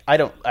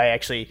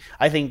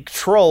think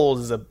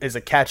Trolls is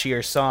a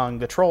catchier song.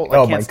 The Troll, I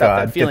Oh Can't my Stop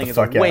God, That Feeling, get is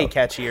the a fuck way out.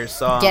 catchier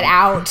song. Get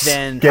out.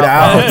 Than Get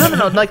How out. Far,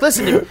 no. Like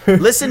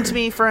listen to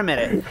me for a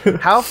minute.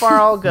 How Far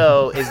I'll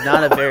Go is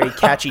not a very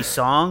catchy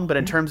song, but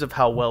in terms of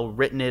how well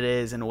written it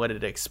is and what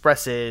it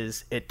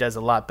expresses, it does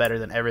a lot better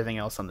than everything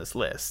else on this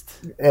list.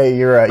 Hey,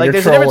 you're right. Like You're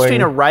there's a difference between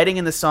a trolling. writing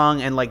in the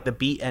song and like the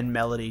beat and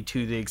melody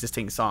to the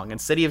existing song.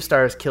 And City of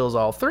Stars kills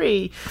all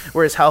three,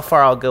 whereas How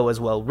Far I'll Go is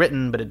well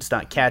written, but it's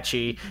not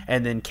catchy.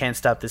 And then Can't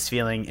Stop This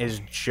Feeling is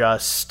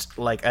just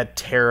like a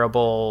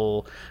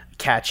terrible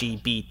catchy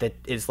beat that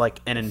is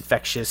like an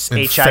infectious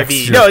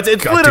HIV. No, it's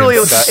literally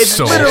like It's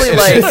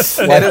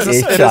like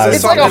HIV.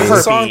 it's like a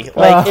herpy.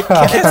 Like it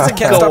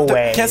can't go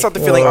away. Can't Stop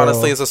the Feeling.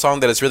 Honestly, is a song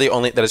that is really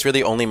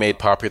only made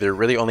popular,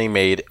 really only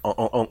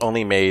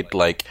made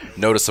like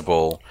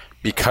noticeable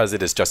because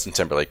it is Justin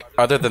Timberlake.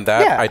 Other than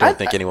that, Yeah, I don't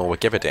think anyone would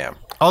give a damn.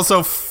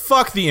 Also,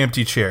 fuck the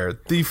empty chair.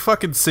 The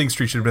fucking Sing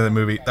Street should have been in the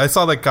movie. I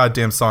saw that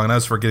goddamn song and I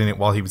was forgetting it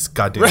while he was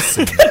goddamn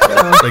singing.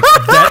 Like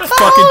that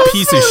fucking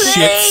piece of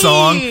shit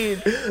song.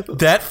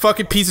 That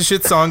fucking piece of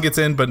shit song gets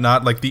in, but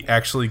not like the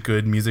actually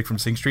good music from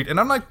Sing Street. And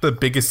I'm like the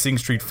biggest Sing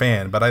Street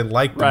fan, but I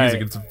like the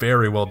music. It's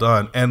very well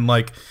done. And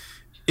like,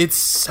 it's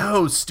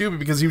so stupid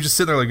because he was just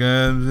sitting there like,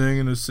 I'm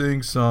singing a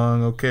Sing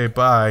song. Okay,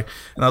 bye.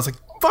 And I was like,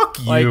 fuck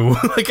you.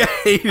 Like I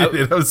hated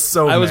it. I was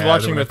so I was mad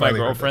watching when I with my finally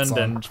heard that girlfriend, song.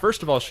 and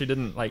first of all, she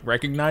didn't like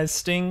recognize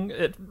Sting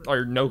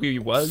or know who he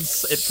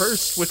was at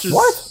first, which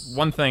is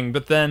one thing.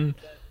 But then,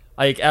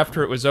 like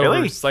after it was over,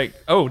 Really? it's like,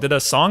 oh, did a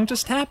song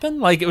just happen?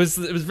 Like it was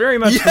very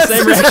much the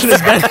same reaction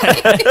as Ben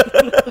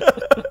had.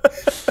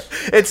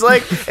 It's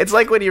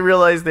like when you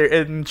realize they're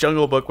in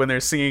Jungle Book when they're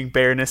singing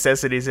Bare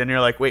Necessities and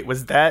you're like, wait,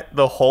 was that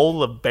the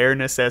whole of Bare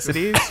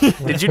Necessities?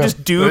 Did you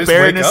just do Just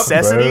Bare wake up,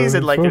 Necessities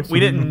and like we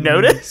didn't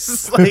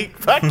notice? Like,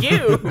 fuck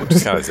you.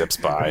 Just kind of zips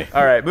by.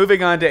 All right,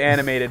 moving on to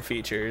animated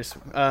features.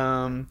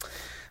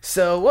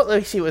 So what?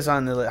 Let's see what's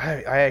on the list.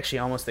 I actually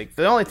almost think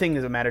the only thing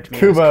that mattered to me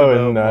was Kubo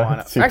Kubo and,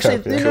 Moana. Zootopia.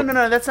 Actually,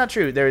 no, that's not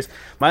true. There's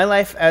My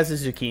Life as a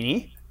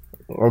Zucchini.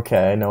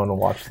 Okay, no one will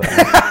watch that.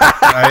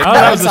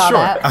 That was a saw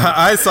short. that.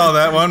 I saw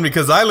that one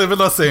because I live in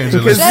Los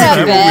Angeles. Shut up,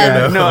 I'm a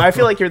Ben. weirdo. No, I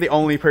feel like you're the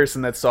only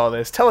person that saw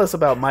this. Tell us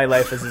about My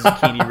Life as a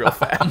Zucchini real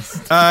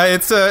fast.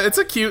 It's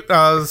a cute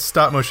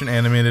stop motion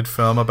animated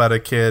film about a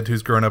kid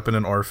who's grown up in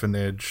an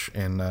orphanage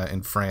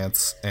in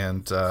France,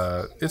 and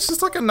it's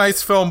just like a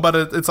nice film. But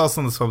it's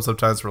also in this film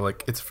sometimes where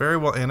like it's very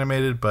well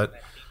animated,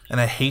 and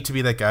I hate to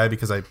be that guy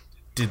because I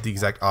did the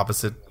exact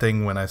opposite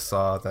thing when I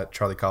saw that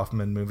Charlie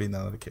Kaufman movie.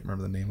 Now that I can't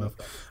remember the name of,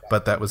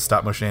 but that was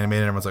stop motion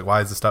animated. And everyone's like,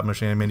 "Why is it stop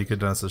motion animated? You could have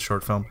done this as a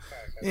short film."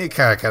 You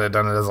kind of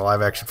done it as a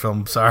live action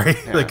film. Sorry,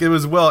 like it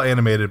was well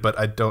animated, but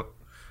I don't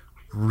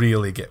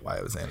really get why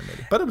it was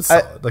animated. But it was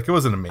solid. Like it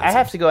wasn't amazing. I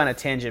have to go on a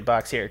tangent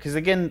box here because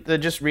again,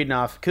 just reading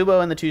off Kubo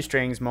and the Two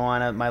Strings,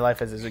 Moana, My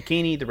Life as a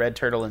Zucchini, The Red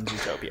Turtle, and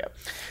Zootopia.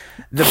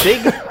 The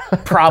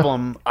big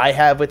problem I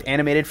have with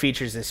animated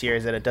features this year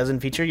is that it doesn't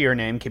feature Your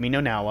Name, Kimi no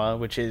Nawa,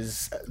 which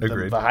is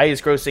the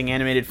highest grossing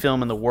animated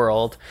film in the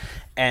world.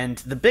 And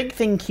the big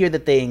thing here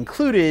that they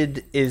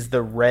included is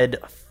the red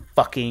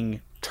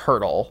fucking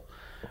turtle,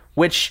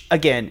 which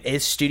again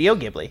is Studio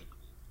Ghibli.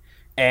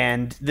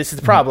 And this is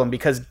the problem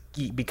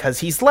because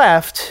he's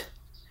left.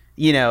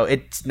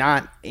 it's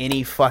not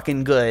any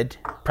fucking good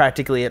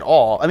practically at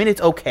all. I mean,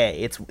 it's okay.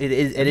 It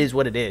is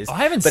what it is. I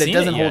haven't but seen it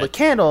doesn't it hold yet. a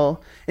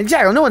candle.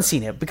 Exactly. No one's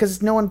seen it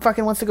because no one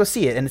fucking wants to go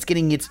see it, and it's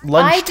getting its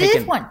lunch I taken.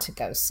 did want to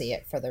go see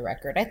it, for the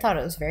record. I thought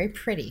it was very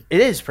pretty. It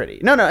is pretty.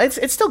 No,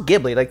 it's still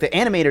Ghibli. Like, the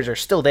animators are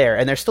still there,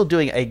 and they're still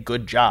doing a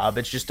good job.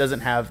 It just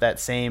doesn't have that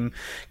same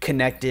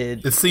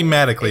connected. It's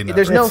thematically not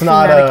There's right. no It's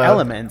not, thematic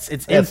elements.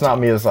 It's not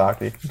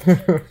Miyazaki.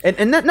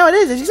 no, it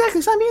is. It's exactly.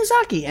 It's not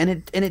Miyazaki,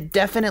 and it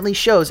definitely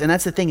shows. And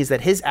that's the thing, is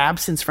that his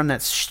absence from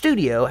that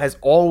studio has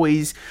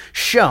always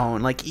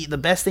shown. Like, the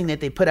best thing that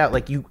they put out,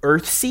 like, you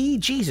Earthsea,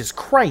 Jesus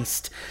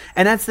Christ.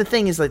 And that's the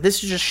thing, is like, this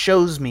just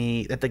shows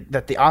me that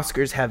the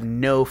Oscars have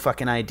no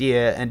fucking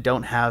idea and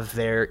don't have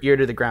their ear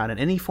to the ground in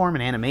any form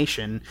in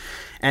animation.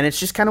 And it's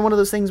just kind of one of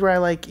those things where I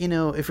like,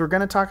 if we're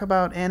gonna talk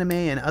about anime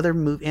and other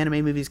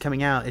anime movies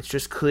coming out, it's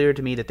just clear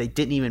to me that they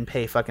didn't even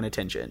pay fucking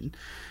attention,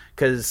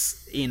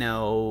 because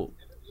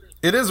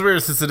It is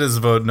weird since it is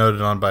vote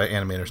noted on by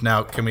animators.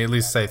 Now, can we at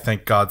least say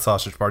thank God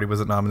Sausage Party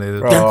wasn't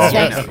nominated? Thank God.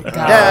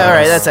 Yeah, all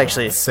right, that's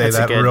actually Say that's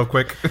that real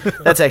quick.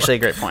 That's actually a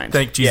great point.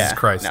 Thank Jesus Yeah,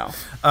 Christ. No,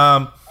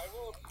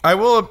 I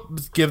will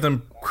give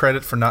them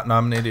credit for not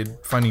nominated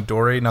Finding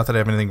Dory. Not that I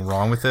have anything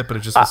wrong with it, but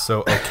it just was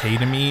so okay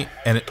to me.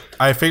 And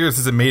I figured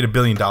since it made $1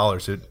 billion,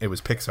 it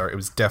was Pixar. It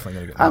was definitely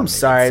going to get nominated. I'm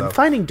sorry. so.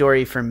 Finding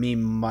Dory for me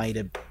might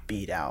have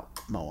beat out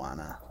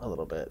Moana a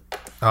little bit.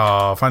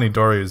 Oh, Finding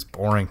Dory is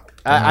boring.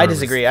 I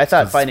disagree. I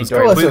thought Finding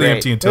Dory was was completely great.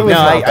 empty until No, the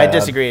not I bad.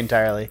 disagree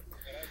entirely.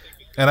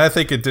 And I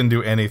think it didn't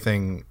do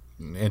anything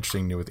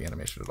interesting new with the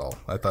animation at all.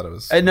 I thought it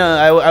was. No,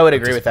 I would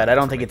agree with that. I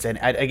don't think it's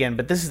again,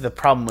 but this is the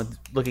problem with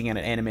looking at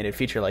an animated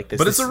feature like this.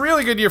 But it's a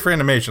really good year for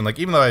animation. Like,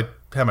 even though I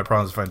had my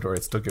problems with Finding Dory,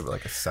 I'd still give it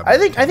like a 7. I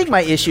think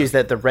my issue is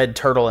that the red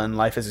turtle and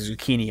Life as a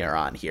Zucchini are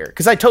on here,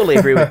 because I totally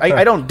agree with.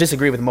 I don't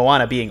disagree with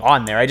Moana being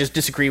on there. I just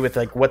disagree with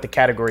like what the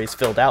category is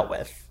filled out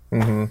with.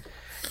 Mm-hmm.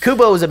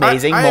 Kubo is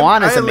amazing.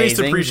 Moana's I at least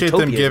amazing. appreciate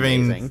them Zootopia is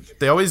giving. amazing.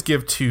 They always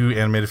give 2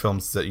 animated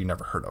films that you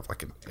never heard of,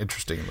 like an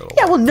interesting little.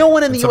 Yeah, well, no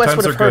one in the And U.S. sometimes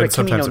would have they're heard good,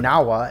 of Kimi no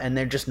sometimes Nawa, and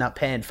they're just not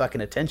paying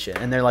fucking attention.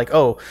 And they're like,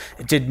 "Oh,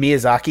 did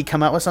Miyazaki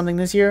come out with something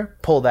this year?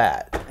 Pull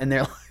that." And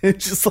they're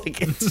it's just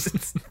like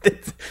it's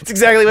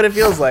exactly what it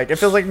feels like. It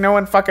feels like no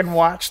one fucking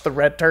watched the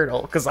Red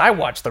Turtle, because I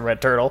watched the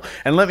Red Turtle,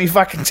 and let me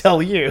fucking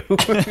tell you,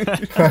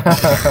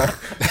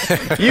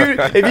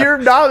 if you're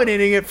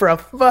nominating it for a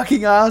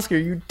fucking Oscar,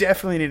 you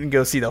definitely didn't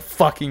go see the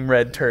fucking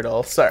Red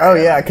Turtle. Sorry. Oh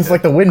yeah, because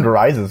like The Wind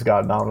Rises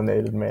got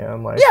nominated,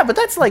 man. Like, Yeah, but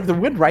that's like The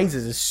Wind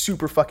Rises is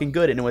super fucking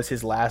good, and it was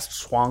his last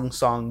Swan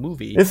Song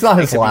movie. It's not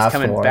his Except last He's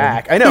coming one.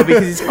 back. I know,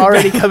 because he's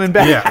already coming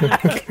back. Yeah,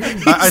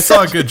 I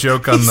saw a good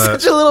joke on he's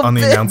such a little the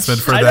bitch. announcement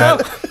for I that.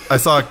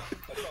 know.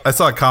 I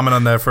saw a comment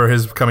on that for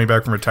his coming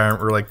back from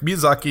retirement. Where like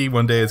Miyazaki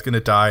one day is going to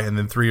die, and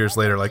then 3 years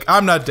later, like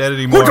I'm not dead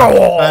anymore.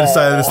 I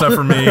decided it's not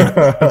for me.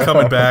 I'm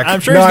coming back.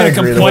 I'm sure No, I he's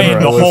going to agree. complain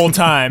the It was- whole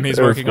time he's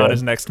it was working on good.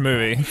 his next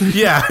movie.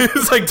 Yeah,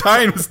 it's like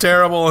dying was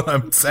terrible, and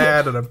I'm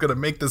sad, and I'm going to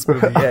make this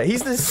movie. Yeah,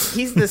 he's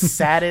the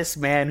saddest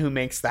man who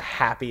makes the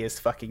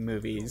happiest fucking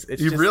movies. It's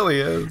He just,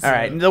 really is. All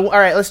right, all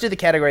right. Let's do the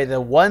category: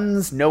 the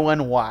ones no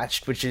one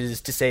watched, which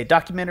is to say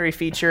documentary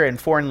feature and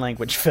foreign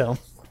language film.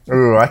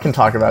 ooh, I can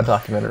talk about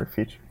documentary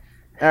feature.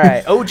 All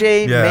right,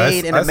 OJ Yeah,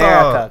 made in I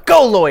America. saw-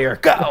 Go lawyer,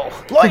 go!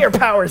 Lawyer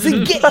powers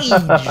engage.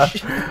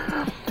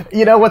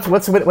 You know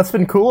what's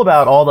been cool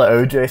about all the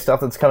OJ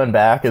stuff that's coming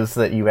back is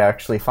that you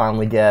actually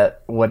finally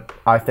get what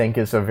I think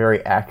is a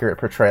very accurate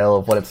portrayal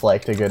of what it's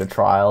like to go to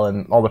trial,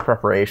 and all the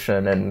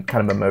preparation and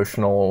kind of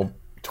emotional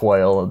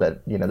toil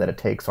that that it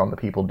takes on the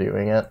people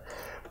doing it.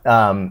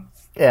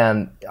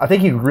 And I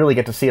think you really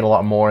get to see it a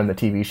lot more in the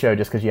TV show,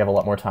 just because you have a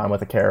lot more time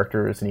with the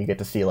characters and you get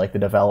to see like the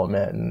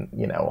development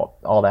and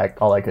all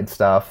that good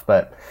stuff.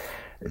 But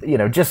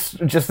just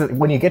that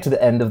when you get to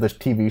the end of this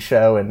TV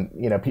show and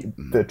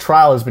the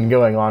trial has been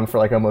going on for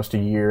like almost a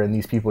year, and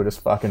these people are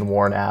just fucking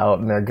worn out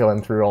and they're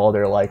going through all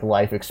their like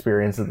life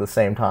experiences at the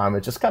same time.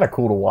 It's just kind of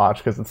cool to watch,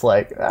 because it's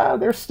like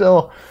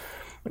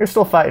they're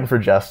still fighting for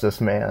justice,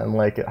 man.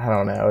 Like, I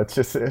don't know. It's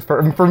just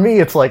for me,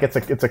 it's like it's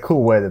a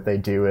cool way that they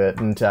do it,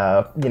 and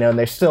and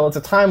it's a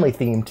timely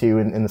theme too,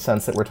 in the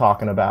sense that we're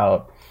talking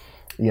about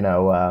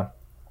our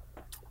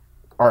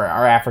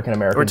African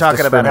Americans. We're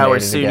talking about how we're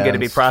soon discriminated going to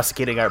be against.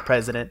 prosecuting our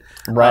president.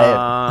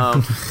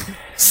 Right.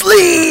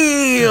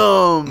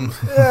 Slim.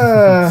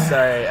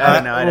 Sorry, I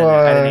don't know.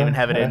 I didn't even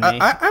have it in me.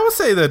 I will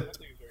say that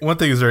one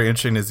thing is very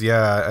interesting is,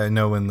 I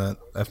know when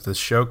after the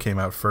show came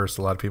out first,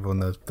 a lot of people in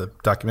the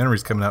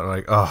documentaries coming out were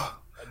like, oh,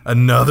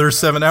 another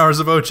 7 hours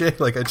of OJ.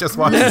 Like, I just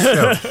watched the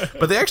show.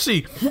 But they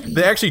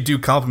actually do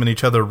complement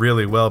each other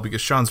really well,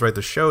 because Sean's right.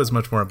 The show is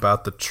much more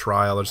about the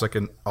trial. There's like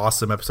an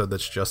awesome episode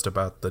that's just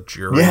about the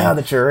jury. Yeah,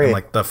 the jury. And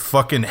like the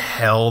fucking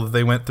hell that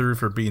they went through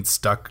for being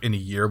stuck in a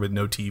year with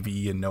no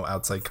TV and no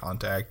outside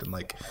contact, and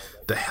like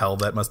the hell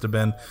that must have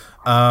been.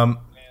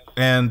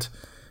 And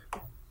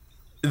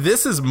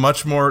this is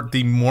much more,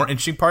 the more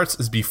interesting parts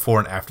is before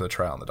and after the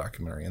trial in the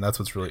documentary, and that's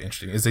what's really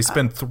interesting is they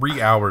spend 3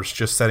 hours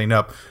just setting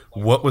up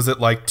what was it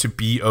like to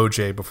be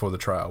OJ before the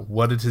trial,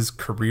 what did his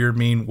career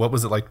mean, what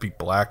was it like to be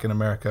black in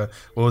America,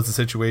 what was the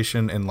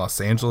situation in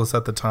Los Angeles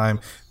at the time.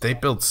 They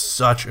build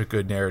such a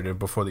good narrative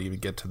before they even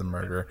get to the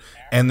murder,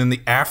 and then the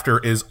after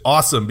is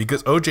awesome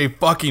because OJ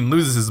fucking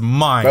loses his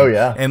mind. Oh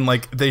yeah. And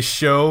like they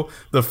show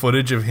the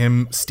footage of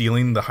him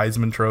stealing the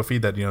Heisman Trophy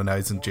that now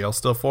he's in jail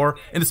still for,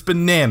 and it's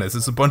bananas.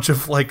 It's a bunch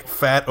of like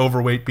fat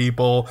overweight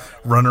people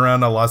run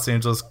around a Los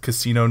Angeles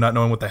casino not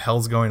knowing what the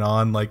hell's going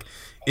on. Like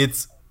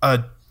it's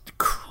a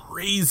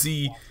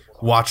crazy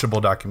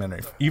watchable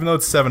documentary, even though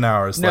it's 7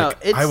 hours.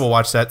 I will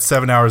watch that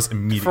 7 hours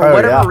immediately. For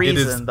whatever It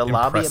is reason, the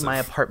lobby of impressive. my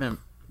apartment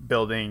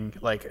building,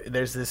 like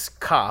there's this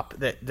cop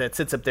that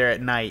sits up there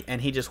at night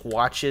and he just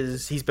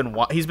watches. He's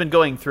been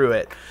going through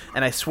it,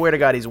 and I swear to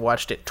God he's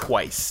watched it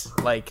twice.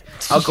 Like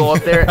I'll go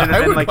up there and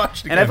then like,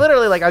 and I've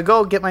literally like I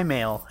go get my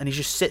mail and he's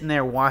just sitting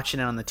there watching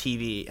it on the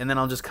TV, and then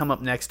I'll just come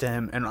up next to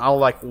him and I'll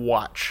like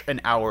watch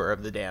an hour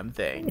of the damn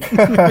thing,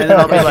 and then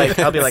I'll be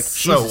like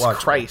So Jesus watchable.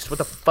 Christ, what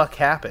the fuck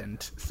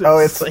happened? Oh,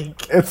 it's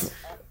like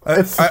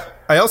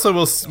I also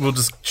will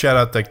just shout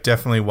out, like,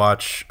 definitely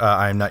watch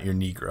I Am Not Your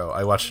Negro.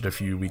 I watched it a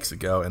few weeks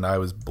ago and I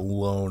was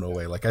blown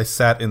away. Like I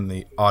sat in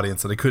the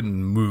audience and I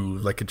couldn't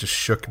move. Like it just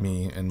shook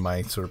me and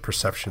my sort of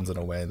perceptions in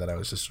a way that I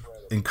was just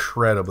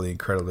incredibly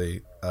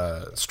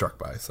struck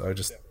by. So I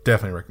just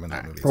definitely recommend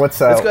that movie. Let's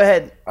go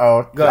ahead.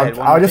 Oh, Go ahead.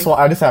 I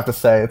just have to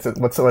say,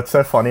 what's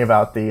so funny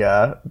about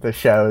the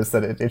show is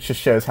that it just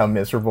shows how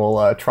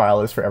miserable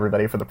trial is for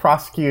everybody, for the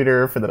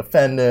prosecutor, for the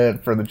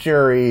defendant, for the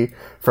jury,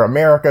 for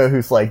America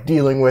who's like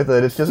dealing with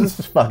it. It's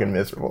just fucking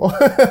miserable.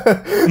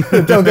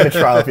 Don't go to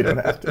trial if you don't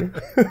have to.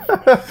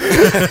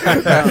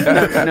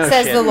 no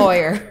Says shit. the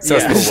lawyer.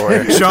 Says the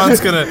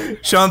lawyer.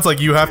 Sean's like,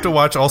 you have to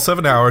watch all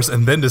 7 hours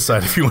and then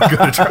decide if you want to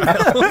go to trial.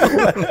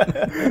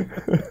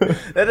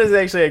 That is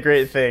actually a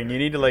great thing. You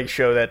need to like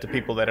show that to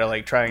people that are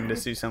like trying to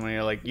sue someone.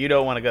 You're like, you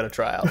don't want to go to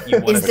trial. You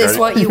want Is this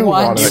what you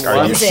want? Like,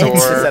 are you Is it? sure? to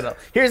settle.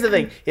 Here's the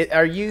thing: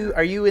 are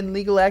you in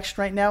legal action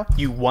right now?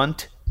 You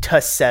want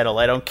to settle.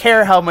 I don't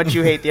care how much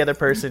you hate the other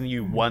person.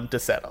 You want to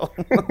settle.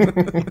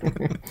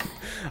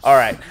 All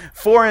right,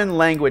 foreign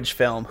language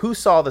film. Who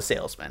saw The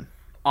Salesman?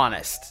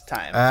 Honest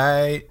time.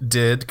 I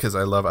did because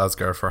I love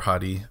Asghar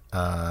Farhadi,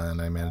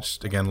 and I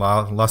managed again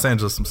Los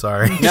Angeles. I'm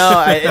sorry.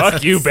 No,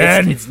 Fuck you,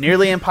 Ben. It's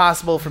nearly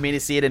impossible for me to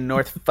see it in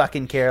North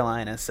fucking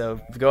Carolina. So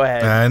go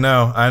ahead. I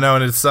know,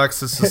 and it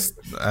sucks. It's just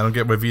I don't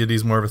get why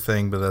VOD's more of a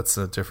thing, but that's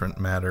a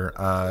different matter.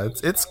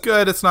 It's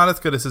good. It's not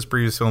as good as his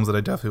previous films that I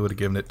definitely would have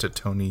given it to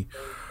Tony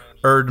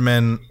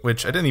Erdmann,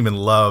 which I didn't even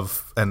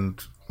love. And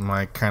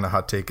my kind of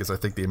hot take is I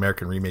think the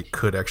American remake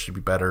could actually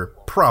be better.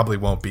 Probably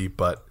won't be,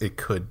 but it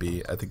could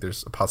be. I think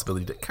there's a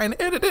possibility to kind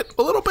of edit it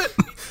a little bit.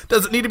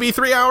 Doesn't need to be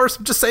 3 hours.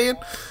 I'm just saying.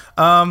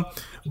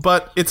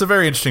 But it's a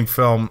very interesting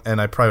film,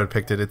 and I probably would have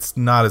picked it. It's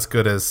not as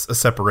good as A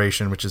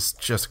Separation, which is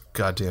just a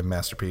goddamn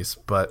masterpiece,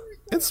 but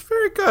it's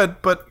very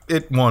good. But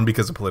it won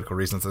because of political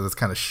reasons, and it's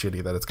kind of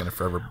shitty that it's going to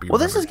forever be. Well,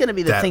 this is going to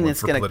be the thing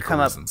that's going to political come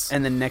reasons. up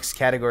in the next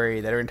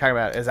category that we're going to talk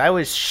about. Is I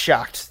was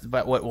shocked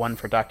about what won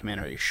for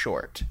documentary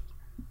short.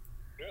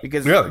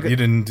 Because Really? You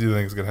didn't think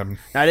it was going to happen?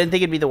 I didn't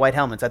think it'd be the White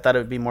Helmets. I thought it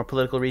would be more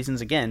political reasons.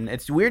 Again,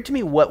 it's weird to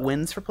me what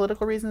wins for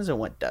political reasons and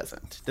what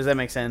doesn't. Does that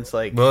make sense?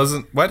 Like, Well,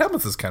 White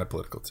Helmets is kind of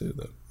political too,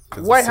 though.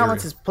 'cause White it's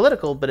Helmets Syria. is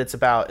political, but it's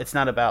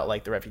not about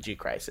like the refugee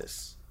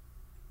crisis.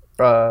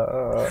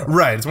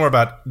 Right. It's more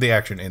about the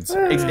action in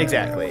Syria.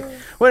 Exactly.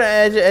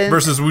 Well,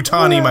 Versus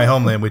Wutani, My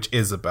Homeland, which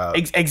is about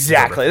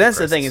exactly. the That's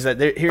the thing crisis. is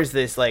that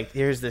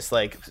here's this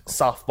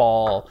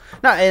softball.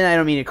 Not, and I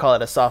don't mean to call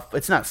it a soft.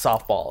 It's not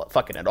softball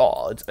fucking at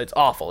all. It's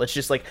awful. It's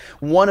just like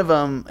one of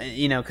them.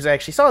 Because I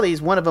actually saw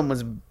these. One of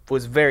them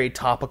was very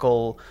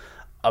topical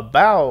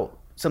about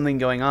something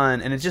going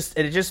on, and it just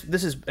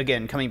this is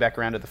again coming back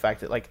around to the fact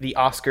that like the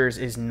Oscars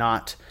is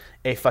not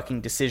a fucking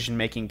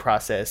decision-making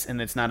process,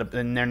 and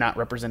and they're not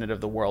representative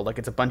of the world. Like,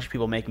 it's a bunch of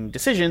people making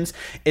decisions.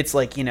 It's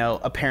like,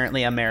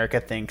 apparently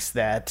America thinks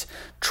that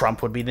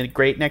Trump would be the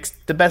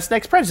best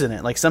next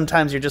president. Like,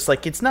 sometimes you're just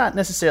like, it's not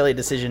necessarily a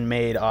decision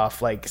made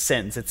off like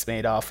sense. It's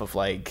made off of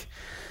like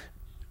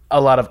a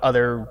lot of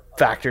other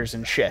factors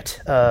and shit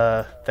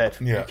that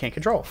you can't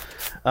control.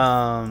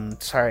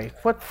 Sorry,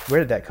 where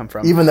did that come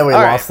from? Even though we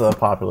All lost right. the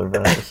popular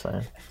vote, just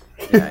saying.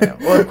 Yeah, I know.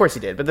 Well, of course he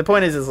did. But the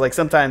point is like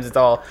sometimes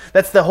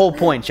that's the whole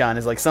point, John,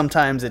 is like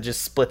sometimes it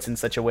just splits in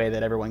such a way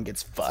that everyone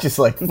gets fucked. Just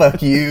like,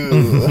 fuck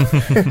you.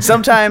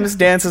 Sometimes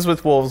Dances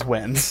with Wolves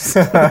wins.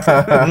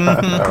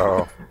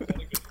 Oh.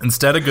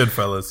 Instead of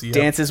Goodfellas. Yep.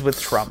 Dances with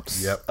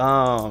Trumps. Yep.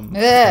 Ugh.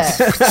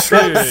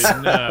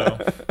 No.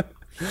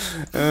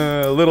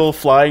 Little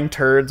flying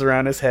turds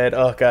around his head.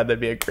 Oh god, that'd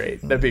be a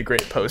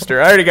great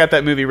poster. I already got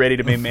that movie ready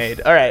to be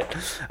made. All right.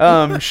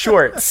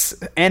 Shorts.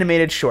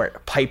 Animated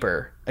short.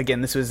 Piper.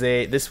 Again, which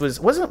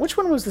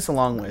one was this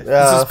along with?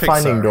 This is Pixar.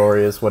 Finding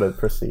Dory is what it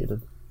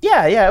preceded.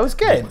 Yeah, it was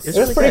good. It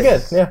was pretty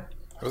good, yeah.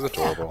 It was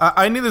adorable.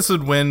 I knew this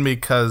would win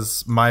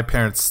because my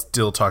parents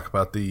still talk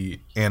about the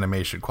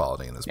animation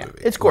quality in this movie.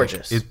 It's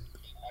gorgeous.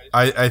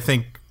 I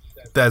think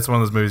that's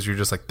one of those movies you're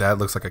just like, that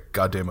looks like a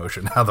goddamn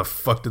ocean. How the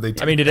fuck did they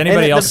do I mean, did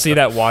anybody else see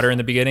that water in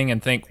the beginning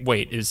and think,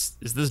 wait, is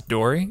this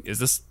Dory? Is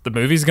this the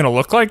movie's going to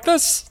look like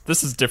this?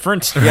 This is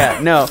different. Yeah,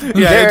 no.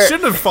 Yeah, it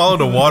shouldn't have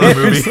followed a water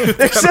movie.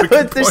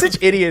 They're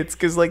such idiots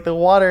because like the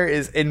water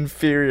is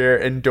inferior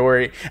in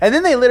Dory, and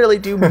then they literally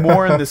do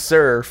more in the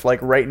surf, like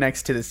right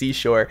next to the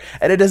seashore,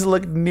 and it doesn't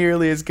look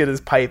nearly as good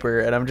as Piper.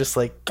 And I'm just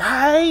like,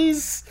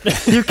 guys,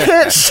 you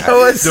can't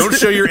show us. Don't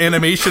show your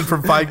animation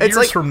from 5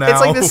 years from now.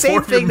 It's like the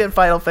same thing that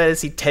Final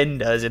Fantasy X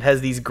does. It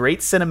has these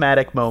great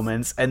cinematic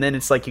moments, and then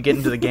it's like you get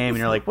into the game and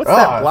you're like, what's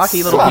that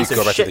blocky little piece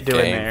of shit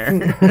doing there?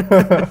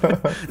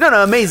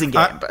 No, amazing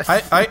game.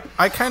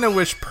 I kind of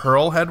wish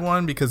Pearl had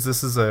one because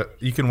this is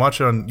you can watch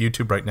it on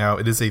YouTube right now.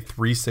 It is a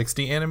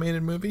 360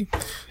 animated movie,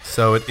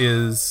 so it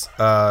is.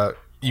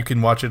 You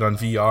can watch it on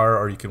VR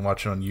or you can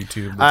watch it on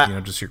YouTube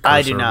with just your cursor.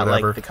 I do not or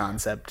whatever. like the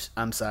concept.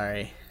 I'm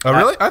sorry. Oh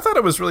really? I thought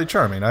it was really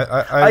charming.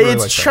 I really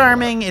it's like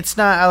charming. It's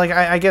not like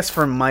I guess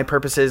for my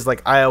purposes,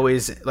 like I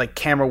always like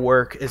camera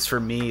work is for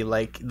me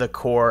like the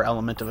core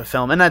element of a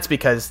film, and that's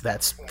because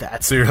that's.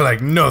 So you're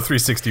like no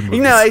 360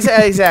 movies. No,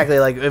 exactly.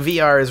 Like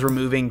VR is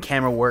removing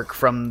camera work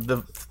from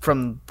the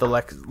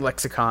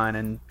lexicon,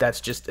 and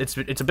that's just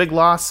it's a big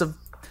loss of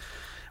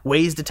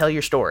ways to tell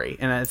your story,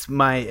 and that's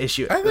my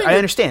issue. I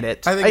understand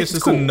it. I think it's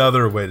just cool.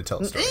 Another way to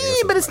tell a story.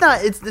 But it's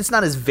not. It's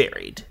not as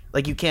varied.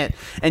 Like you can't,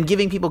 and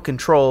giving people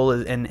control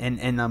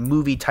in a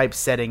movie type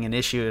setting an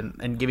issue,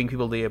 and giving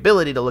people the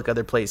ability to look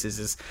other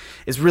places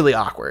is really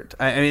awkward.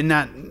 I mean,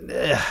 not.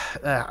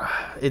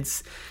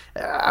 It's.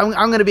 I'm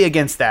going to be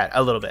against that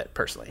a little bit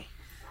personally.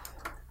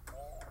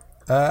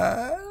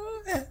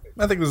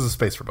 I think there's a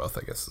space for both.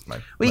 I guess.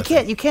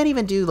 You can't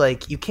even do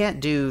like you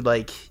can't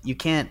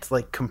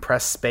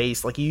compress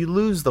space. Like you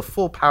lose the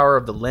full power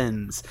of the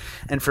lens,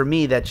 and for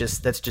me that's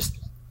just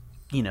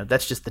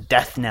the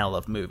death knell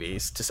of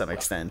movies to some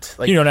extent.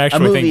 Like you don't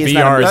actually think VR is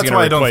going to That's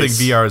why I don't think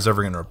VR is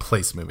ever going to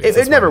replace movies.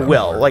 It never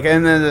will. Like,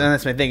 and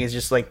that's my thing. Is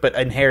just like, but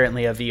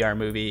inherently a VR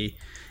movie.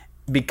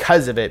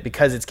 Because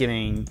it's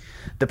giving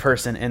the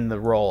person in the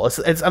role.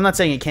 I'm not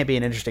saying it can't be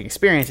an interesting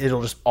experience.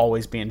 It'll just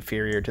always be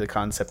inferior to the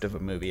concept of a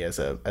movie as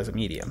a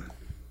medium.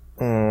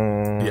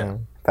 Yeah,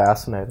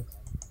 fascinating.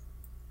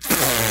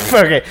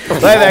 Okay,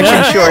 live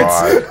action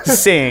shorts.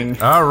 Sing.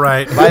 All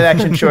right, live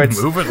action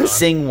shorts. Moving on.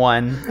 Sing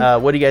one.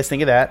 What do you guys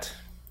think of that?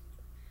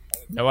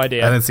 No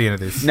idea. I didn't see any of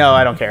these. No,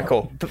 I don't care.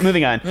 Cool.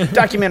 Moving on.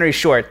 Documentary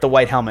short, The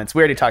White Helmets. We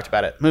already talked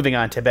about it. Moving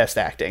on to best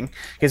acting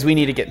because we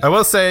need to get. I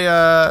will say,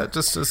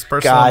 just as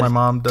personal, my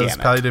mom does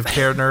palliative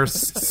care nurse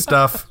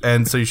stuff,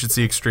 and so you should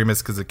see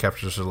Extremis because it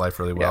captures her life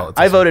really well.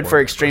 I voted for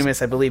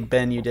Extremis. I believe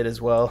Ben, you did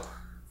as well.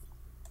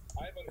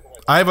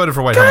 I voted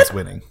for White Helmets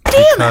winning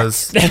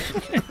because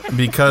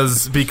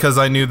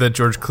I knew that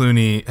George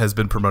Clooney has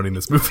been promoting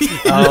this movie.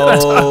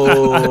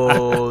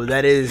 Oh,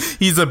 that is.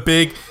 He's a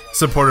big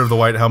supporter of the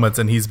White Helmets,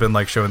 and he's been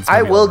like showing.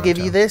 I will give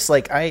you this.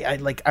 Like I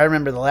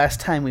remember the last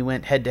time we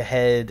went head to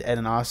head at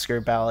an Oscar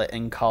ballot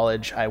in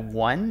college, I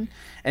won.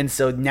 And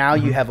so now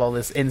you have all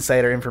this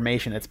insider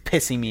information that's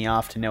pissing me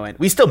off to no end.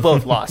 We still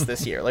both lost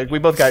this year. Like we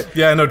both got.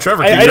 Yeah, no,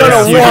 Trevor. I don't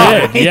know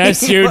why.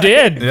 Yes, you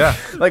did. Yeah.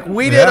 Like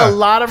we did a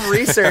lot of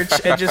research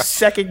and just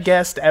second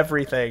guessed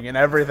everything, and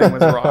everything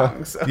was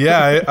wrong. So.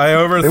 Yeah, I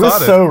overthought it. It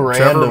was so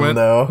random,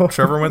 though.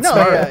 Trevor went no,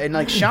 smart. Yeah, and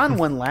like Sean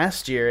won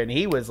last year, and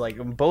he was like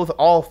and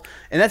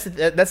that's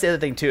the other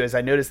thing too is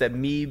I noticed that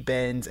me,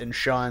 Ben's, and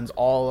Sean's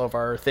all of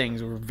our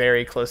things were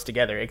very close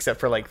together, except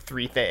for like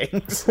 3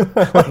 things,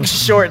 like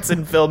shorts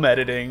and film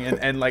editing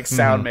and like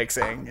sound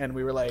mixing, and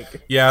we were like,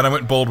 yeah, and I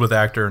went bold with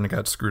actor and I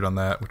got screwed on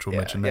that, which we'll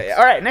mention next. Yeah.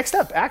 All right, next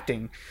up,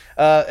 acting.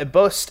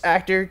 Best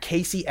actor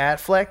Casey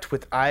Affleck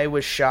with I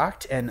Was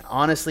Shocked, and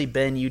honestly,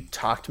 Ben, you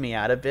talked me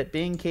out of it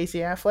being Casey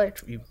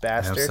Affleck, you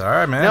bastard. I'm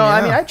sorry, man. No, yeah.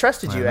 I mean I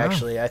trusted you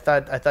actually. I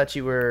thought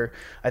you were.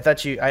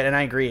 And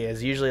I agree.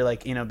 As usually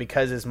like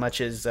because as much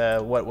as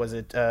what was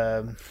it?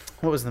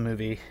 What was the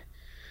movie?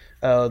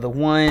 The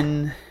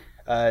one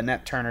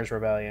Nat Turner's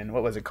Rebellion.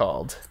 What was it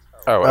called?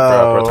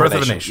 Birth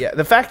of a Nation. Yeah,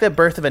 the fact that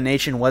Birth of a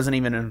Nation wasn't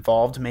even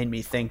involved made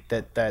me think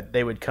that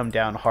they would come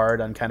down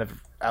hard on kind of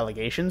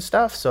allegation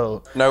stuff.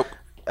 So nope.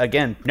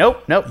 Again,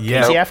 nope.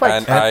 Yeah, Casey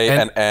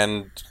Affleck.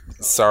 And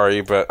sorry,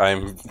 but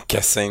I'm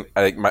guessing.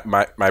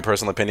 My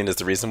personal opinion is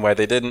the reason why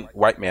they didn't.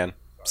 White man.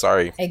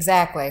 Sorry.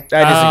 Exactly. I disagree.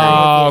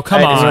 Oh,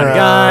 come on,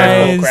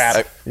 guys.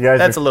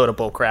 That's a load of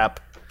bull crap.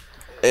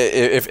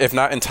 If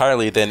not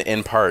entirely, then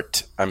in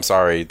part. I'm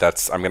sorry.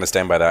 I'm going to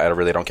stand by that. I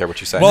really don't care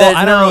what you say. Well,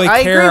 I don't really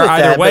care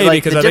either that, way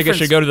like, because I think it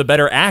should go to the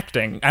better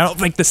acting. I don't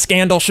think the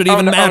scandal should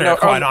even matter.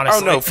 Quite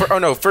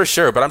honestly. For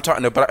sure. But I'm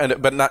talking.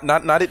 But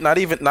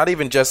not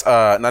even just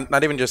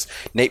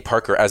Nate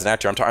Parker as an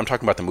actor. I'm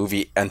talking about the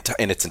movie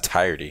in its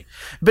entirety.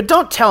 But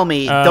don't tell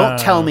me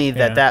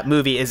that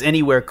movie is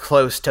anywhere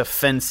close to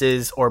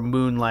Fences or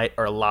Moonlight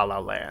or La La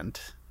Land.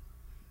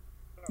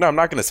 No, I'm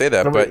not going to say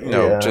that. But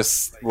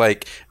just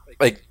like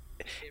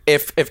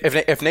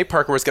if Nate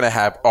Parker was going to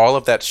have all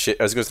of that shit,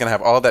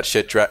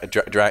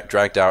 dragged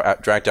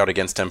out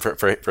against him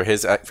for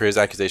his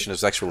accusation of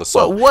sexual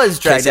assault, well, it was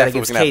dragged out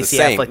against Casey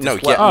Affleck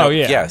as well.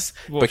 Yes,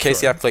 Well, but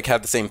Casey sure. Affleck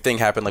had the same thing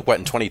happen in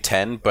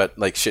 2010, but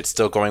like shit's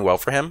still going well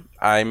for him.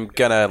 I'm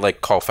gonna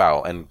like call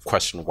foul and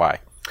question why.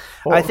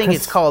 Well, I think 'cause-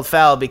 it's called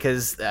foul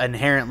because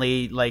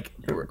inherently, like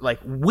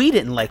we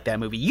didn't like that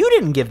movie. You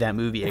didn't give that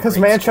movie a because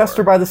great Manchester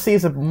score. by the Sea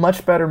is a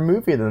much better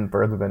movie than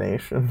Birth of a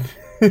Nation.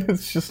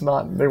 It's just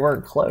not. They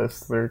weren't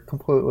close. They're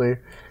completely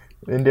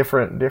in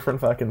different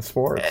fucking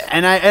sports.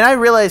 And I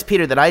realized,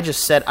 Peter, that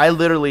I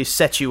literally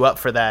set you up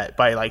for that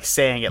by like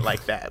saying it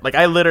like that. Like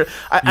I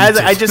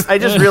just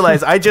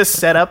realized I just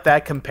set up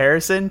that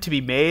comparison to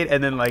be made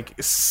and then like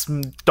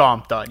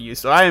stomped on you.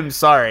 So I am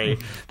sorry.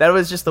 That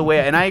was just the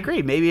way. And I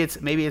agree. Maybe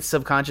it's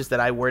subconscious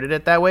that I worded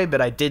it that way, but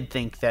I did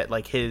think that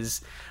like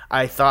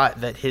I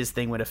thought that his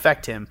thing would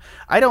affect him.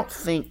 I don't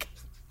think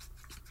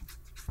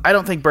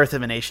Birth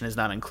of a Nation is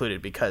not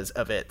included because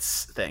of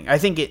its thing. I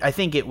think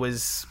it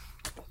was.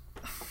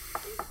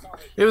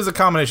 It was a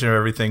combination of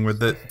everything where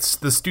the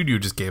studio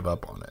just gave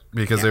up on it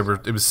because it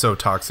was so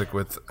toxic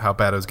with how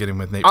bad it was getting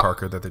with Nate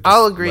Parker that they just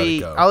I'll let agree.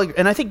 it go. I'll agree.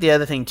 And I think the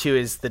other thing too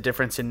is the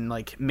difference in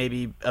like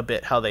maybe a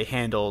bit how they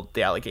handled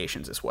the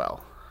allegations as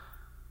well.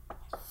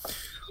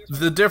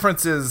 The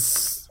difference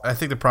is, I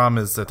think the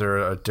problem is that there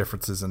are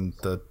differences in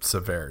the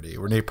severity.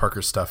 Where Nate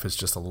Parker's stuff is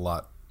just a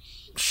lot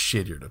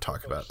shittier to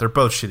talk about. They're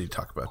both shitty to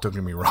talk about. Don't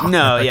get me wrong.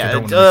 No, Like, I yeah.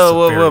 don't wanna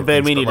Oh, mix well, severity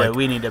Ben, things, but, like,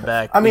 we need to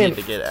back. I we mean- need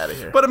to get out of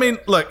here. But I mean,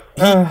 look,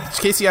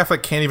 Casey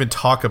Affleck can't even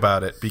talk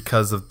about it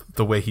because of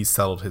the way he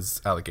settled his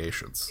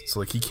allegations. So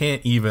like, he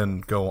can't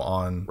even go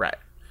on. Right.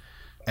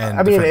 And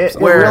I mean, defend it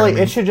himself. really I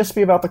mean, it should just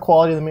be about the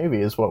quality of the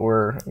movie is what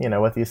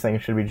what these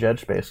things should be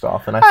judged based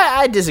off. And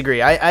I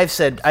disagree. I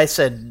said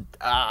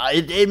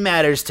it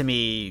matters to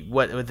me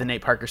what with the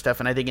Nate Parker stuff,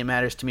 and I think it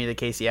matters to me the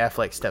Casey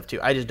Affleck stuff too.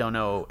 I just don't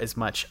know as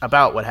much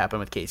about what happened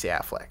with Casey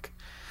Affleck.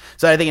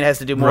 So I think it has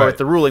to do more Right. with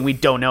the ruling. We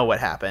don't know what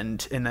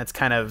happened, and that's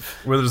kind of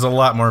where there's a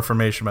lot more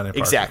information about Nate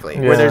Parker. exactly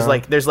Yeah. where there's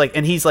like,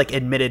 and he's like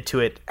admitted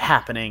to it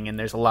happening, and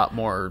there's a lot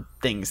more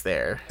things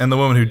there. And the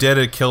woman who did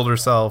it killed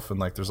herself, and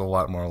like, there's a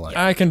lot more like.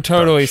 I can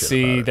totally shit about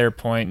see it. their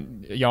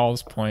point,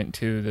 y'all's point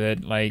too,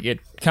 that like it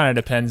kind of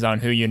depends on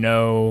who you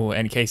know,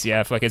 and Casey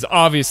Affleck is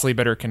obviously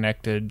better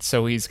connected,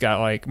 so he's got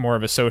like more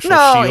of a social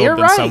No, shield you're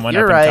than right, someone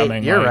you're up right, and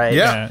coming. you're like, right.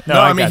 Yeah. No,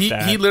 No, I got mean,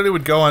 that. he literally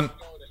would go on.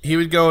 He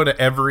would go to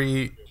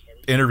every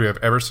interview I've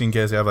ever seen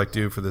Casey Affleck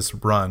do for this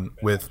run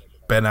with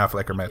Ben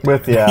Affleck or Matt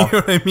With- Damon. yeah. You know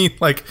what I mean?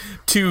 Like,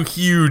 two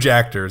huge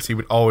actors. He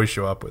would always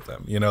show up with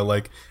them. You know,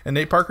 like, and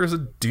Nate Parker's a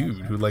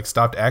dude who like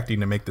stopped acting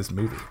to make this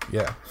movie.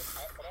 Yeah.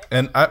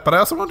 But I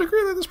also want to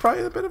agree that there's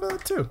probably a bit of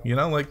that too. You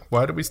know, like,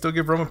 why do we still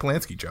give Roman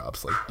Polanski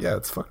jobs? Like, yeah,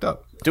 it's fucked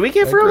up. Do we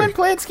give agree. Roman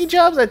Polanski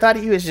jobs? I thought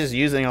he was just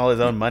using all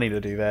his own money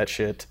to do that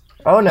shit.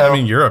 oh no, I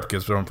mean, Europe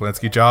gives Roman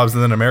Polanski jobs,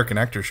 and then American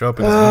actors show up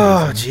in his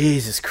Oh, movies.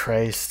 Jesus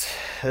Christ.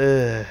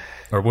 Ugh.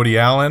 Or Woody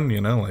Allen. You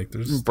know, like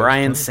there's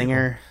Bryan there's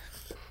Singer.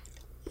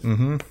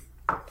 Mm-hmm.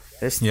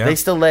 Yeah. They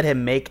still let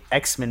him make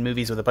X-Men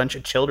movies with a bunch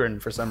of children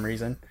for some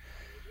reason.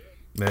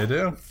 They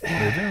do.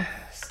 They do.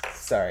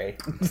 Sorry.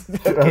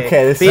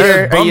 okay, this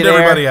Peter, are Bummed you there?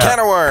 everybody out. Can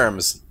of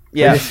worms.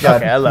 Yeah.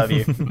 got- Okay, I love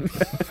you.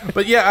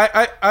 But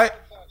yeah,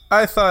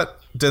 I thought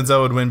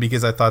Denzel would win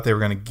because I thought they were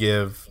going to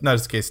give not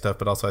just case stuff,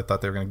 but also I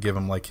thought they were going to give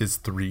him like his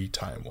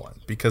 3-time one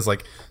because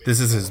like this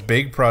is his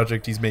big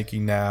project he's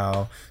making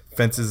now.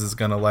 Fences is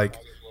going to like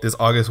this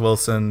August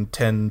Wilson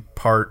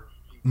 10-part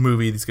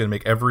movie. He's going to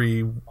make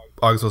every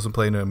August Wilson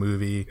play into a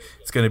movie.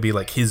 It's going to be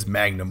like his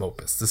magnum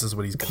opus. This is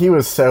what he's going he to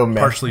was so mad.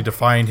 partially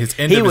define his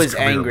end He of his was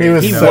career. angry. He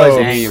was He so was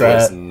upset. He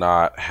was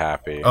not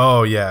happy.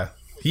 Oh yeah,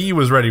 he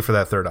was ready for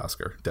that third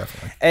Oscar,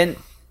 definitely. And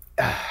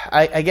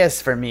I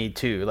guess for me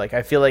too, like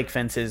I feel like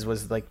Fences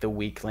was like the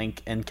weak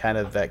link in kind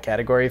of that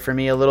category for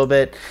me a little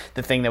bit.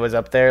 The thing that was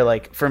up there,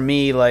 like for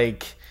me,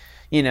 like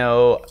you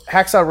know,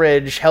 Hacksaw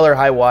Ridge, Hell or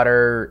High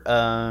Water,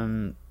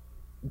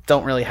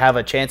 don't really have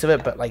a chance of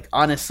it. But like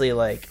honestly,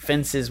 like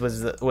Fences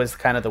was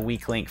kind of the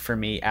weak link for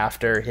me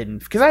after Hidden,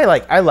 because I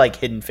like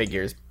Hidden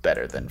Figures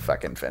better than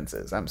fucking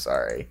Fences. I'm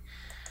sorry.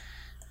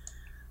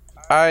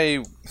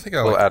 I think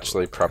I will like it.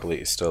 actually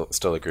probably still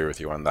agree with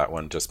you on that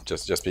one, just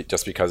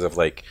because of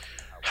like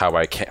how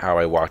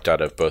I walked out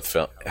of both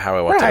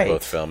Right.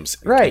 both films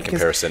Right, in 'cause-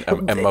 comparison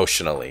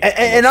emotionally.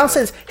 And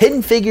also,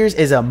 Hidden Figures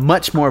is a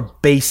much more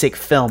basic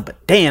film,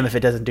 but damn if it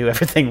doesn't do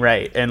everything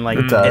right and like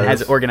does. and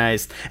has it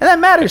organized, and that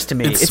matters to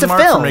me. It's It's a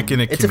smart for film. making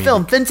it It's a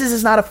film. Fences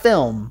is not a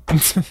film.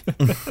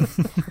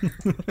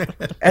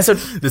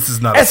 This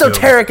is not a film.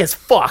 Esoteric as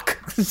fuck.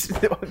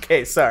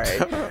 Okay, sorry.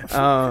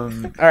 All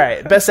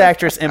right, Best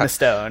Actress Emma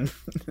Stone.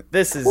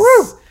 This is.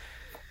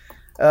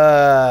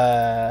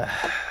 I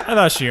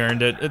thought she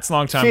earned it. It's a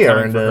long time She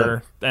coming earned for it.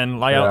 her. And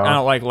like, Yeah. I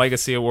don't like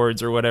legacy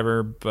awards or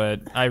whatever,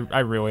 but I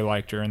really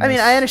liked her. In I mean,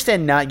 this. I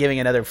understand not giving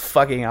another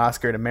fucking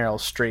Oscar to Meryl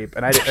Streep,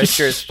 and I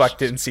sure as fuck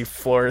didn't see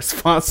Florence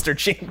Foster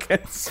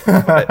Jenkins.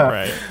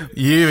 right.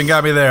 You even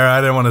got me there.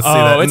 I didn't want to see Oh,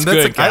 that. it's And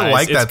that's good, I guys.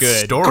 like It's that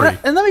good. story.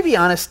 And let me be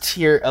honest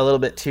here a little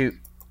bit too.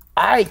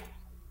 I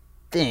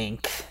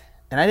think,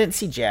 and I didn't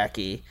see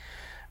Jackie,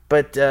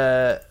 but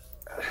I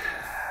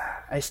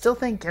still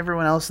think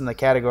everyone else in the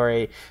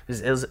category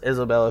is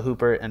Isabella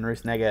Hooper and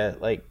Ruth Negga,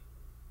 like,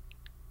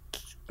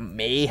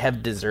 may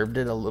have deserved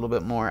it a little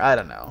bit more. I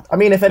don't know. I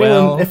mean, if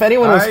anyone was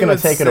going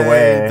to take it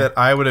away, that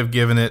I would have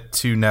given it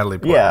to Natalie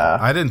Portman. Yeah.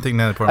 I didn't think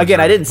Natalie Portman. Again,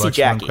 I didn't see one,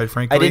 Jackie. quite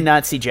frankly. I did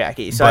not see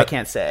Jackie, so I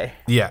can't say.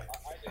 Yeah,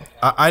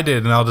 I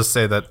did, and I'll just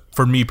say that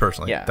for me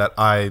personally, Yeah. that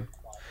I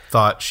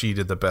thought she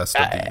did the best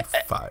of the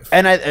 5.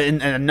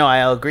 And no,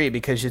 I'll agree,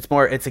 because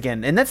it's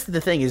again, and that's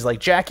the thing, is like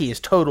Jackie is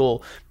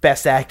total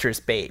best actress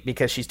bait,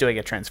 because she's doing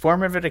a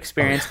transformative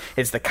experience.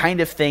 It's the kind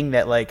of thing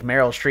that like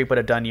Meryl Streep would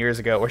have done years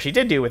ago, or she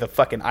did do with a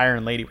fucking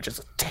Iron Lady, which is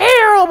a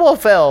terrible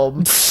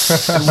film.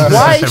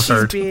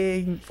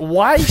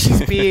 why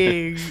she's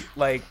being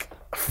like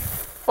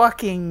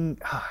fucking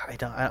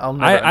I'll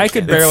never I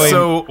could understand. barely. It's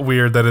so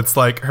weird that it's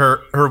like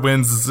her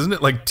wins. Isn't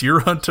it like Deer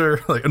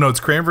Hunter? Like, no, it's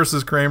Kramer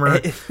versus Kramer,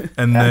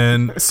 and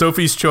then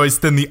Sophie's Choice,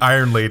 then the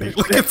Iron Lady.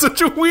 Like, it's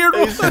such a weird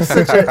one. It's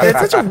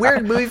such a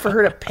weird movie for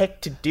her to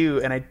pick to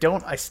do, and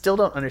I still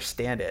don't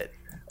understand it.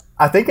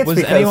 I think it's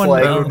because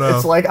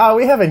it's like, oh,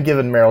 we haven't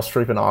given Meryl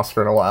Streep an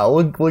Oscar in a while.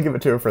 We'll give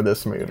it to her for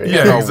this movie.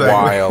 Yeah, A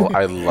while.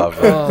 I love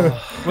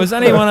it. Was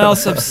anyone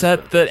else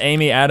upset that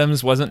Amy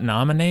Adams wasn't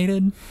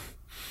nominated?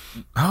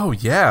 Oh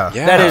yeah,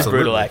 That is absolutely.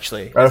 brutal,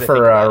 actually. For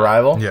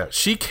Arrival. Yeah,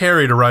 she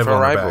carried Arrival on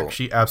her Arrival. back.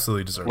 She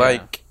absolutely deserved it.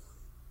 Like,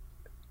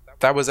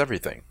 that was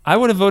everything. I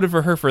would have voted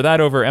for her for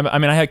that over Emma. I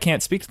mean, I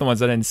can't speak to the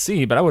ones I didn't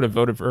see, but I would have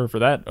voted for her for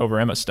that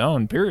over Emma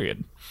Stone.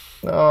 Period.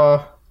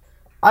 I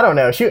don't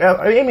know.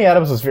 Amy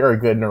Adams was very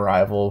good in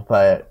Arrival,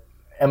 but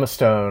Emma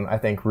Stone, I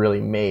think,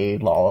 really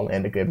made La La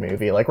Land a good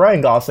movie. Like,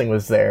 Ryan Gosling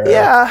was there.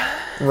 Yeah,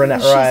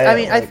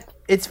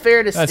 it's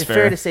fair to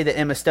fair. say that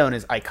Emma Stone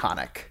is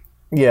iconic.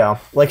 Yeah,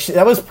 like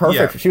that was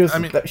perfect.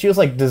 Yeah, she was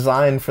like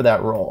designed for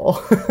that role.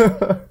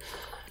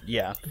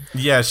 Yeah.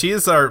 Yeah, she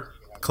is our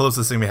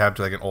closest thing we have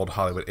to like an old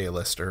Hollywood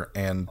A-lister,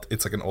 and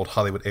it's like an old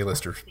Hollywood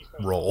A-lister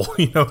role.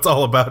 You know, it's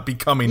all about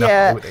becoming a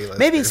Hollywood A-lister.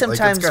 Maybe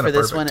sometimes like, for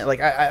this perfect. one,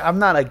 like I'm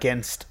not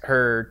against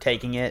her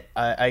taking it.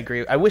 I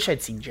agree. I wish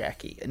I'd seen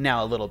Jackie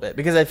now a little bit,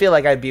 because I feel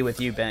like I'd be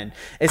with you, Ben.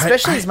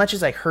 Especially as much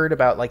as I heard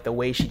about like the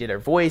way she did her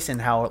voice and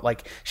how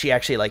like she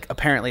actually like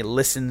apparently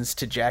listens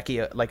to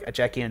Jackie, like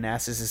Jackie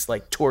Onassis'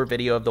 like tour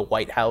video of the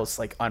White House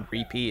like on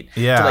repeat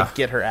to like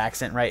get her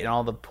accent right and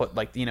all the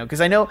because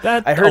I know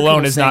That I heard alone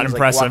people is saying, not like,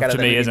 impressive walk out of to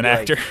the me movie as an and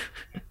be actor.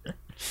 like,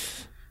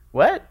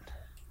 what?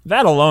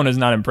 That alone is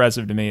not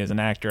impressive to me as an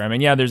actor. I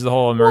mean, yeah, there's the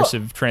whole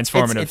immersive,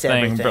 transformative it's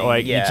thing, but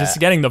like yeah. just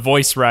getting the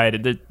voice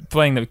right,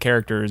 playing the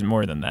character is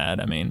more than that.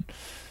 I mean,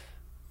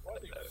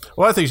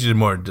 Well, I think she did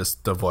more than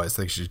just the voice.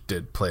 I think she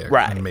did play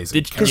an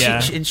amazing because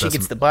character. she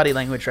gets the body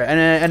language right.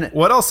 And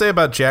What I'll say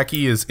about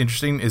Jackie is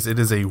interesting is it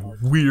is a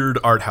weird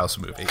art house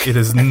movie. It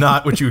is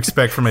not what you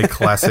expect from a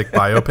classic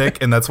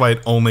biopic, and that's why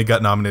it only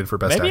got nominated for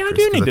Best Maybe I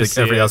Actress. do need to I think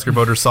see every it. Oscar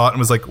voter saw it and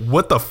was like,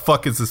 "What the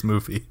fuck is this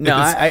movie?"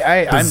 no,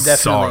 It is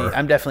bizarre.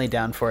 I'm definitely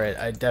down for it.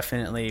 I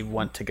definitely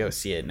want to go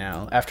see it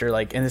now after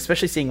like, and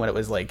especially seeing what it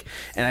was like,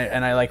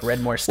 and I like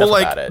read more stuff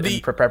about it in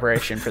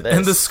preparation for this.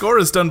 And the score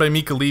is done by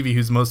Mika Levy,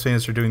 who's most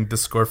famous for doing the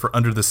score for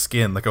Under the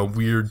Skin, like a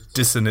weird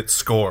dissonant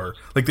score.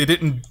 Like they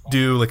didn't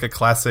do like a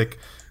classic,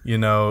 you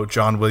know,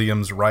 John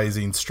Williams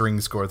rising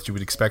string score that you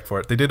would expect for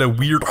it. They did a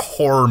weird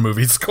horror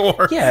movie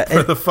score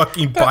for the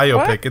fucking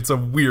biopic. It's a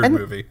weird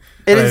movie.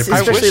 It is, I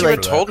especially wish you like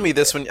had told me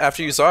this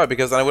after you saw it,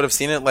 because then I would have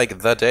seen it like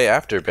the day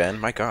after, Ben.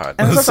 My God.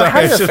 And I was like,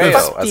 how did fail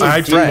fuck as do a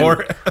you do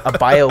friend. a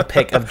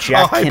biopic of Jack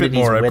I'll hype it Kennedy's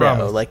more, I widow?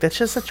 promise. Like that's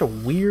just such a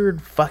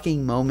weird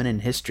fucking moment in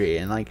history,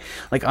 and like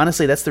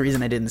honestly, that's the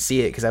reason I didn't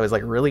see it, because I was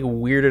like really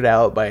weirded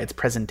out by its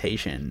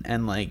presentation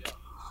and like.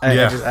 I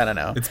don't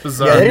know. It's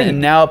bizarre. Yeah, and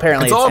now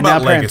apparently It's all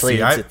about apparently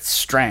legacy. it's its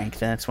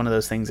strength, and it's one of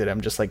those things that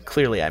I'm just like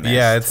clearly I missed.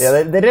 Yeah, it's.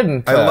 They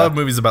didn't. I love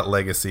movies about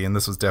legacy, and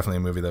this was definitely a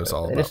movie that was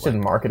all They about. just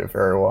didn't market it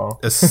very well.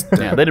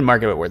 Yeah, they didn't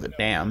market it worth a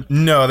damn.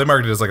 No, they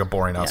marketed it as like a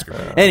boring Oscar.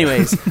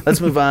 Anyways, let's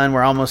move on.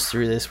 We're almost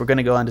through this. We're going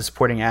to go on to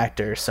supporting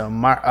actor. So,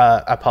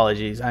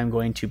 apologies, I'm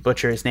going to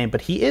butcher his name,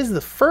 but he is the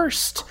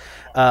first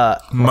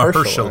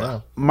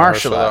Mahershala.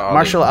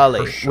 Mahershala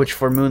Ali, which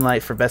for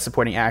Moonlight for Best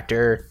Supporting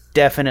Actor,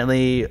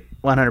 definitely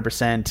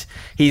 100%.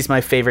 He's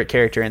my favorite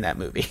character in that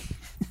movie.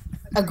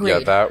 Agreed. Yeah,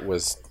 that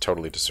was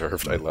totally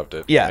deserved. I loved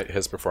it. Yeah.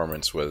 His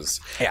performance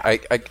was. Yeah.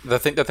 The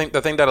thing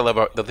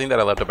that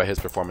I loved about his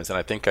performance, and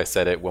I think I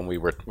said it when we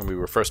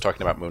were first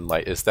talking about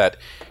Moonlight, is that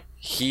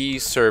he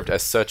served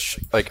as such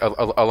like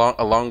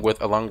along with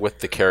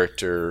the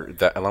character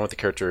that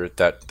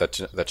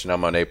Janelle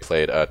Monáe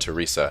played,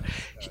 Teresa.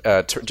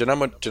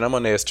 Janelle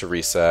Monáe as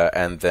Teresa,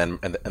 and then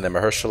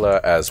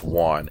Mahershala as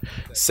Juan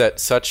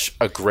set such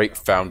a great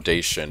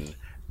foundation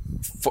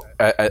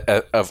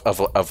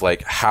of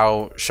like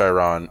how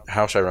Chiron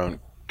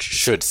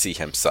should see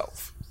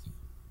himself.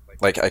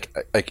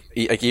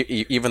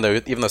 Even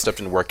though stuff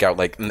didn't work out,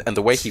 like, and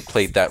the way he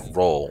played that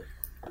role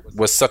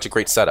was such a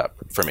great setup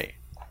for me.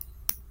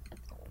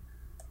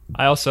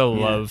 I also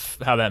love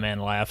how that man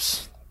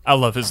laughs. I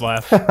love his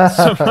laugh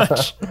so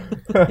much.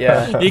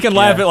 Yeah, He can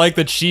laugh at like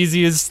the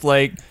cheesiest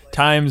like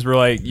times where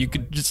like you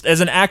could just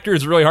as an actor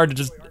it's really hard to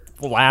just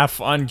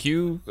laugh on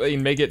cue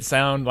and make it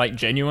sound like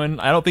genuine.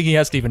 I don't think he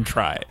has to even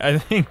try. I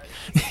think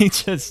he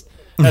just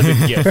has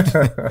a gift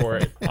for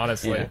it,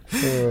 honestly.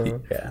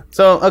 yeah.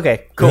 So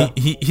okay, cool.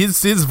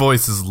 His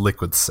voice is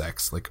liquid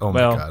sex. Like, oh my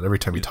Well, god, every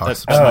time he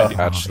talks that's about it.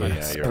 Actually,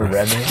 yeah, you're right.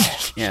 Redman.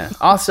 Yeah.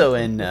 Also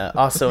in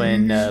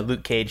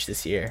Luke Cage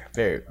this year.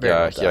 Very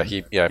well done.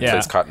 He Yeah.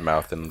 plays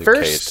Cottonmouth in Luke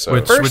First- Cage. So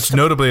Which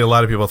notably, a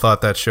lot of people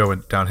thought that show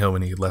went downhill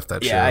when he left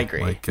that show. Yeah, I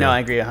agree. Like, I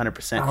agree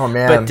 100%. Oh,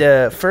 man.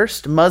 But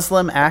first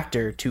Muslim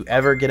actor to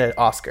ever get an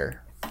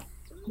Oscar,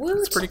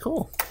 it's pretty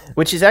cool.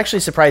 which is actually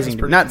surprising.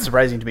 Not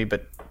surprising to me,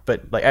 but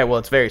like, well,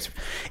 it's very.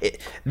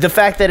 The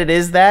fact that it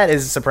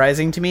is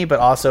surprising to me, but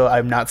also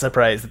I'm not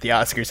surprised that the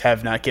Oscars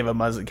have not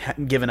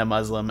given a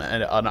Muslim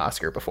an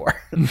Oscar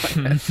before.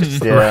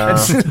 Yeah.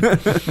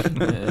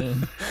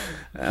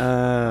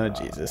 Oh,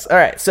 Jesus. All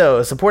right.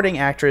 So, supporting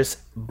actress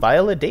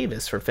Viola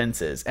Davis for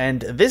Fences.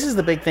 And this is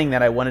the big thing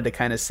that I wanted to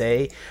kind of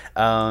say.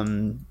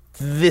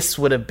 This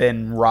would have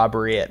been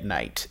Robbery at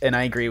Night. And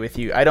I agree with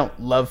you. I don't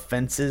love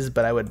Fences,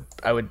 but I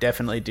would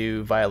definitely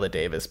do Viola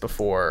Davis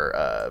before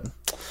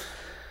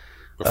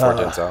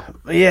Denzel.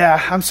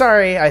 Yeah, I'm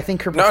sorry. I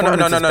think her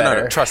performance is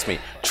better.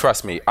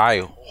 Trust me.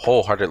 I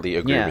wholeheartly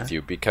agree Yeah. with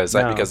you because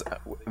No. because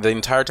the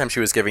entire time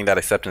she was giving that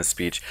acceptance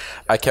speech,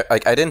 I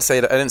didn't say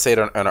it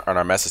on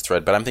our message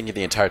thread, but I'm thinking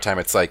the entire time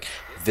it's like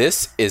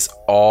this is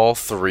all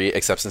three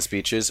acceptance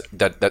speeches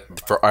that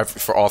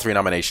for all three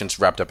nominations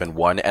wrapped up in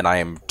one, and I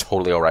am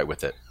totally all right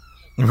with it.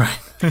 Right.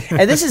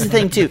 And this is the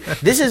thing, too.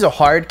 This is a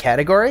hard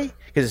category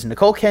because it's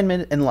Nicole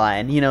Kidman and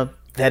Lion. You know,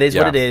 that is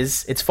what it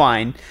is. It's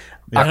fine.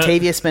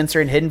 Octavia Spencer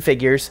in Hidden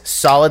Figures,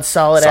 solid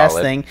ass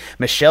thing.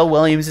 Michelle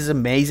Williams is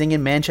amazing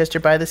in Manchester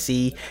by the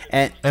Sea,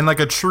 and like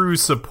a true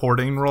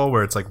supporting role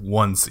where it's like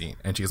one scene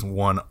and she has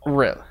one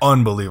Real.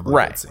 unbelievable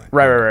right, scene.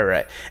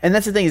 right. And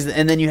that's the thing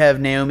and then you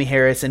have Naomi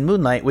Harris in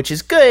Moonlight, which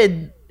is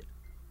good.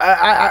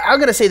 I'm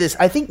gonna say this.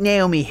 I think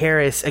Naomi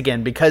Harris,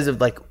 again, because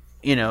of like,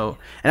 you know,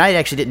 and I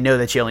actually didn't know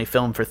that she only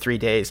filmed for 3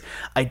 days.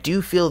 I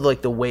do feel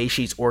like the way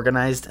she's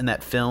organized in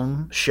that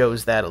film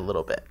shows that a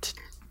little bit.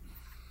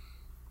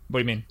 What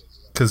do you mean?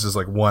 Because just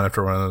like one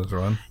after one after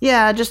one.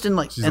 Yeah, just in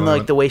like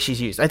the the way she's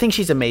used. I think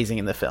she's amazing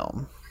in the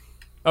film.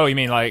 Oh, you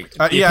mean like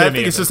the Yeah, I epitome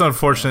think of it's it. just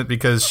unfortunate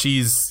because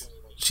she's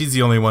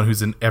the only one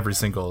who's in every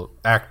single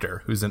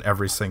actor, who's in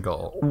every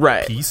single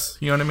Right. piece.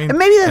 You know what I mean? And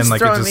maybe that's and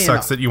like it throwing just me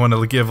sucks off. that you want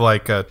to give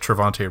like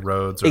Trevante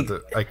Rhodes or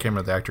I can't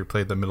remember the actor who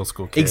played the middle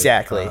school kid.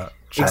 Exactly.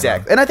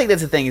 And I think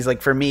that's the thing is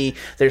like for me,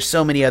 there's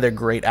so many other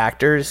great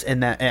actors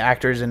and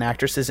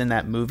actresses in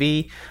that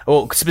movie.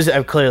 Well,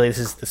 clearly this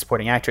is the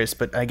supporting actress,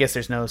 but I guess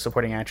there's no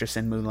supporting actress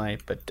in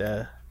Moonlight. But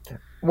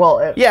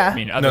Well, yeah. I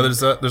mean, No,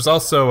 there's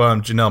also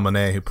Janelle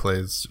Monáe who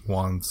plays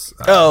Juan's.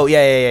 Oh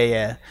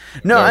yeah.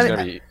 No, No, it's I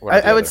gonna mean, be one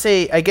or the I would other.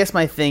 say I guess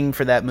my thing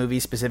for that movie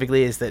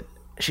specifically is that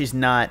she's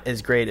not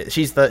as great.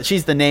 She's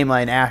the name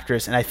line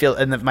actress, and I feel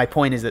my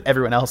point is that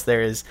everyone else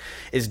there is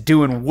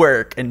doing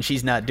work, and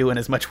she's not doing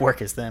as much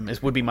work as them.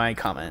 Would be my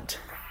comment.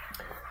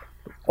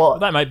 Well,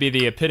 that might be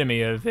the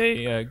epitome of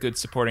a good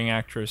supporting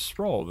actress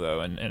role,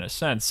 though, in a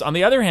sense. On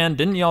the other hand,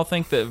 didn't y'all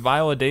think that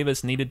Viola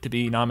Davis needed to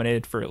be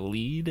nominated for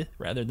lead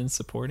rather than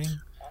supporting?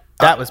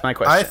 That was my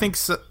question.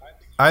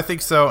 I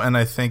think so. And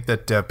I think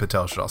that Dev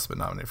Patel should also be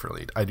nominated for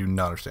lead. I do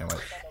not understand why.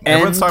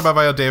 Everyone's talking about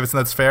Viola Davis, and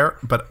that's fair,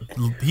 but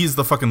he's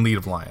the fucking lead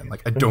of Lion.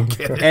 Like, I don't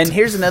get it. And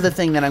here's another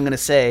thing that I'm going to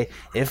say.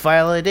 If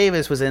Viola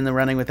Davis was in the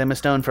running with Emma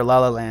Stone for La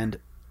La Land,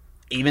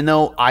 even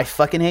though I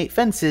fucking hate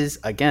Fences,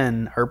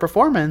 again, her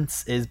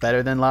performance is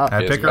better than La La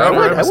I'd pick her I over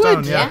would, Emma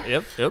Stone,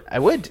 yeah. Yep. I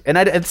would. And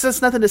it's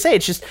just nothing to say.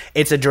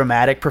 It's a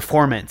dramatic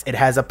performance. It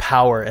has a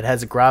power. It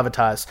has a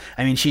gravitas.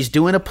 I mean, she's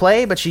doing a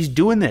play, but she's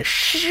doing the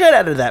shit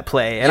out of that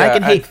play. And I Yeah,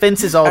 can hate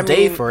Fences all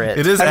day mean, for it.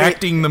 It is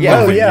acting the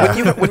yeah, movie.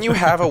 yeah. when you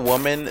have a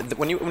woman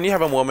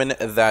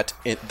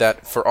that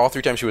for all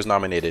 3 times she was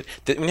nominated,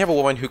 when you have a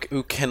woman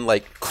who can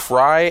like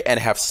cry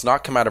and have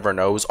snot come out of her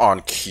nose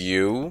on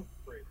cue,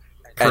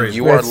 and Crazy.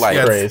 you are That's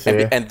like,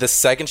 crazy. and the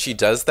second she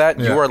does that,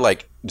 Yeah. you are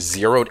like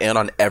zeroed in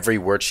on every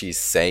word she's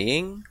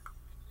saying.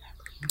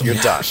 You're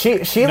done. she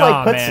Nah,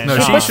 like puts. man. No,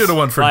 No. she should have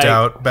won for Like-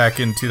 Doubt back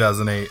in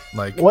 2008.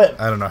 Like, What-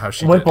 I don't know how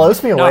she What did.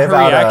 blows me Not away her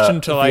about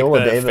reaction to like Viola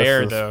the Davis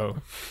fair, is- though.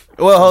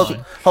 Well,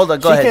 hold on.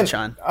 Go she ahead, can-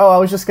 Sean. Oh, I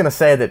was just gonna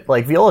say that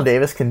like Viola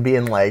Davis can be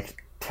in like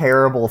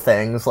terrible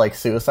things like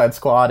Suicide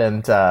Squad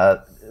and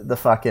the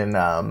fucking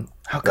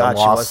Oh, the God, she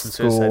law was in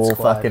Suicide school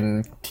Squad.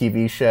 fucking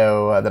TV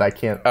show that I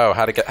can't. Oh,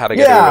 how to get Yeah, away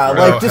with like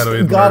murder. How just to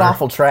Be god Murder.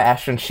 awful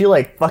trash, and she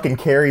like fucking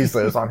carries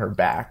those on her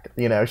back.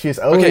 You know, she's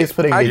always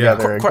putting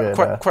together a good.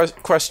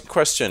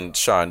 Question,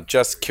 Sean.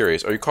 Just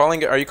curious. Are you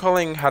calling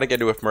How to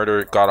Get Away with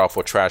Murder god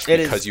awful trash It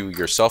because is. you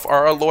yourself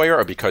are a lawyer,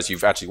 or because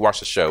you've actually watched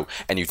the show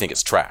and you think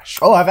it's trash?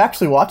 Oh, I've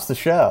actually watched the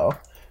show.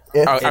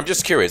 I'm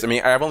just curious. I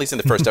mean, I've only seen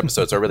the first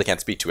episode, so I really can't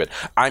speak to it.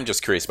 I'm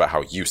just curious about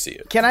how you see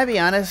it. Can I be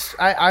honest?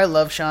 I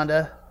love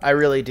Shonda. I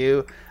really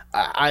do.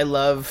 I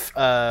love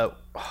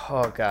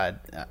oh god,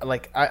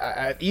 like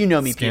I you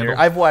know me, Scandal?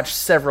 Peter. I've watched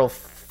several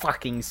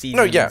fucking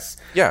seasons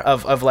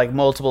of like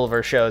multiple of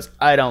her shows.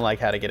 I don't like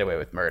How to Get Away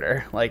with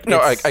Murder. Like No,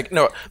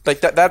 no,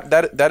 like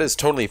that is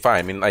totally fine.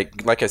 I mean,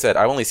 like I said,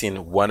 I've only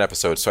seen one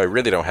episode, so I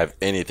really don't have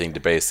anything to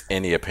base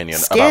any opinion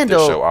about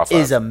this show off of.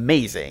 Scandal is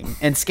amazing,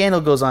 and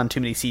Scandal goes on too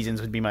many seasons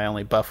would be my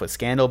only buff with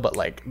Scandal. But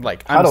like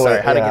I'm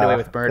sorry, How to Get Away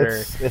with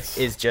Murder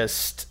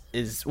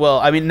is well,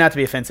 I mean, not to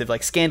be offensive,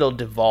 like Scandal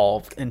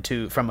devolved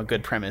from a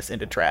good premise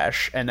into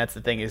trash, and that's the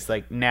thing is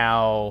like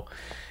now.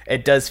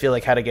 It does feel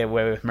like How to Get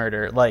Away with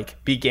Murder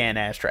like began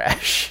as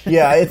trash.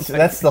 Yeah,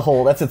 that's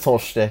its whole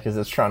shtick, is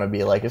it's trying to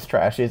be like as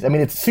trashy as. I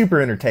mean, it's super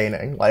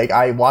entertaining. Like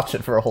I watched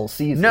it for a whole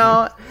season.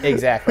 No,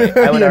 exactly.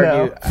 I would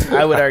argue.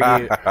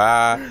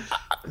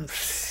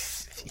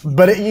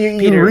 But you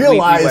Peter,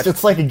 realize we watched-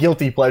 it's like a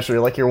guilty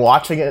pleasure. Like you're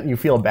watching it and you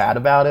feel bad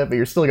about it, but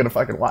you're still gonna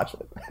fucking watch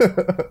it.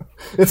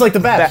 It's like The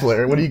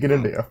Bachelor. What are you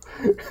gonna do?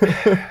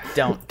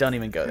 Don't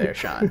even go there,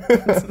 Sean.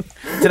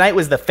 Tonight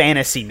was the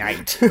fantasy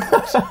night.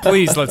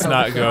 Please, let's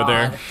not go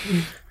there.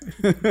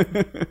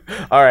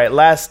 All right,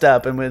 last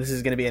up, and this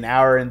is going to be an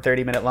hour and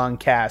 30-minute long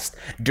cast.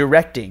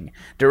 Directing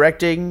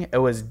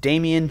was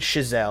Damien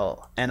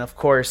Chazelle, and of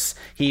course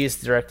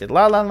he's directed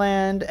La La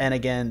Land, and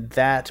again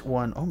that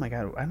one, oh my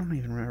god, I don't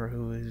even remember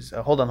who is.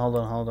 Hold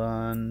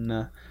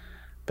on.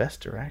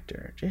 Best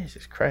director,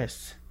 Jesus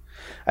Christ.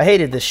 I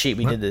hated this sheet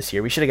we did this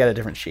year. We should have got a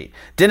different sheet.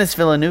 Denis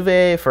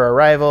Villeneuve for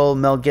Arrival,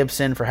 Mel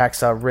Gibson for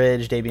Hacksaw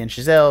Ridge, Damien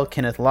Chazelle,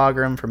 Kenneth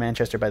Logram for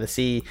Manchester by the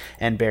Sea,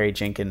 and Barry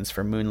Jenkins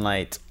for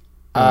Moonlight.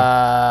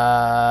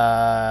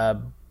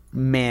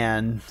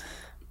 Man.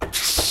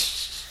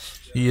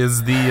 He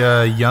is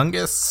the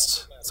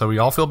youngest, so we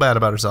all feel bad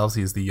about ourselves.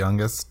 He is the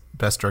youngest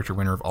Best Director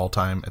winner of all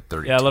time at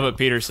 32. Yeah, I love what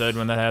Peter said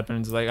when that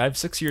happens. Like, I have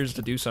 6 years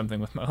to do something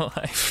with my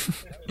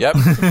life. Yep.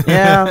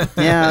 Yeah,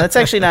 that's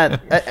actually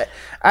not.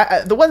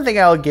 The one thing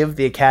I'll give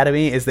the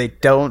Academy is they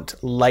don't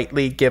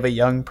lightly give a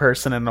young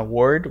person an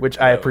award, which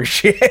I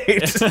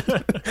appreciate.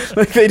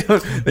 Like they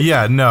don't.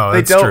 Yeah, no, They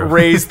that's don't true.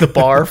 raise the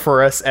bar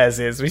for us as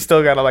is. We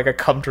still got like a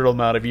comfortable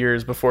amount of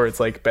years before it's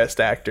like best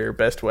actor,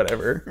 best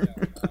whatever.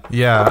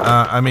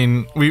 Yeah, I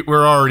mean,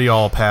 we're already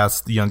all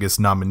past the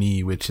youngest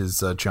nominee, which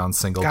is John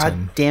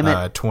Singleton. God damn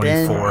it, 24.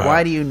 Ben,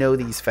 why do you know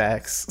these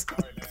facts?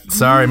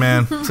 Sorry,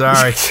 man.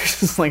 Sorry.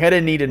 It's like I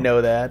didn't need to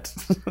know that.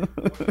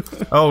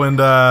 Oh, and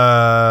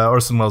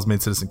Orson Welles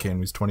made Citizen Kane. He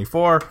was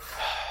 24.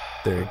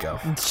 There you go.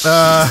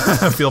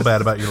 I feel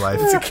bad about your life.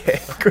 It's okay.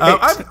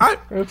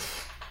 Great.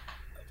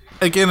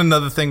 Again,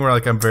 another thing where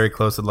like I'm very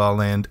close to La La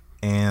Land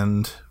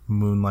and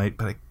Moonlight,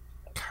 but I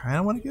kind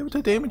of want to give it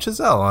to Damien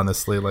Chazelle,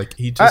 honestly. Like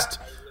he just,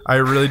 I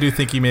really do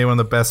think he made one of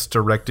the best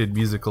directed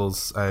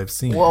musicals I've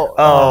seen. Well,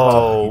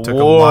 He took a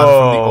lot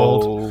from the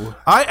old.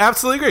 I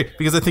absolutely agree,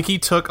 because I think he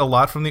took a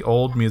lot from the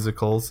old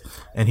musicals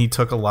and he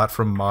took a lot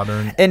from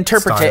modern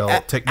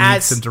style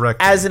techniques and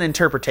directing. As an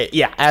interpretation.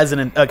 Yeah,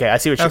 okay, I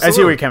see where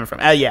you're coming from.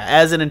 Yeah,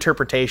 as an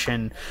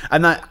interpretation.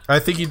 I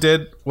think he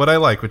did what I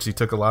like, which he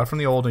took a lot from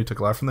the old and he took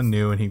a lot from the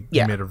new, and he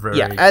made a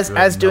very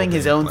as doing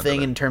his own blend thing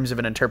of it. in terms of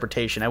an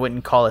interpretation. I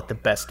wouldn't call it the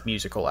best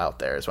musical out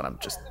there. Is what I'm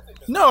just.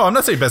 No, I'm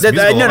not saying best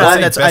musical. No,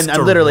 I'm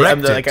literally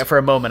directed. like for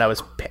a moment I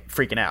was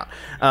freaking out.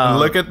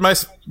 Look at my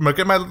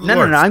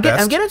No. I'm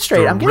getting it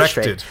straight.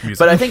 Music.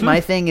 But I think my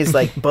thing is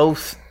like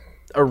both.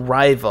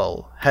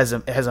 Arrival has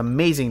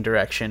amazing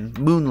direction.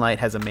 Moonlight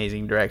has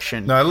amazing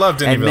direction. No, I love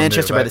Denis and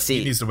Manchester by the Sea.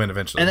 He needs to win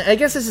eventually. And I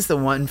guess this is the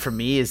one for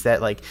me is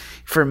that like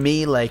for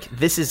me like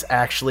this is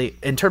actually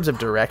in terms of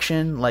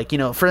direction, like, you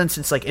know, for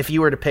instance, like if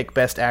you were to pick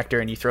best actor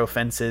and you throw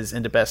Fences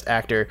into best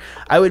actor,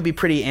 I would be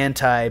pretty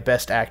anti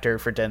best actor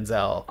for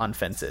Denzel on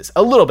Fences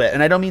a little bit.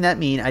 And I don't mean that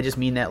mean. I just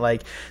mean that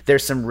like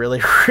there's some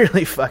really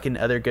really fucking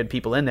other good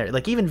people in there.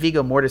 Like even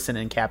Viggo Mortensen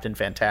in Captain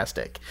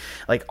Fantastic.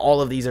 Like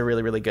all of these are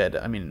really really good.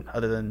 I mean,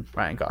 other than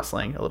Ryan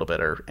Gosling a little bit,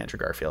 or Andrew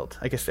Garfield.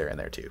 I guess they're in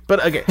there too.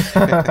 But okay.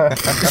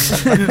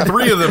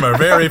 3 of them are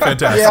very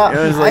fantastic. Yeah.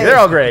 It was like, they're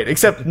all great,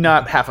 except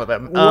not half of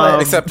them.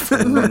 Except for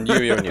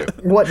you and you.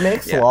 what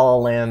makes La La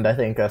Land, I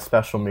think, a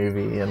special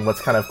movie, and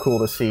what's kind of cool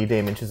to see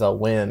Damien Chazelle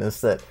win,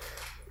 is that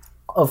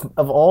of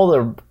all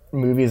the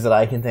movies that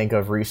I can think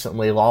of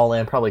recently, La La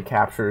Land probably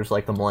captures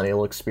like the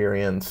millennial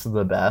experience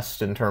the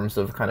best in terms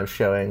of kind of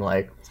showing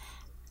like,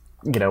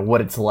 you know, what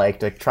it's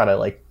like to try to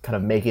like kind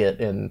of make it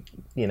in,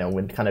 you know,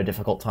 when kind of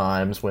difficult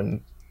times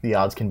when the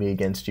odds can be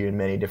against you in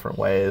many different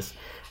ways.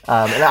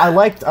 And I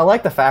liked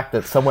the fact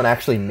that someone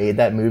actually made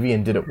that movie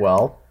and did it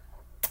well.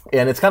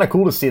 And it's kind of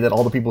cool to see that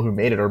all the people who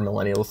made it are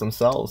millennials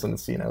themselves, and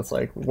it's, you know, it's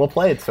like, well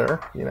played, sir.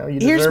 You know, you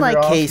deserve Here's my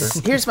your case.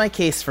 Oscar. Here's my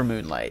case for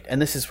Moonlight,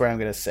 and this is where I'm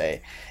going to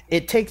say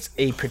it takes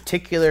a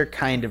particular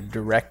kind of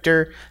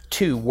director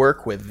to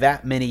work with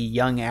that many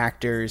young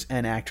actors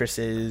and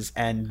actresses,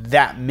 and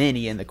that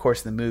many in the course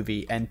of the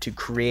movie, and to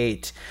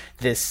create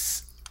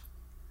this.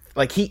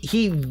 Like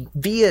he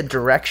via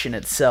direction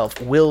itself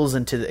wills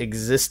into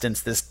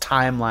existence this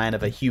timeline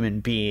of a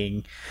human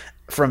being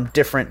from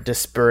different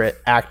disparate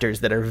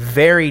actors that are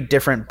very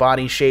different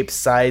body shapes,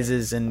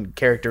 sizes, and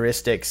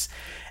characteristics.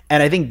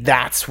 And I think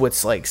that's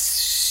what's like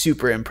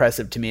super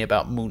impressive to me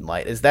about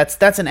Moonlight is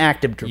that's an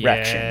active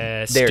direction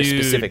there dude,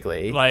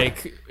 specifically.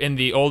 Like in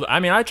the old, I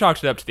mean, I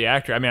chalked it up to the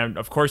actor. I mean,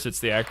 of course it's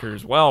the actor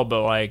as well,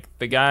 but like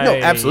the guy, No,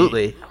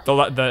 absolutely.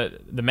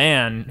 the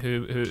man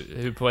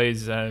who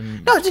plays he's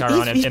in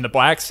the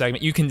black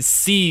segment, you can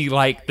see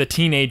like the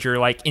teenager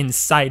like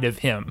inside of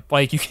him.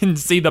 Like you can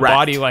see the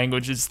body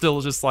language is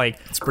still just like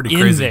it's pretty in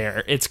crazy.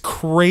 there. It's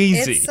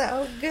crazy. It's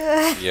so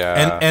good.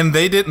 Yeah. And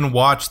they didn't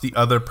watch the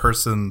other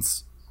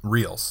person's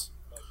reels.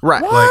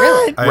 Right.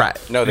 Like, Right.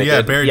 No, they yeah,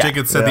 didn't. Barry Yeah.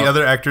 Jenkins said the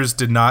other actors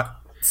did not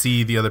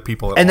see the other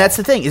people at all. And that's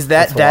the thing is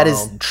that is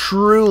wild.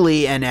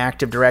 truly an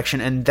active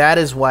direction, and that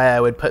is why I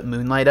would put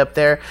Moonlight up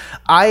there.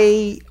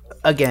 I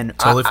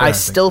Totally fair, I I think.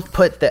 still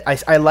put that.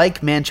 I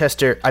like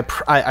Manchester.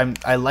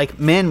 I like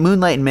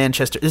Moonlight and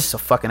Manchester. This is a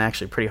fucking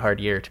actually pretty hard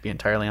year, to be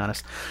entirely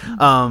honest.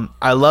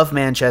 I love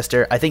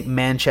Manchester. I think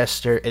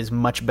Manchester is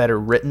much better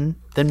written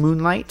than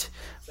Moonlight.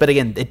 But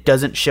again, it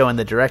doesn't show in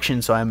the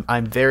direction, so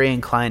I'm very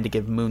inclined to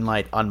give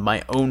Moonlight on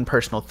my own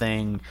personal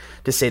thing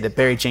to say that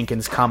Barry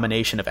Jenkins'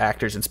 combination of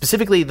actors, and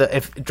specifically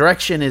if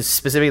direction is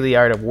specifically the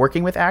art of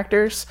working with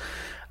actors,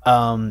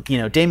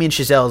 Damien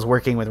Chazelle is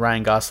working with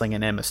Ryan Gosling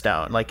and Emma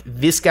Stone. Like,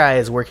 this guy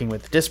is working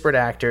with disparate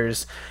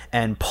actors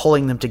and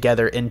pulling them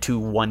together into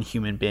one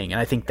human being,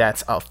 and I think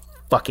that's a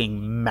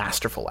fucking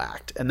masterful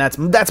act. And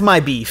that's my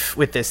beef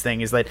with this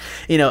thing is that,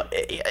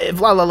 if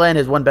La La Land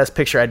is one Best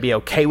Picture, I'd be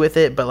okay with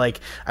it, but like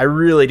I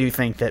really do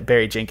think that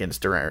Barry Jenkins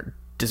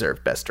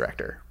deserved Best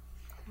Director.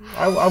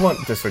 I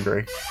won't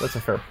disagree. That's a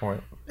fair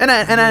point. And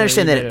I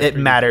understand you that made a it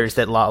pretty matters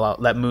that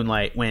that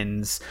Moonlight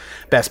wins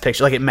Best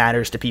Picture. Like, it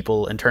matters to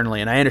people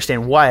internally, and I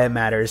understand why it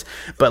matters.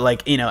 But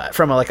like,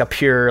 from a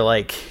pure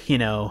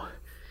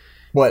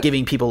What?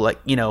 giving people like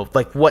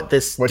what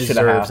this What should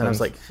have deserves, and I was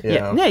like,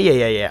 happened.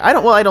 yeah.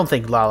 I don't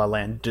think La La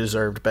Land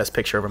deserved Best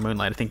Picture over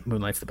Moonlight. I think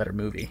Moonlight's the better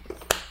movie.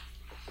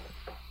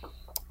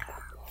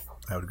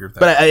 I would agree with that.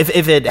 But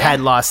if it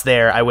had lost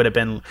there, I would have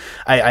been.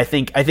 I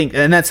think,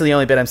 and that's the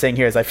only bit I'm saying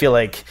here is I feel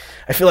like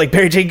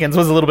Barry Jenkins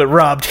was a little bit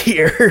robbed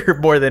here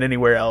more than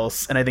anywhere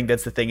else, and I think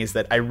that's the thing is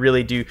that I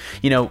really do,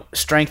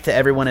 strength to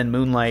everyone in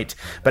Moonlight,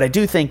 but I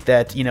do think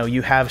that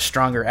you have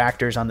stronger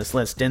actors on this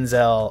list.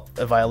 Denzel,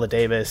 Viola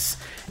Davis,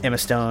 Emma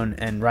Stone,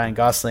 and Ryan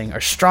Gosling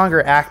are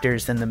stronger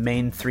actors than the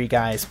main three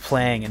guys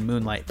playing in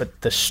Moonlight,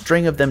 but the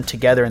string of them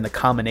together and the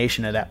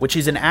combination of that, which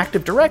is an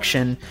active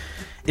direction,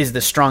 is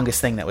the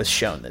strongest thing that was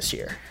shown this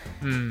year.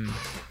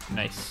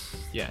 Nice.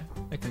 Yeah,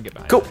 I can get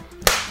behind Cool.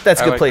 that. That's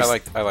a good place.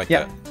 I like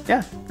Yeah, that.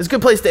 yeah. It's a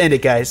good place to end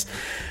it, guys.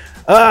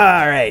 All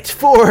right,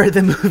 for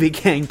the Movie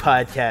Gang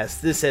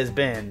podcast, this has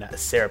been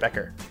Sarah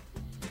Becker,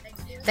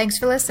 Thanks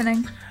for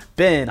listening.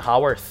 Ben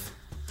Haworth,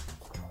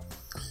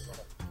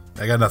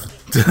 I got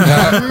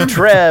nothing.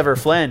 Trevor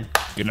Flynn,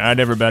 Good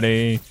night,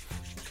 everybody.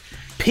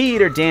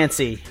 Peter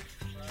Dancy,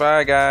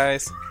 Bye,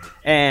 guys.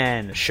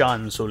 and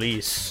Sean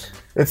Solis.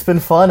 It's been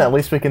fun. At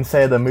least we can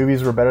say the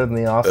movies were better than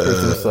the Oscars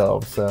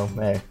themselves. So,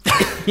 hey.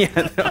 Yeah,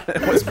 I'd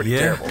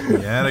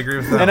agree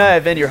with that. And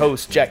I've been your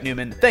host, Jack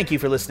Newman. Thank you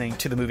for listening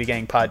to the Movie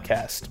Gang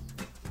podcast.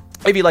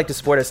 If you'd like to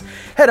support us,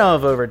 head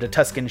on over to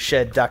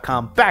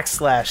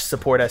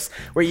TuscanShed.com/support us,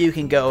 where you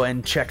can go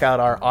and check out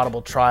our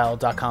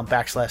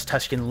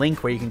audibletrial.com/Tuscan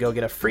link, where you can go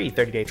get a free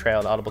 30-day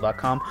trial at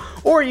audible.com,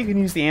 or you can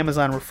use the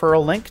Amazon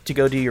referral link to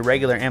go do your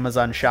regular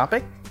Amazon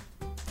shopping.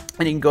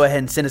 And you can go ahead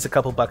and send us a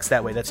couple bucks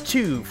that way. That's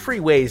 2 free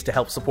ways to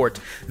help support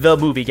the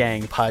Movie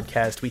Gang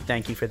podcast. We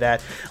thank you for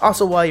that.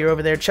 Also, while you're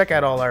over there, check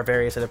out all our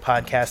various other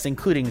podcasts,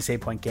 including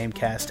Save Point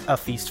Gamecast, A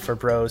Feast for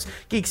Bros,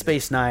 Geek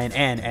Space 9,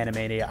 and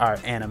Animania, our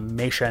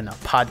animation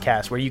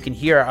podcast, where you can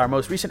hear our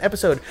most recent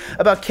episode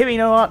about Kimi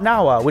no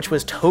Nawa, which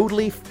was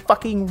totally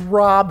fucking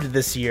robbed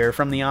this year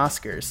from the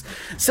Oscars.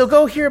 So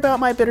go hear about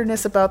my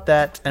bitterness about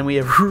that, and we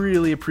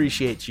really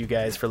appreciate you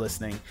guys for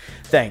listening.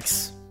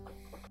 Thanks.